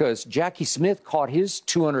here because Jackie Smith caught his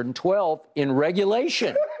 212 in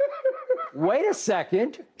regulation. Wait a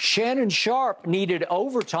second. Shannon Sharpe needed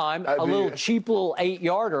overtime, a little cheap little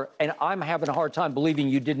 8-yarder, and I'm having a hard time believing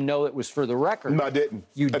you didn't know it was for the record. No, I didn't.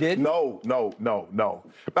 You didn't? No.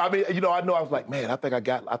 I mean, I know I was like, man, I think I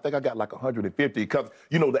got like 150 because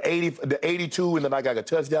the 82, and then I got a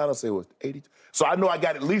touchdown. I said it was 82. So I know I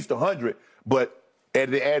got at least 100, but as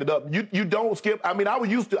it added up, you don't Skip. I mean, I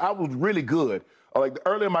was really good. Like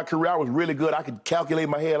early in my career, I was really good. I could calculate in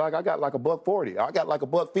my head. Like I got like $140. I got like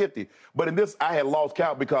 $150. But in this, I had lost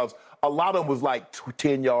count because a lot of them was like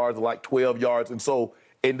 10 yards or like 12 yards. And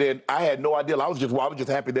then I had no idea. I was just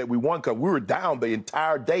happy that we won because we were down the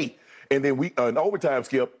entire day. And then in overtime,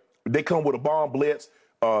 Skip, they come with a bomb blitz.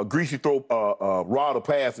 Greasy throw Rod a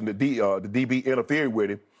pass, and the DB interfered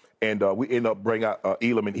with him. And we end up bringing out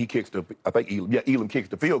Elam, and he kicks Elam kicks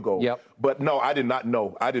the field goal. Yep. But no, I did not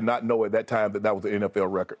know. I did not know at that time that was the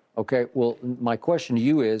NFL record. Okay, well, my question to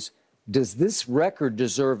you is, does this record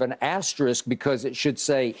deserve an asterisk because it should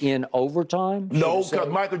say in overtime? No, because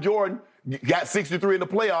Michael Jordan got 63 in the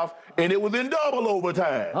playoffs, and it was in double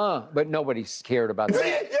overtime. But nobody cared about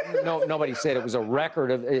that. Nobody said it was a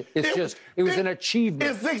record. It was an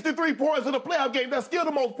achievement. It's 63 points in a playoff game. That's still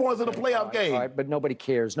the most points in a playoff game. All right, but nobody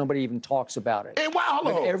cares. Nobody even talks about it. Hey, wow,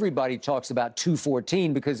 but everybody talks about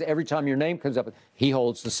 214 because every time your name comes up, he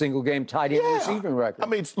holds the single game tight end receiving record. I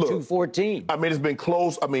mean, look, 214. I mean, it's been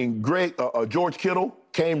close. I mean, George Kittle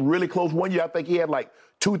came really close one year. I think he had like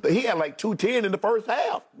 210 in the first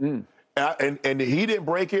half. And he didn't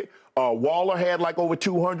break it. Waller had like over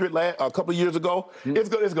 200 a couple of years ago. It's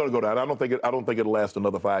going to go down. I don't think it'll last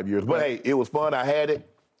another 5 years. But hey, it was fun. I had it.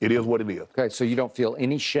 It is what it is. Okay, so you don't feel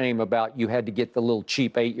any shame about you had to get the little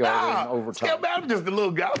cheap 8-yard in overtime. Yeah, I'm just a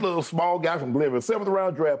little small guy from Glenville, 7th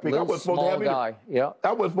round draft pick. I wasn't supposed to have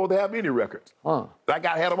I wasn't supposed to have any records. I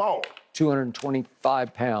had them all.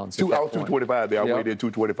 225 pounds. I was 225 there. I weighed in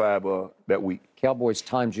 225 that week. Cowboys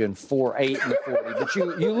timed you in 4.8 in the 40, but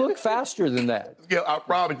you look faster than that. Yeah, I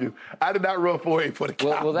promise you. I did not run 4.8 for the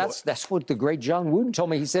Cowboys. Well, that's what the great John Wooden told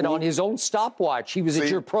me. He said on his own stopwatch, he was at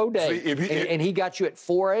your pro day, and he got you at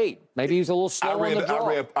 4.8. Maybe he was a little slow on the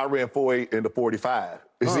draw. I ran 4.8 in the 45.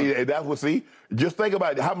 See, and that's what, just think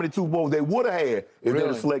about how many Super Bowls they would have had if they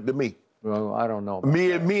had selected me. Well, I don't know.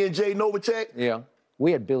 Me and Jay Novacek? Yeah.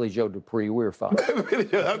 We had Billy Joe Dupree. We were fine. I'm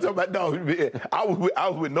talking about I was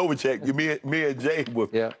with Novacek. Me and Jay was.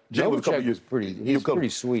 Yeah. Jay was a couple years. He's pretty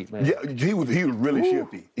sweet, man. Yeah, he was really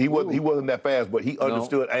shifty. He wasn't that fast, but he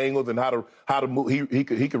understood angles and how to move. He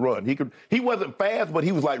could run. He wasn't fast, but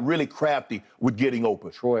he was like really crafty with getting open.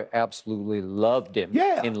 Troy absolutely loved him.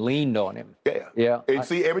 Yeah. And leaned on him. Yeah. Yeah. And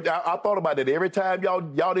I thought about that. Every time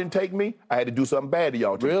y'all didn't take me, I had to do something bad to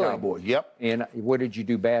y'all to the Cowboys. Yep. And what did you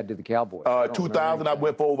do bad to the Cowboys? 2000. I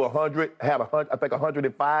went for over 100, I think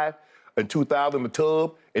 105 in 2000 the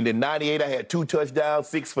tub, and then 98 I had 2 touchdowns,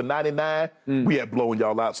 6 for 99. We had blowing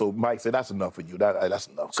y'all out, so Mike said, that's enough for you. That's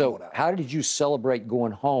enough. So how did you celebrate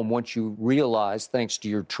going home once you realized, thanks to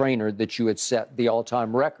your trainer, that you had set the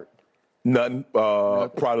all-time record? Nothing.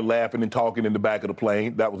 Probably laughing and talking in the back of the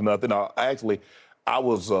plane. That was nothing. I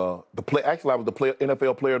was the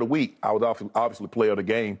NFL Player of the Week. I was obviously Player of the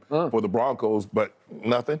Game for the Broncos, but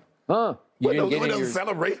nothing. You didn't get into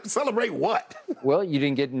your... Celebrate what? Well, you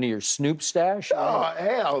didn't get into your Snoop stash? Oh,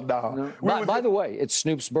 hell no. By the way, it's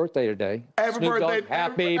Snoop's birthday today. Happy Snoop birthday. Dogg,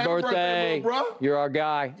 happy birthday. Bro. You're our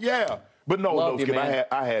guy. Yeah. But no, you, Skip, man.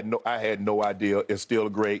 I had no idea. It's still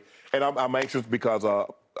great. And I'm anxious because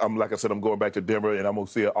I'm like I said, I'm going back to Denver and I'm going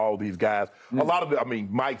to see all these guys. A lot of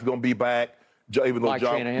Mike's going to be back, even though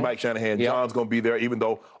Mike Shanahan. Yep. John's going to be there, even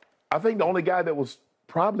though I think the only guy that was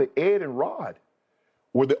probably Ed and Rod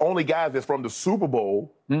were the only guys that's from the Super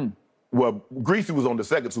Bowl. Well, Greasy was on the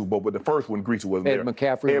second Super Bowl, but the first one, Greasy wasn't there. Ed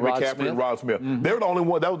McCaffrey and Rod Smith. They were the only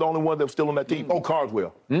one. That was the only one that was still on that team. Oh,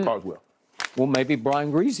 Carswell. Carswell. Well, maybe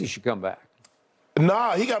Brian Greasy should come back.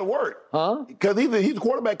 Nah, he got to work. Huh? Because he's the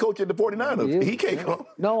quarterback coach at the 49ers. He can't come.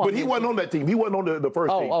 No, but he wasn't on that team. He wasn't on the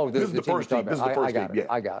first team. Oh, this is the first team. This is the first team. Yeah.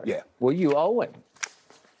 I got it. Yeah. Well, you owe him.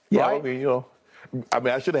 Yeah, Right?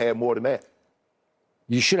 I should have had more than that.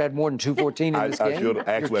 You should have had more than 214 in this game. I should have.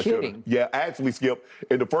 Actually, You're kidding. Yeah, actually, Skip.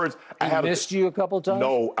 In the first, I missed you a couple of times?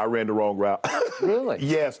 No, I ran the wrong route. Really?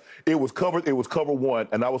 Yes. It was cover one,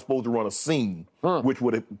 and I was supposed to run a seam, which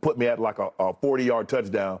would have put me at like a 40-yard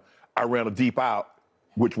touchdown. I ran a deep out,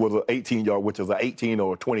 which was an 18-yard, which is an 18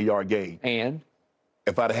 or a 20-yard gain. And?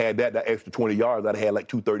 If I'd have had that extra 20 yards, I'd have had like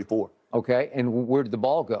 234. Okay, and where did the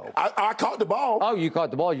ball go? I caught the ball. Oh, you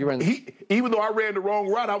caught the ball. You ran. Even though I ran the wrong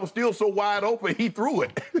route, I was still so wide open. He threw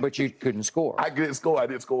it. But you couldn't score. I didn't score.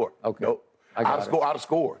 Okay. Nope. I'd have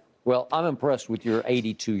scored. Well, I'm impressed with your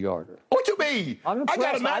 82-yarder. What you mean? I'm impressed.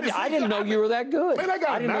 I got a 96. I didn't know you were that good. Man, I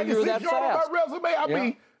got a 96 yard on my resume. I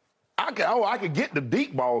mean, I could get the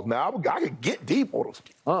deep balls now. I could get deep on those.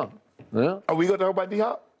 Yeah. Are we going to talk about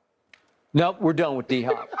D-Hop? Nope, we're done with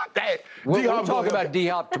D-Hop. We'll talk about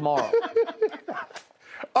D-Hop tomorrow. It's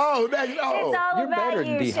all about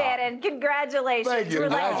you, Shannon. Congratulations. Thank you. We're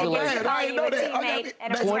lucky to get to call I you a teammate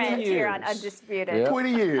and a 20 friend here on years. Undisputed. Yeah.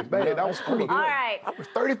 20 years, man. That was pretty good. All right. I was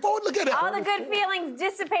 34. Look at that. All the good feelings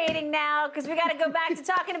dissipating now because we got to go back to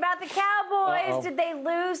talking about the Cowboys. Did they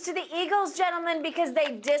lose to the Eagles, gentlemen, because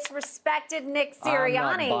they disrespected Nick Sirianni?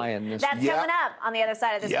 I'm not buying this. That's coming up on the other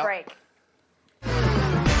side of this break.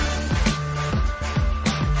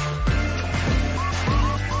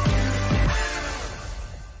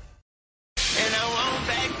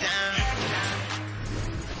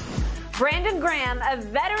 Brandon Graham, a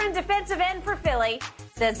veteran defensive end for Philly,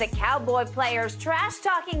 says that Cowboy players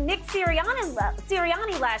trash-talking Nick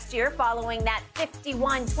Sirianni last year following that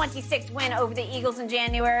 51-26 win over the Eagles in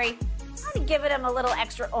January might have given him a little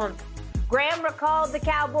extra oomph. Graham recalled the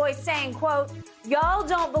Cowboys saying, quote, "Y'all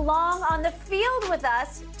don't belong on the field with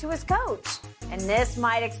us," to his coach. And this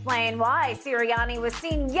might explain why Sirianni was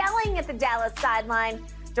seen yelling at the Dallas sideline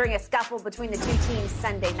during a scuffle between the two teams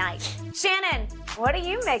Sunday night. Shannon, what do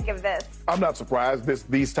you make of this? I'm not surprised.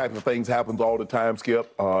 These types of things happen all the time,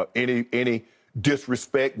 Skip. Any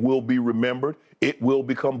disrespect will be remembered. It will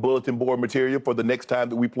become bulletin board material for the next time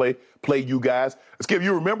that we play you guys. Skip,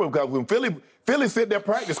 you remember because when Philly sent their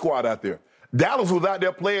practice squad out there. Dallas was out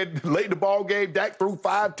there playing late in the ball game. Dak threw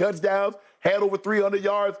 5 touchdowns, had over 300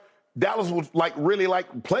 yards. Dallas was really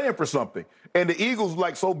playing for something. And the Eagles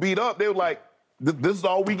so beat up, they were like, this is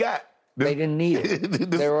all we got. They didn't need it.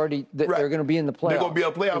 They're going to be in the playoffs. They're going to be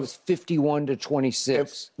in the playoffs. It was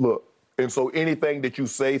 51-26. Look, and so anything that you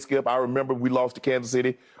say, Skip, I remember we lost to Kansas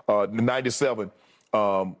City in '97.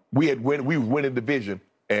 We were winning division,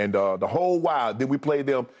 and the whole while, then we played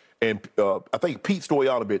them, and I think Pete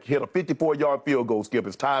Stoyanovich hit a 54-yard field goal, Skip,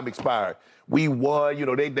 as time expired. We won.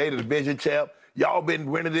 They the division champ. Y'all been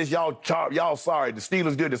winning this. Y'all sorry. The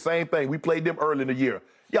Steelers did the same thing. We played them early in the year.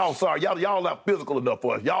 Y'all sorry. Y'all not physical enough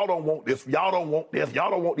for us. Y'all don't want this. Y'all don't want this. Y'all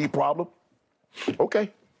don't want these problems. Okay.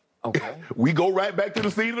 We go right back to the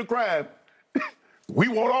scene of the crime. We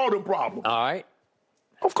want all them problems. All right.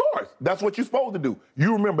 Of course. That's what you're supposed to do.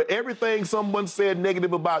 You remember everything someone said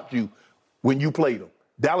negative about you when you played them.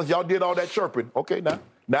 Dallas, y'all did all that chirping. Okay,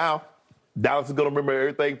 now Dallas is going to remember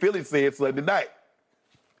everything Philly said Sunday night.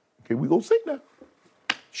 Okay, we go see now.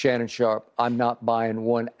 Shannon Sharpe, I'm not buying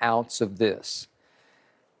 1 ounce of this.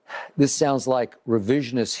 This sounds like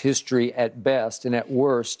revisionist history at best, and at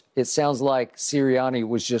worst, it sounds like Sirianni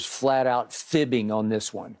was just flat out fibbing on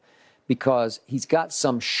this one because he's got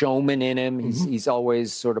some showman in him. He's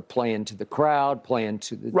always sort of playing to the crowd, playing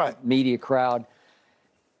to the media crowd.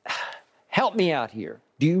 Help me out here.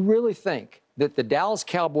 Do you really think that the Dallas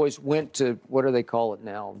Cowboys went to, what do they call it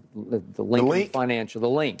now? The Lincoln Financial, the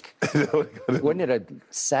Link. Wasn't it a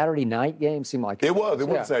Saturday night game? Seemed like it was. It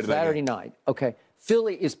was a Saturday night. Okay.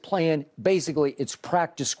 Philly is playing basically its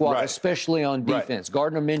practice squad, Right. especially on defense. Right.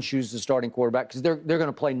 Gardner Minshew's the starting quarterback because they're going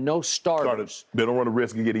to play no starters. They don't run the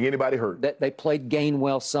risk of getting anybody hurt. They played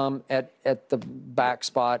Gainwell some at the back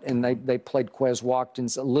spot, and they played Quez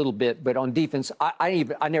Watkins a little bit. But on defense, I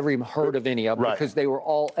never even heard of any of them because they were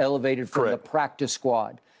all elevated from the practice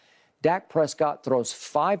squad. Dak Prescott throws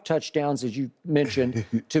 5 touchdowns, as you mentioned,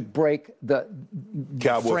 to break the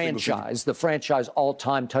franchise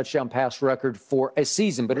all-time touchdown pass record for a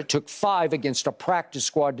season. But it took 5 against a practice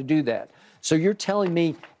squad to do that. So you're telling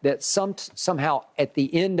me that somehow at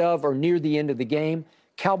the end of or near the end of the game,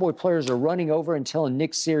 Cowboy players are running over and telling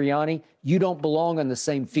Nick Sirianni, you don't belong on the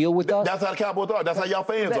same field with us? That's how the Cowboys are. That's how y'all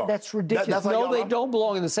fans are. That's ridiculous. No, they don't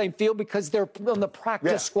belong in the same field because they're on the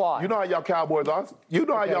practice squad. You know how y'all Cowboys are. You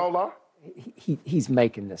know how y'all are. He's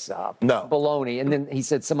making this up. No. Baloney. And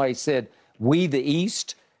then somebody said, we the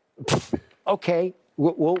East? Okay.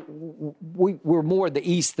 Well, we're more the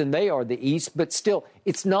East than they are the East, but still,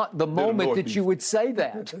 it's not the moment that you would say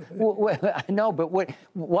that. I know, but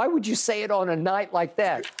why would you say it on a night like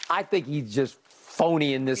that? I think he's just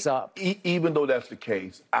phoning this up. Even though that's the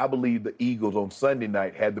case, I believe the Eagles on Sunday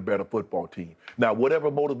night had the better football team. Now, whatever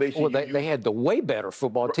motivation they had the way better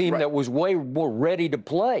football team that was way more ready to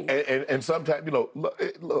play. And sometimes,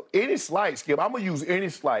 look, any slight, Skip, I'm going to use any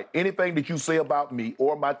slight, anything that you say about me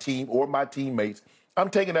or my team or my teammates, I'm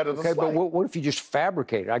taking that as a slight. But what if you just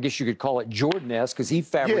fabricated? I guess you could call it Jordan-esque because he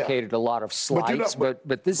fabricated a lot of slights.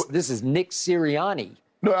 But this is Nick Sirianni.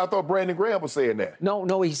 No, I thought Brandon Graham was saying that.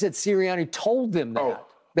 No, he said Sirianni told them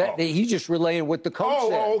that. He just relaying what the coach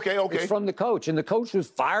said. Okay. It's from the coach. And the coach was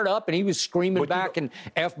fired up, and he was screaming back and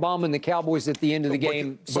F-bombing the Cowboys at the end of the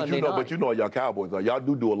game Sunday night. But you know what y'all Cowboys are. Y'all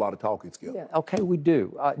do a lot of talking, Skip. Yeah, okay, we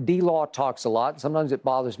do. D-Law talks a lot. Sometimes it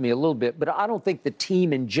bothers me a little bit. But I don't think the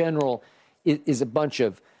team in general is a bunch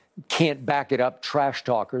of can't back it up trash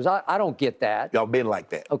talkers. I don't get that. Y'all been like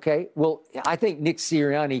that. Okay, well, I think Nick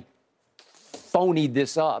Sirianni phonied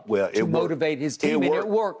this up to motivate his team, and it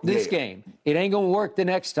worked this game. It ain't going to work the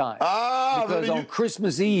next time. Because on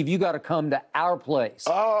Christmas Eve, you got to come to our place,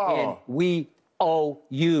 and we owe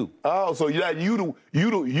you. So you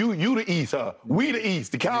the East, huh? We the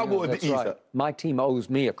East. The Cowboys the East. Right. Huh? My team owes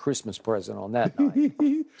me a Christmas present on that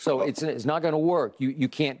night. So it's not going to work. You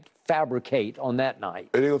can't fabricate on that night.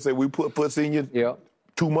 And they're going to say, we put puts in you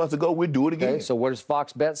 2 months ago, we'll do it again. Okay, so what does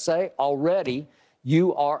Fox Bet say? Already,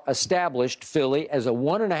 you are established, Philly, as a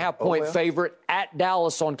 1.5-point favorite at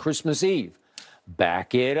Dallas on Christmas Eve.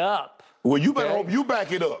 Back it up. Well, you better hope you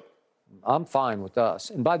back it up. I'm fine with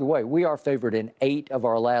us. And by the way, we are favored in 8 of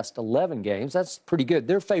our last 11 games. That's pretty good.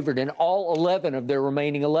 They're favored in all 11 of their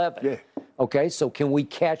remaining 11. Yeah. Okay, so can we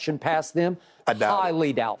catch and pass them? I doubt it.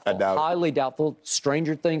 Highly doubtful. I doubt it. Highly doubtful.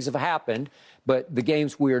 Stranger things have happened. But the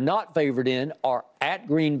games we are not favored in are at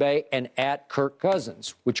Green Bay and at Kirk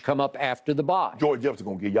Cousins, which come up after the bye. George Jefferson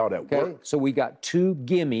going to give y'all that work. So we got 2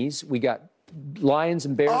 gimmies. We got Lions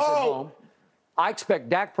and Bears at home. I expect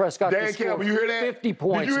Dak Prescott to score Campbell, you hear that? 50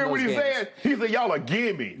 points. Did you hear what he games. said? He said, y'all are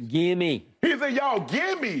gimmies. Gimme. He said, y'all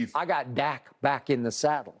gimmies. I got Dak back in the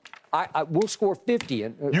saddle. We'll score 50.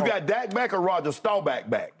 You got Dak back or Roger Staubach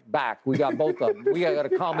back? Back. We got both of them. We got a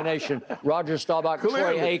combination. Roger Staubach,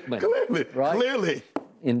 Troy Aikman. Clearly.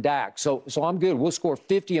 In Dak. So I'm good. We'll score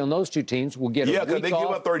 50 on those 2 teams. We'll get a week off. Yeah, because they give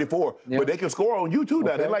up 34. Yeah. But they can score on you, too,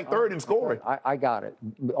 now. They're like third in scoring. I got it.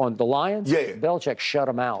 On the Lions, Belichick shut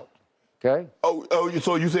them out. Okay?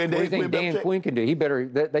 So you saying what do you think Dan Quinn can do?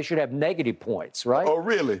 They should have negative points, right? Oh,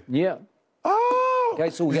 really? Yeah. Okay,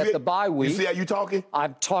 so we got the bye week. You see how you talking?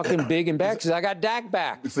 I'm talking big and back because I got Dak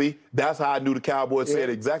back. See, that's how I knew the Cowboys said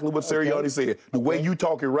exactly what Sirianni said. The way you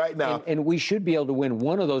talking right now. And we should be able to win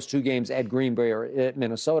one of those 2 games at Green Bay or at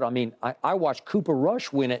Minnesota. I mean, I watched Cooper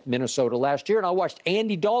Rush win at Minnesota last year, and I watched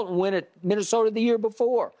Andy Dalton win at Minnesota the year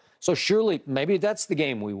before. So surely, maybe that's the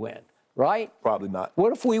game we win. Right? Probably not.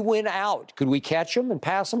 What if we win out? Could we catch them and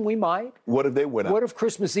pass them? We might. What if they win out? What if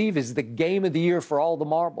Christmas Eve is the game of the year for all the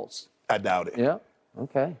marbles? I doubt it. Yeah?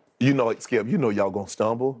 Okay. You know, Skip, you know y'all going to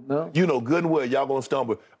stumble. No. You know good and well y'all going to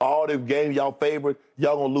stumble. All the games y'all favored,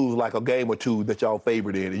 y'all going to lose like a game or 2 that y'all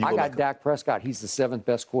favored in. I got Dak Prescott. He's the 7th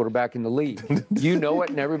best quarterback in the league. You know it,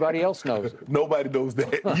 and everybody else knows it. Nobody knows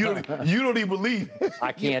that. You don't even believe it.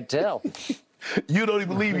 I can't tell. You don't even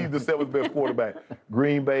believe he's the 7th best quarterback.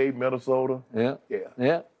 Green Bay, Minnesota.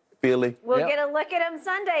 Yeah. Philly. We'll get a look at him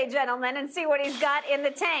Sunday, gentlemen, and see what he's got in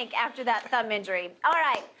the tank after that thumb injury. All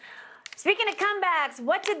right. Speaking of comebacks,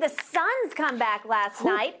 what did the Suns come back last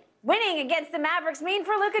night? Winning against the Mavericks mean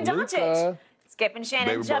for Luka Doncic? Skip and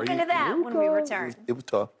Shannon jump into that when we return. It was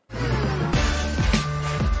tough.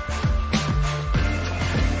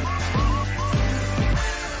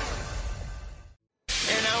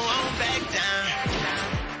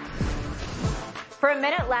 For a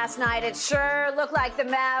minute last night, it sure looked like the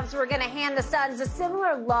Mavs were going to hand the Suns a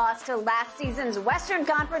similar loss to last season's Western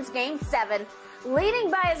Conference Game 7,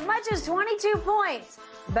 leading by as much as 22 points.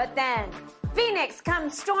 But then, Phoenix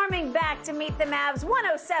comes storming back to meet the Mavs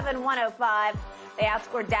 107-105. They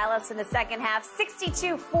outscored Dallas in the second half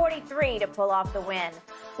 62-43 to pull off the win.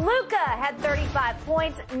 Luka had 35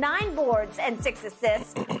 points, 9 boards, and 6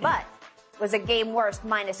 assists, but was a game worst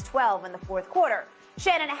 -12 in the fourth quarter.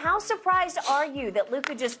 Shannon, how surprised are you that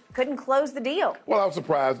Luka just couldn't close the deal? Well, I was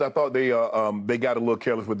surprised. I thought they got a little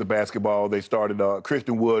careless with the basketball. They started,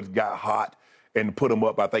 Christian Woods got hot and put them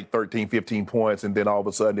up, I think, 13, 15 points, and then all of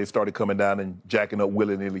a sudden they started coming down and jacking up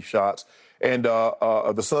willy-nilly shots. And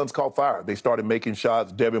the Suns caught fire. They started making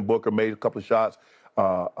shots. Devin Booker made a couple of shots.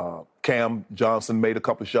 Cam Johnson made a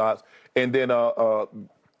couple of shots. And then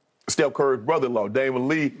Steph Curry's brother-in-law, Damon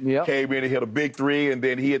Lee, came in and hit a big three, and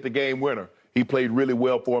then he hit the game winner. He played really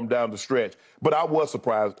well for him down the stretch. But I was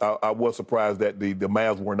surprised. I was surprised that the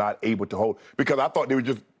Mavs were not able to hold, because I thought they were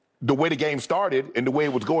just, the way the game started and the way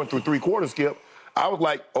it was going through three quarters, Skip, I was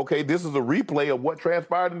like, okay, this is a replay of what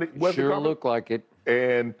transpired in the Western Conference. Sure looked like it.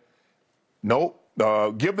 And nope,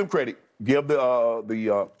 give them credit. Give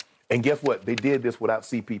and guess what? They did this without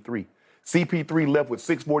CP3. CP3 left with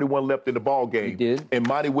 6:41 left in the ball game. He did. And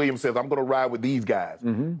Monty Williams says, I'm going to ride with these guys.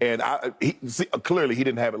 Mm-hmm. And clearly he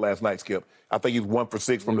didn't have it last night, Skip. I think he was 1 for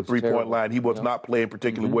 6 from the three-point line. He was not playing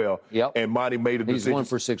particularly well. Yep. And Monty made a decision. He's 1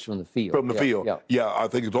 for 6 from the field. From the field. Yep. Yeah, I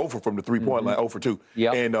think it's over from the three-point line, 0 for 2.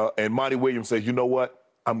 Yep. And Monty Williams says, you know what?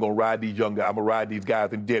 I'm going to ride these young guys. I'm going to ride these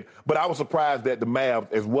guys, and did. But I was surprised that the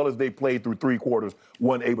Mavs, as well as they played through three quarters,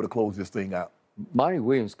 weren't able to close this thing out. Monty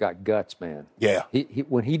Williams got guts, man. Yeah. He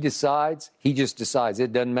when he decides, he just decides.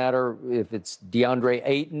 It doesn't matter if it's DeAndre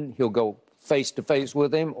Ayton, he'll go face-to-face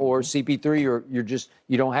with him, or CP3, or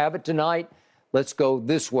you don't have it tonight, let's go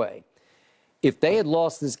this way. If they had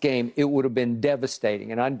lost this game, it would have been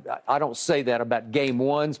devastating. And I don't say that about game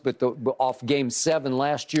ones, but off game 7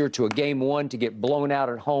 last year to a game 1 to get blown out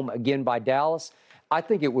at home again by Dallas, I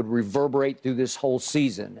think it would reverberate through this whole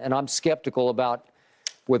season. And I'm skeptical about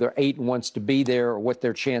whether Ayton wants to be there or what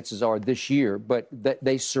their chances are this year. But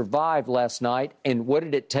they survived last night. And what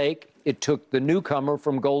did it take? It took the newcomer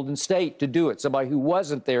from Golden State to do it, somebody who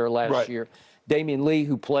wasn't there last year. Damian Lee,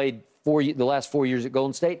 who played the last 4 years at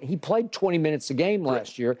Golden State. He played 20 minutes a game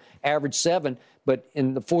last year, averaged 7. But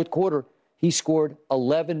in the fourth quarter, he scored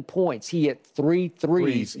 11 points. He hit 3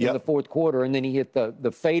 threes in the fourth quarter, and then he hit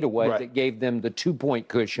the fadeaway that gave them the 2-point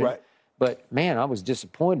cushion. But, man, I was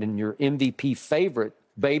disappointed in your MVP favorite,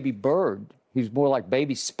 Baby Bird. He was more like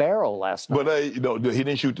Baby Sparrow last night. But, he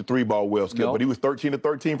didn't shoot the three ball well, Skip, but he was 13 of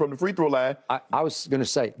 13 from the free throw line. I was going to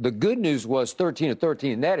say, the good news was 13 of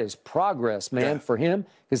 13, and that is progress, man, for him,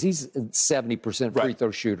 because he's a 70% free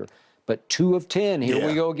throw shooter. But 2 of 10, here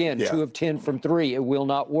we go again, 2 of 10 from 3, it will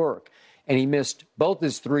not work. And he missed both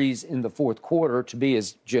his threes in the fourth quarter to be,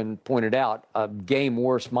 as Jen pointed out, a game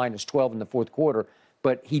worse, -12 in the fourth quarter.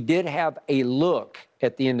 But he did have a look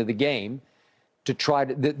at the end of the game to try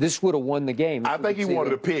to, this would have won the game. I think he wanted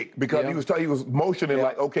to pick, because he was motioning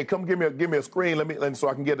like, okay, come give me a screen, so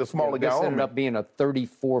I can get the smaller guy on. This ended up being a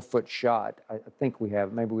 34-foot shot. I think we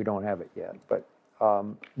have, maybe we don't have it yet, but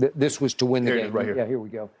this was to win the game. Right here. Yeah, here we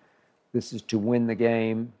go. This is to win the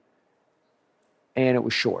game, and it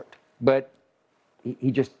was short, but he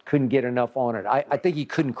just couldn't get enough on it. I think he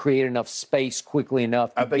couldn't create enough space quickly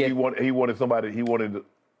enough. I think he wanted to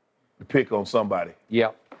pick on somebody. Yeah.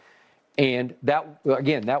 And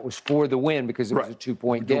that was for the win, because it was a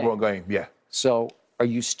 2-point game. 2-point game, yeah. So, are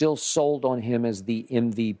you still sold on him as the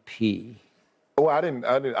MVP? Oh, I didn't.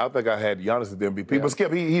 I think I had Giannis as the MVP. Yeah. But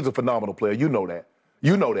Skip, he's a phenomenal player. You know that.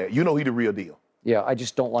 You know he's the real deal. Yeah, I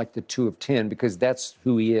just don't like the 2 of 10, because that's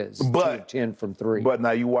who he is. But 2 of 10 from 3. But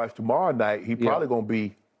now you watch tomorrow night, he's probably going to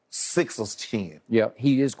be 6 of 10. Yeah,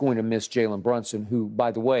 he is going to miss Jalen Brunson, who,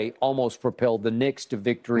 by the way, almost propelled the Knicks to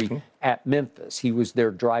victory at Memphis. He was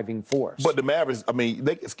their driving force. But the Mavericks,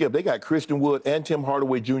 they got Christian Wood and Tim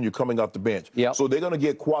Hardaway Jr. coming off the bench. Yep. So they're going to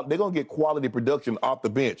get quality production off the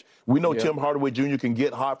bench. We know Tim Hardaway Jr. can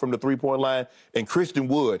get hot from the three-point line, and Christian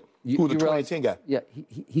Wood, who's a 20-10 guy. Yeah,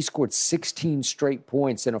 he scored 16 straight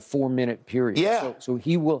points in a 4-minute period. Yeah. So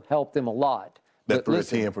he will help them a lot. That 3 of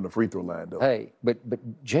 10 from the free throw line, though. Hey, but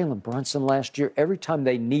Jalen Brunson last year, every time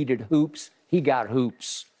they needed hoops, he got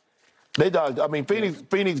hoops. They dodged.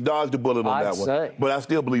 Phoenix dodged the bullet on that one. But I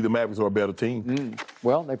still believe the Mavericks are a better team.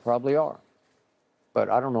 Well, they probably are. But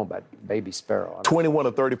I don't know about Baby Sparrow. 21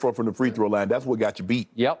 of 34 from the free throw line. That's what got you beat.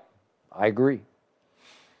 Yep, I agree.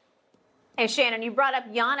 Hey, Shannon, you brought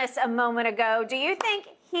up Giannis a moment ago. Do you think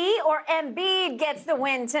he or Embiid gets the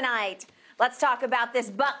win tonight? Let's talk about this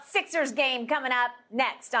Bucks-Sixers game coming up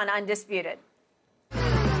next on Undisputed.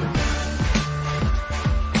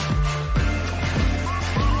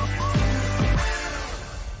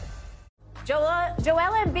 Joel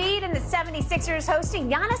Embiid and the 76ers hosting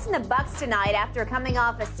Giannis and the Bucks tonight after coming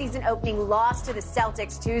off a season-opening loss to the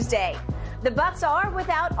Celtics Tuesday. The Bucks are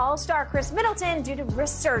without all-star Chris Middleton due to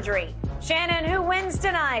wrist surgery. Shannon, who wins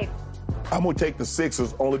tonight? I'm going to take the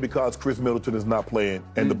Sixers only because Chris Middleton is not playing,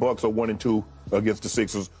 and the Bucks are 1-2 against the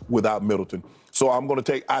Sixers without Middleton. So I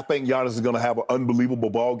think Giannis is going to have an unbelievable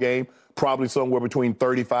ball game, probably somewhere between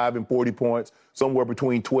 35 and 40 points, somewhere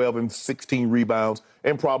between 12 and 16 rebounds,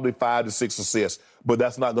 and probably 5 to 6 assists. But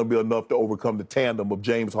that's not going to be enough to overcome the tandem of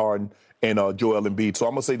James Harden and Joel Embiid. So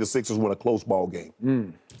I'm going to say the Sixers win a close ball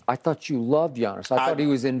game. I thought you loved Giannis. I thought he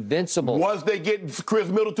was invincible. Once they get Chris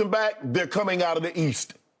Middleton back, they're coming out of the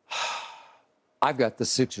East. I've got the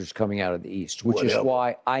Sixers coming out of the East, which is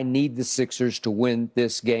why I need the Sixers to win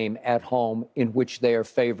this game at home, in which they are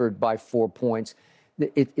favored by 4 points.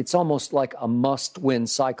 It's almost like a must-win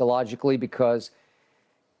psychologically because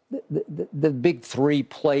the big three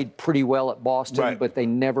played pretty well at Boston, but they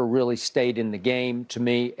never really stayed in the game to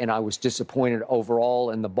me, and I was disappointed overall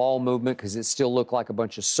in the ball movement because it still looked like a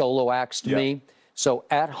bunch of solo acts to me. So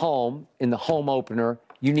at home, in the home opener,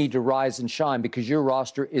 you need to rise and shine because your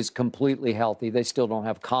roster is completely healthy. They still don't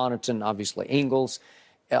have Connaughton, obviously Ingles,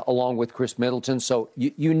 along with Chris Middleton. So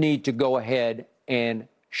you need to go ahead and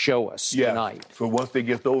show us tonight. So once they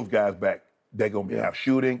get those guys back, they're going to have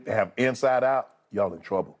shooting, they have inside out. Y'all in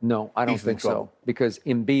trouble. No, I don't think so because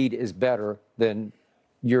Embiid is better than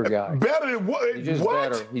your guy. Better than what? He's just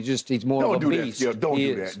better. He's more of a beast. Don't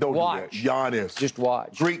do that. Don't watch. do that. Giannis. Just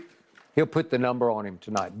watch. Greek. He'll put the number on him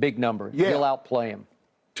tonight. Big number. Yeah. He'll outplay him.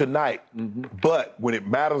 Tonight. But when it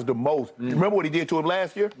matters the most, remember what he did to him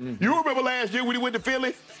last year? You remember last year when he went to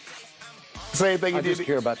Philly? Same thing he did. I just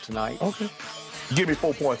care about tonight. Okay. Give me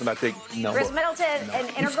 4 points and I take no. Chris Middleton, an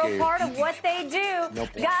integral part of what they do. No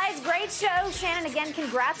Guys, great show. Shannon, again,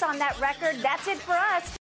 congrats on that record. That's it for us.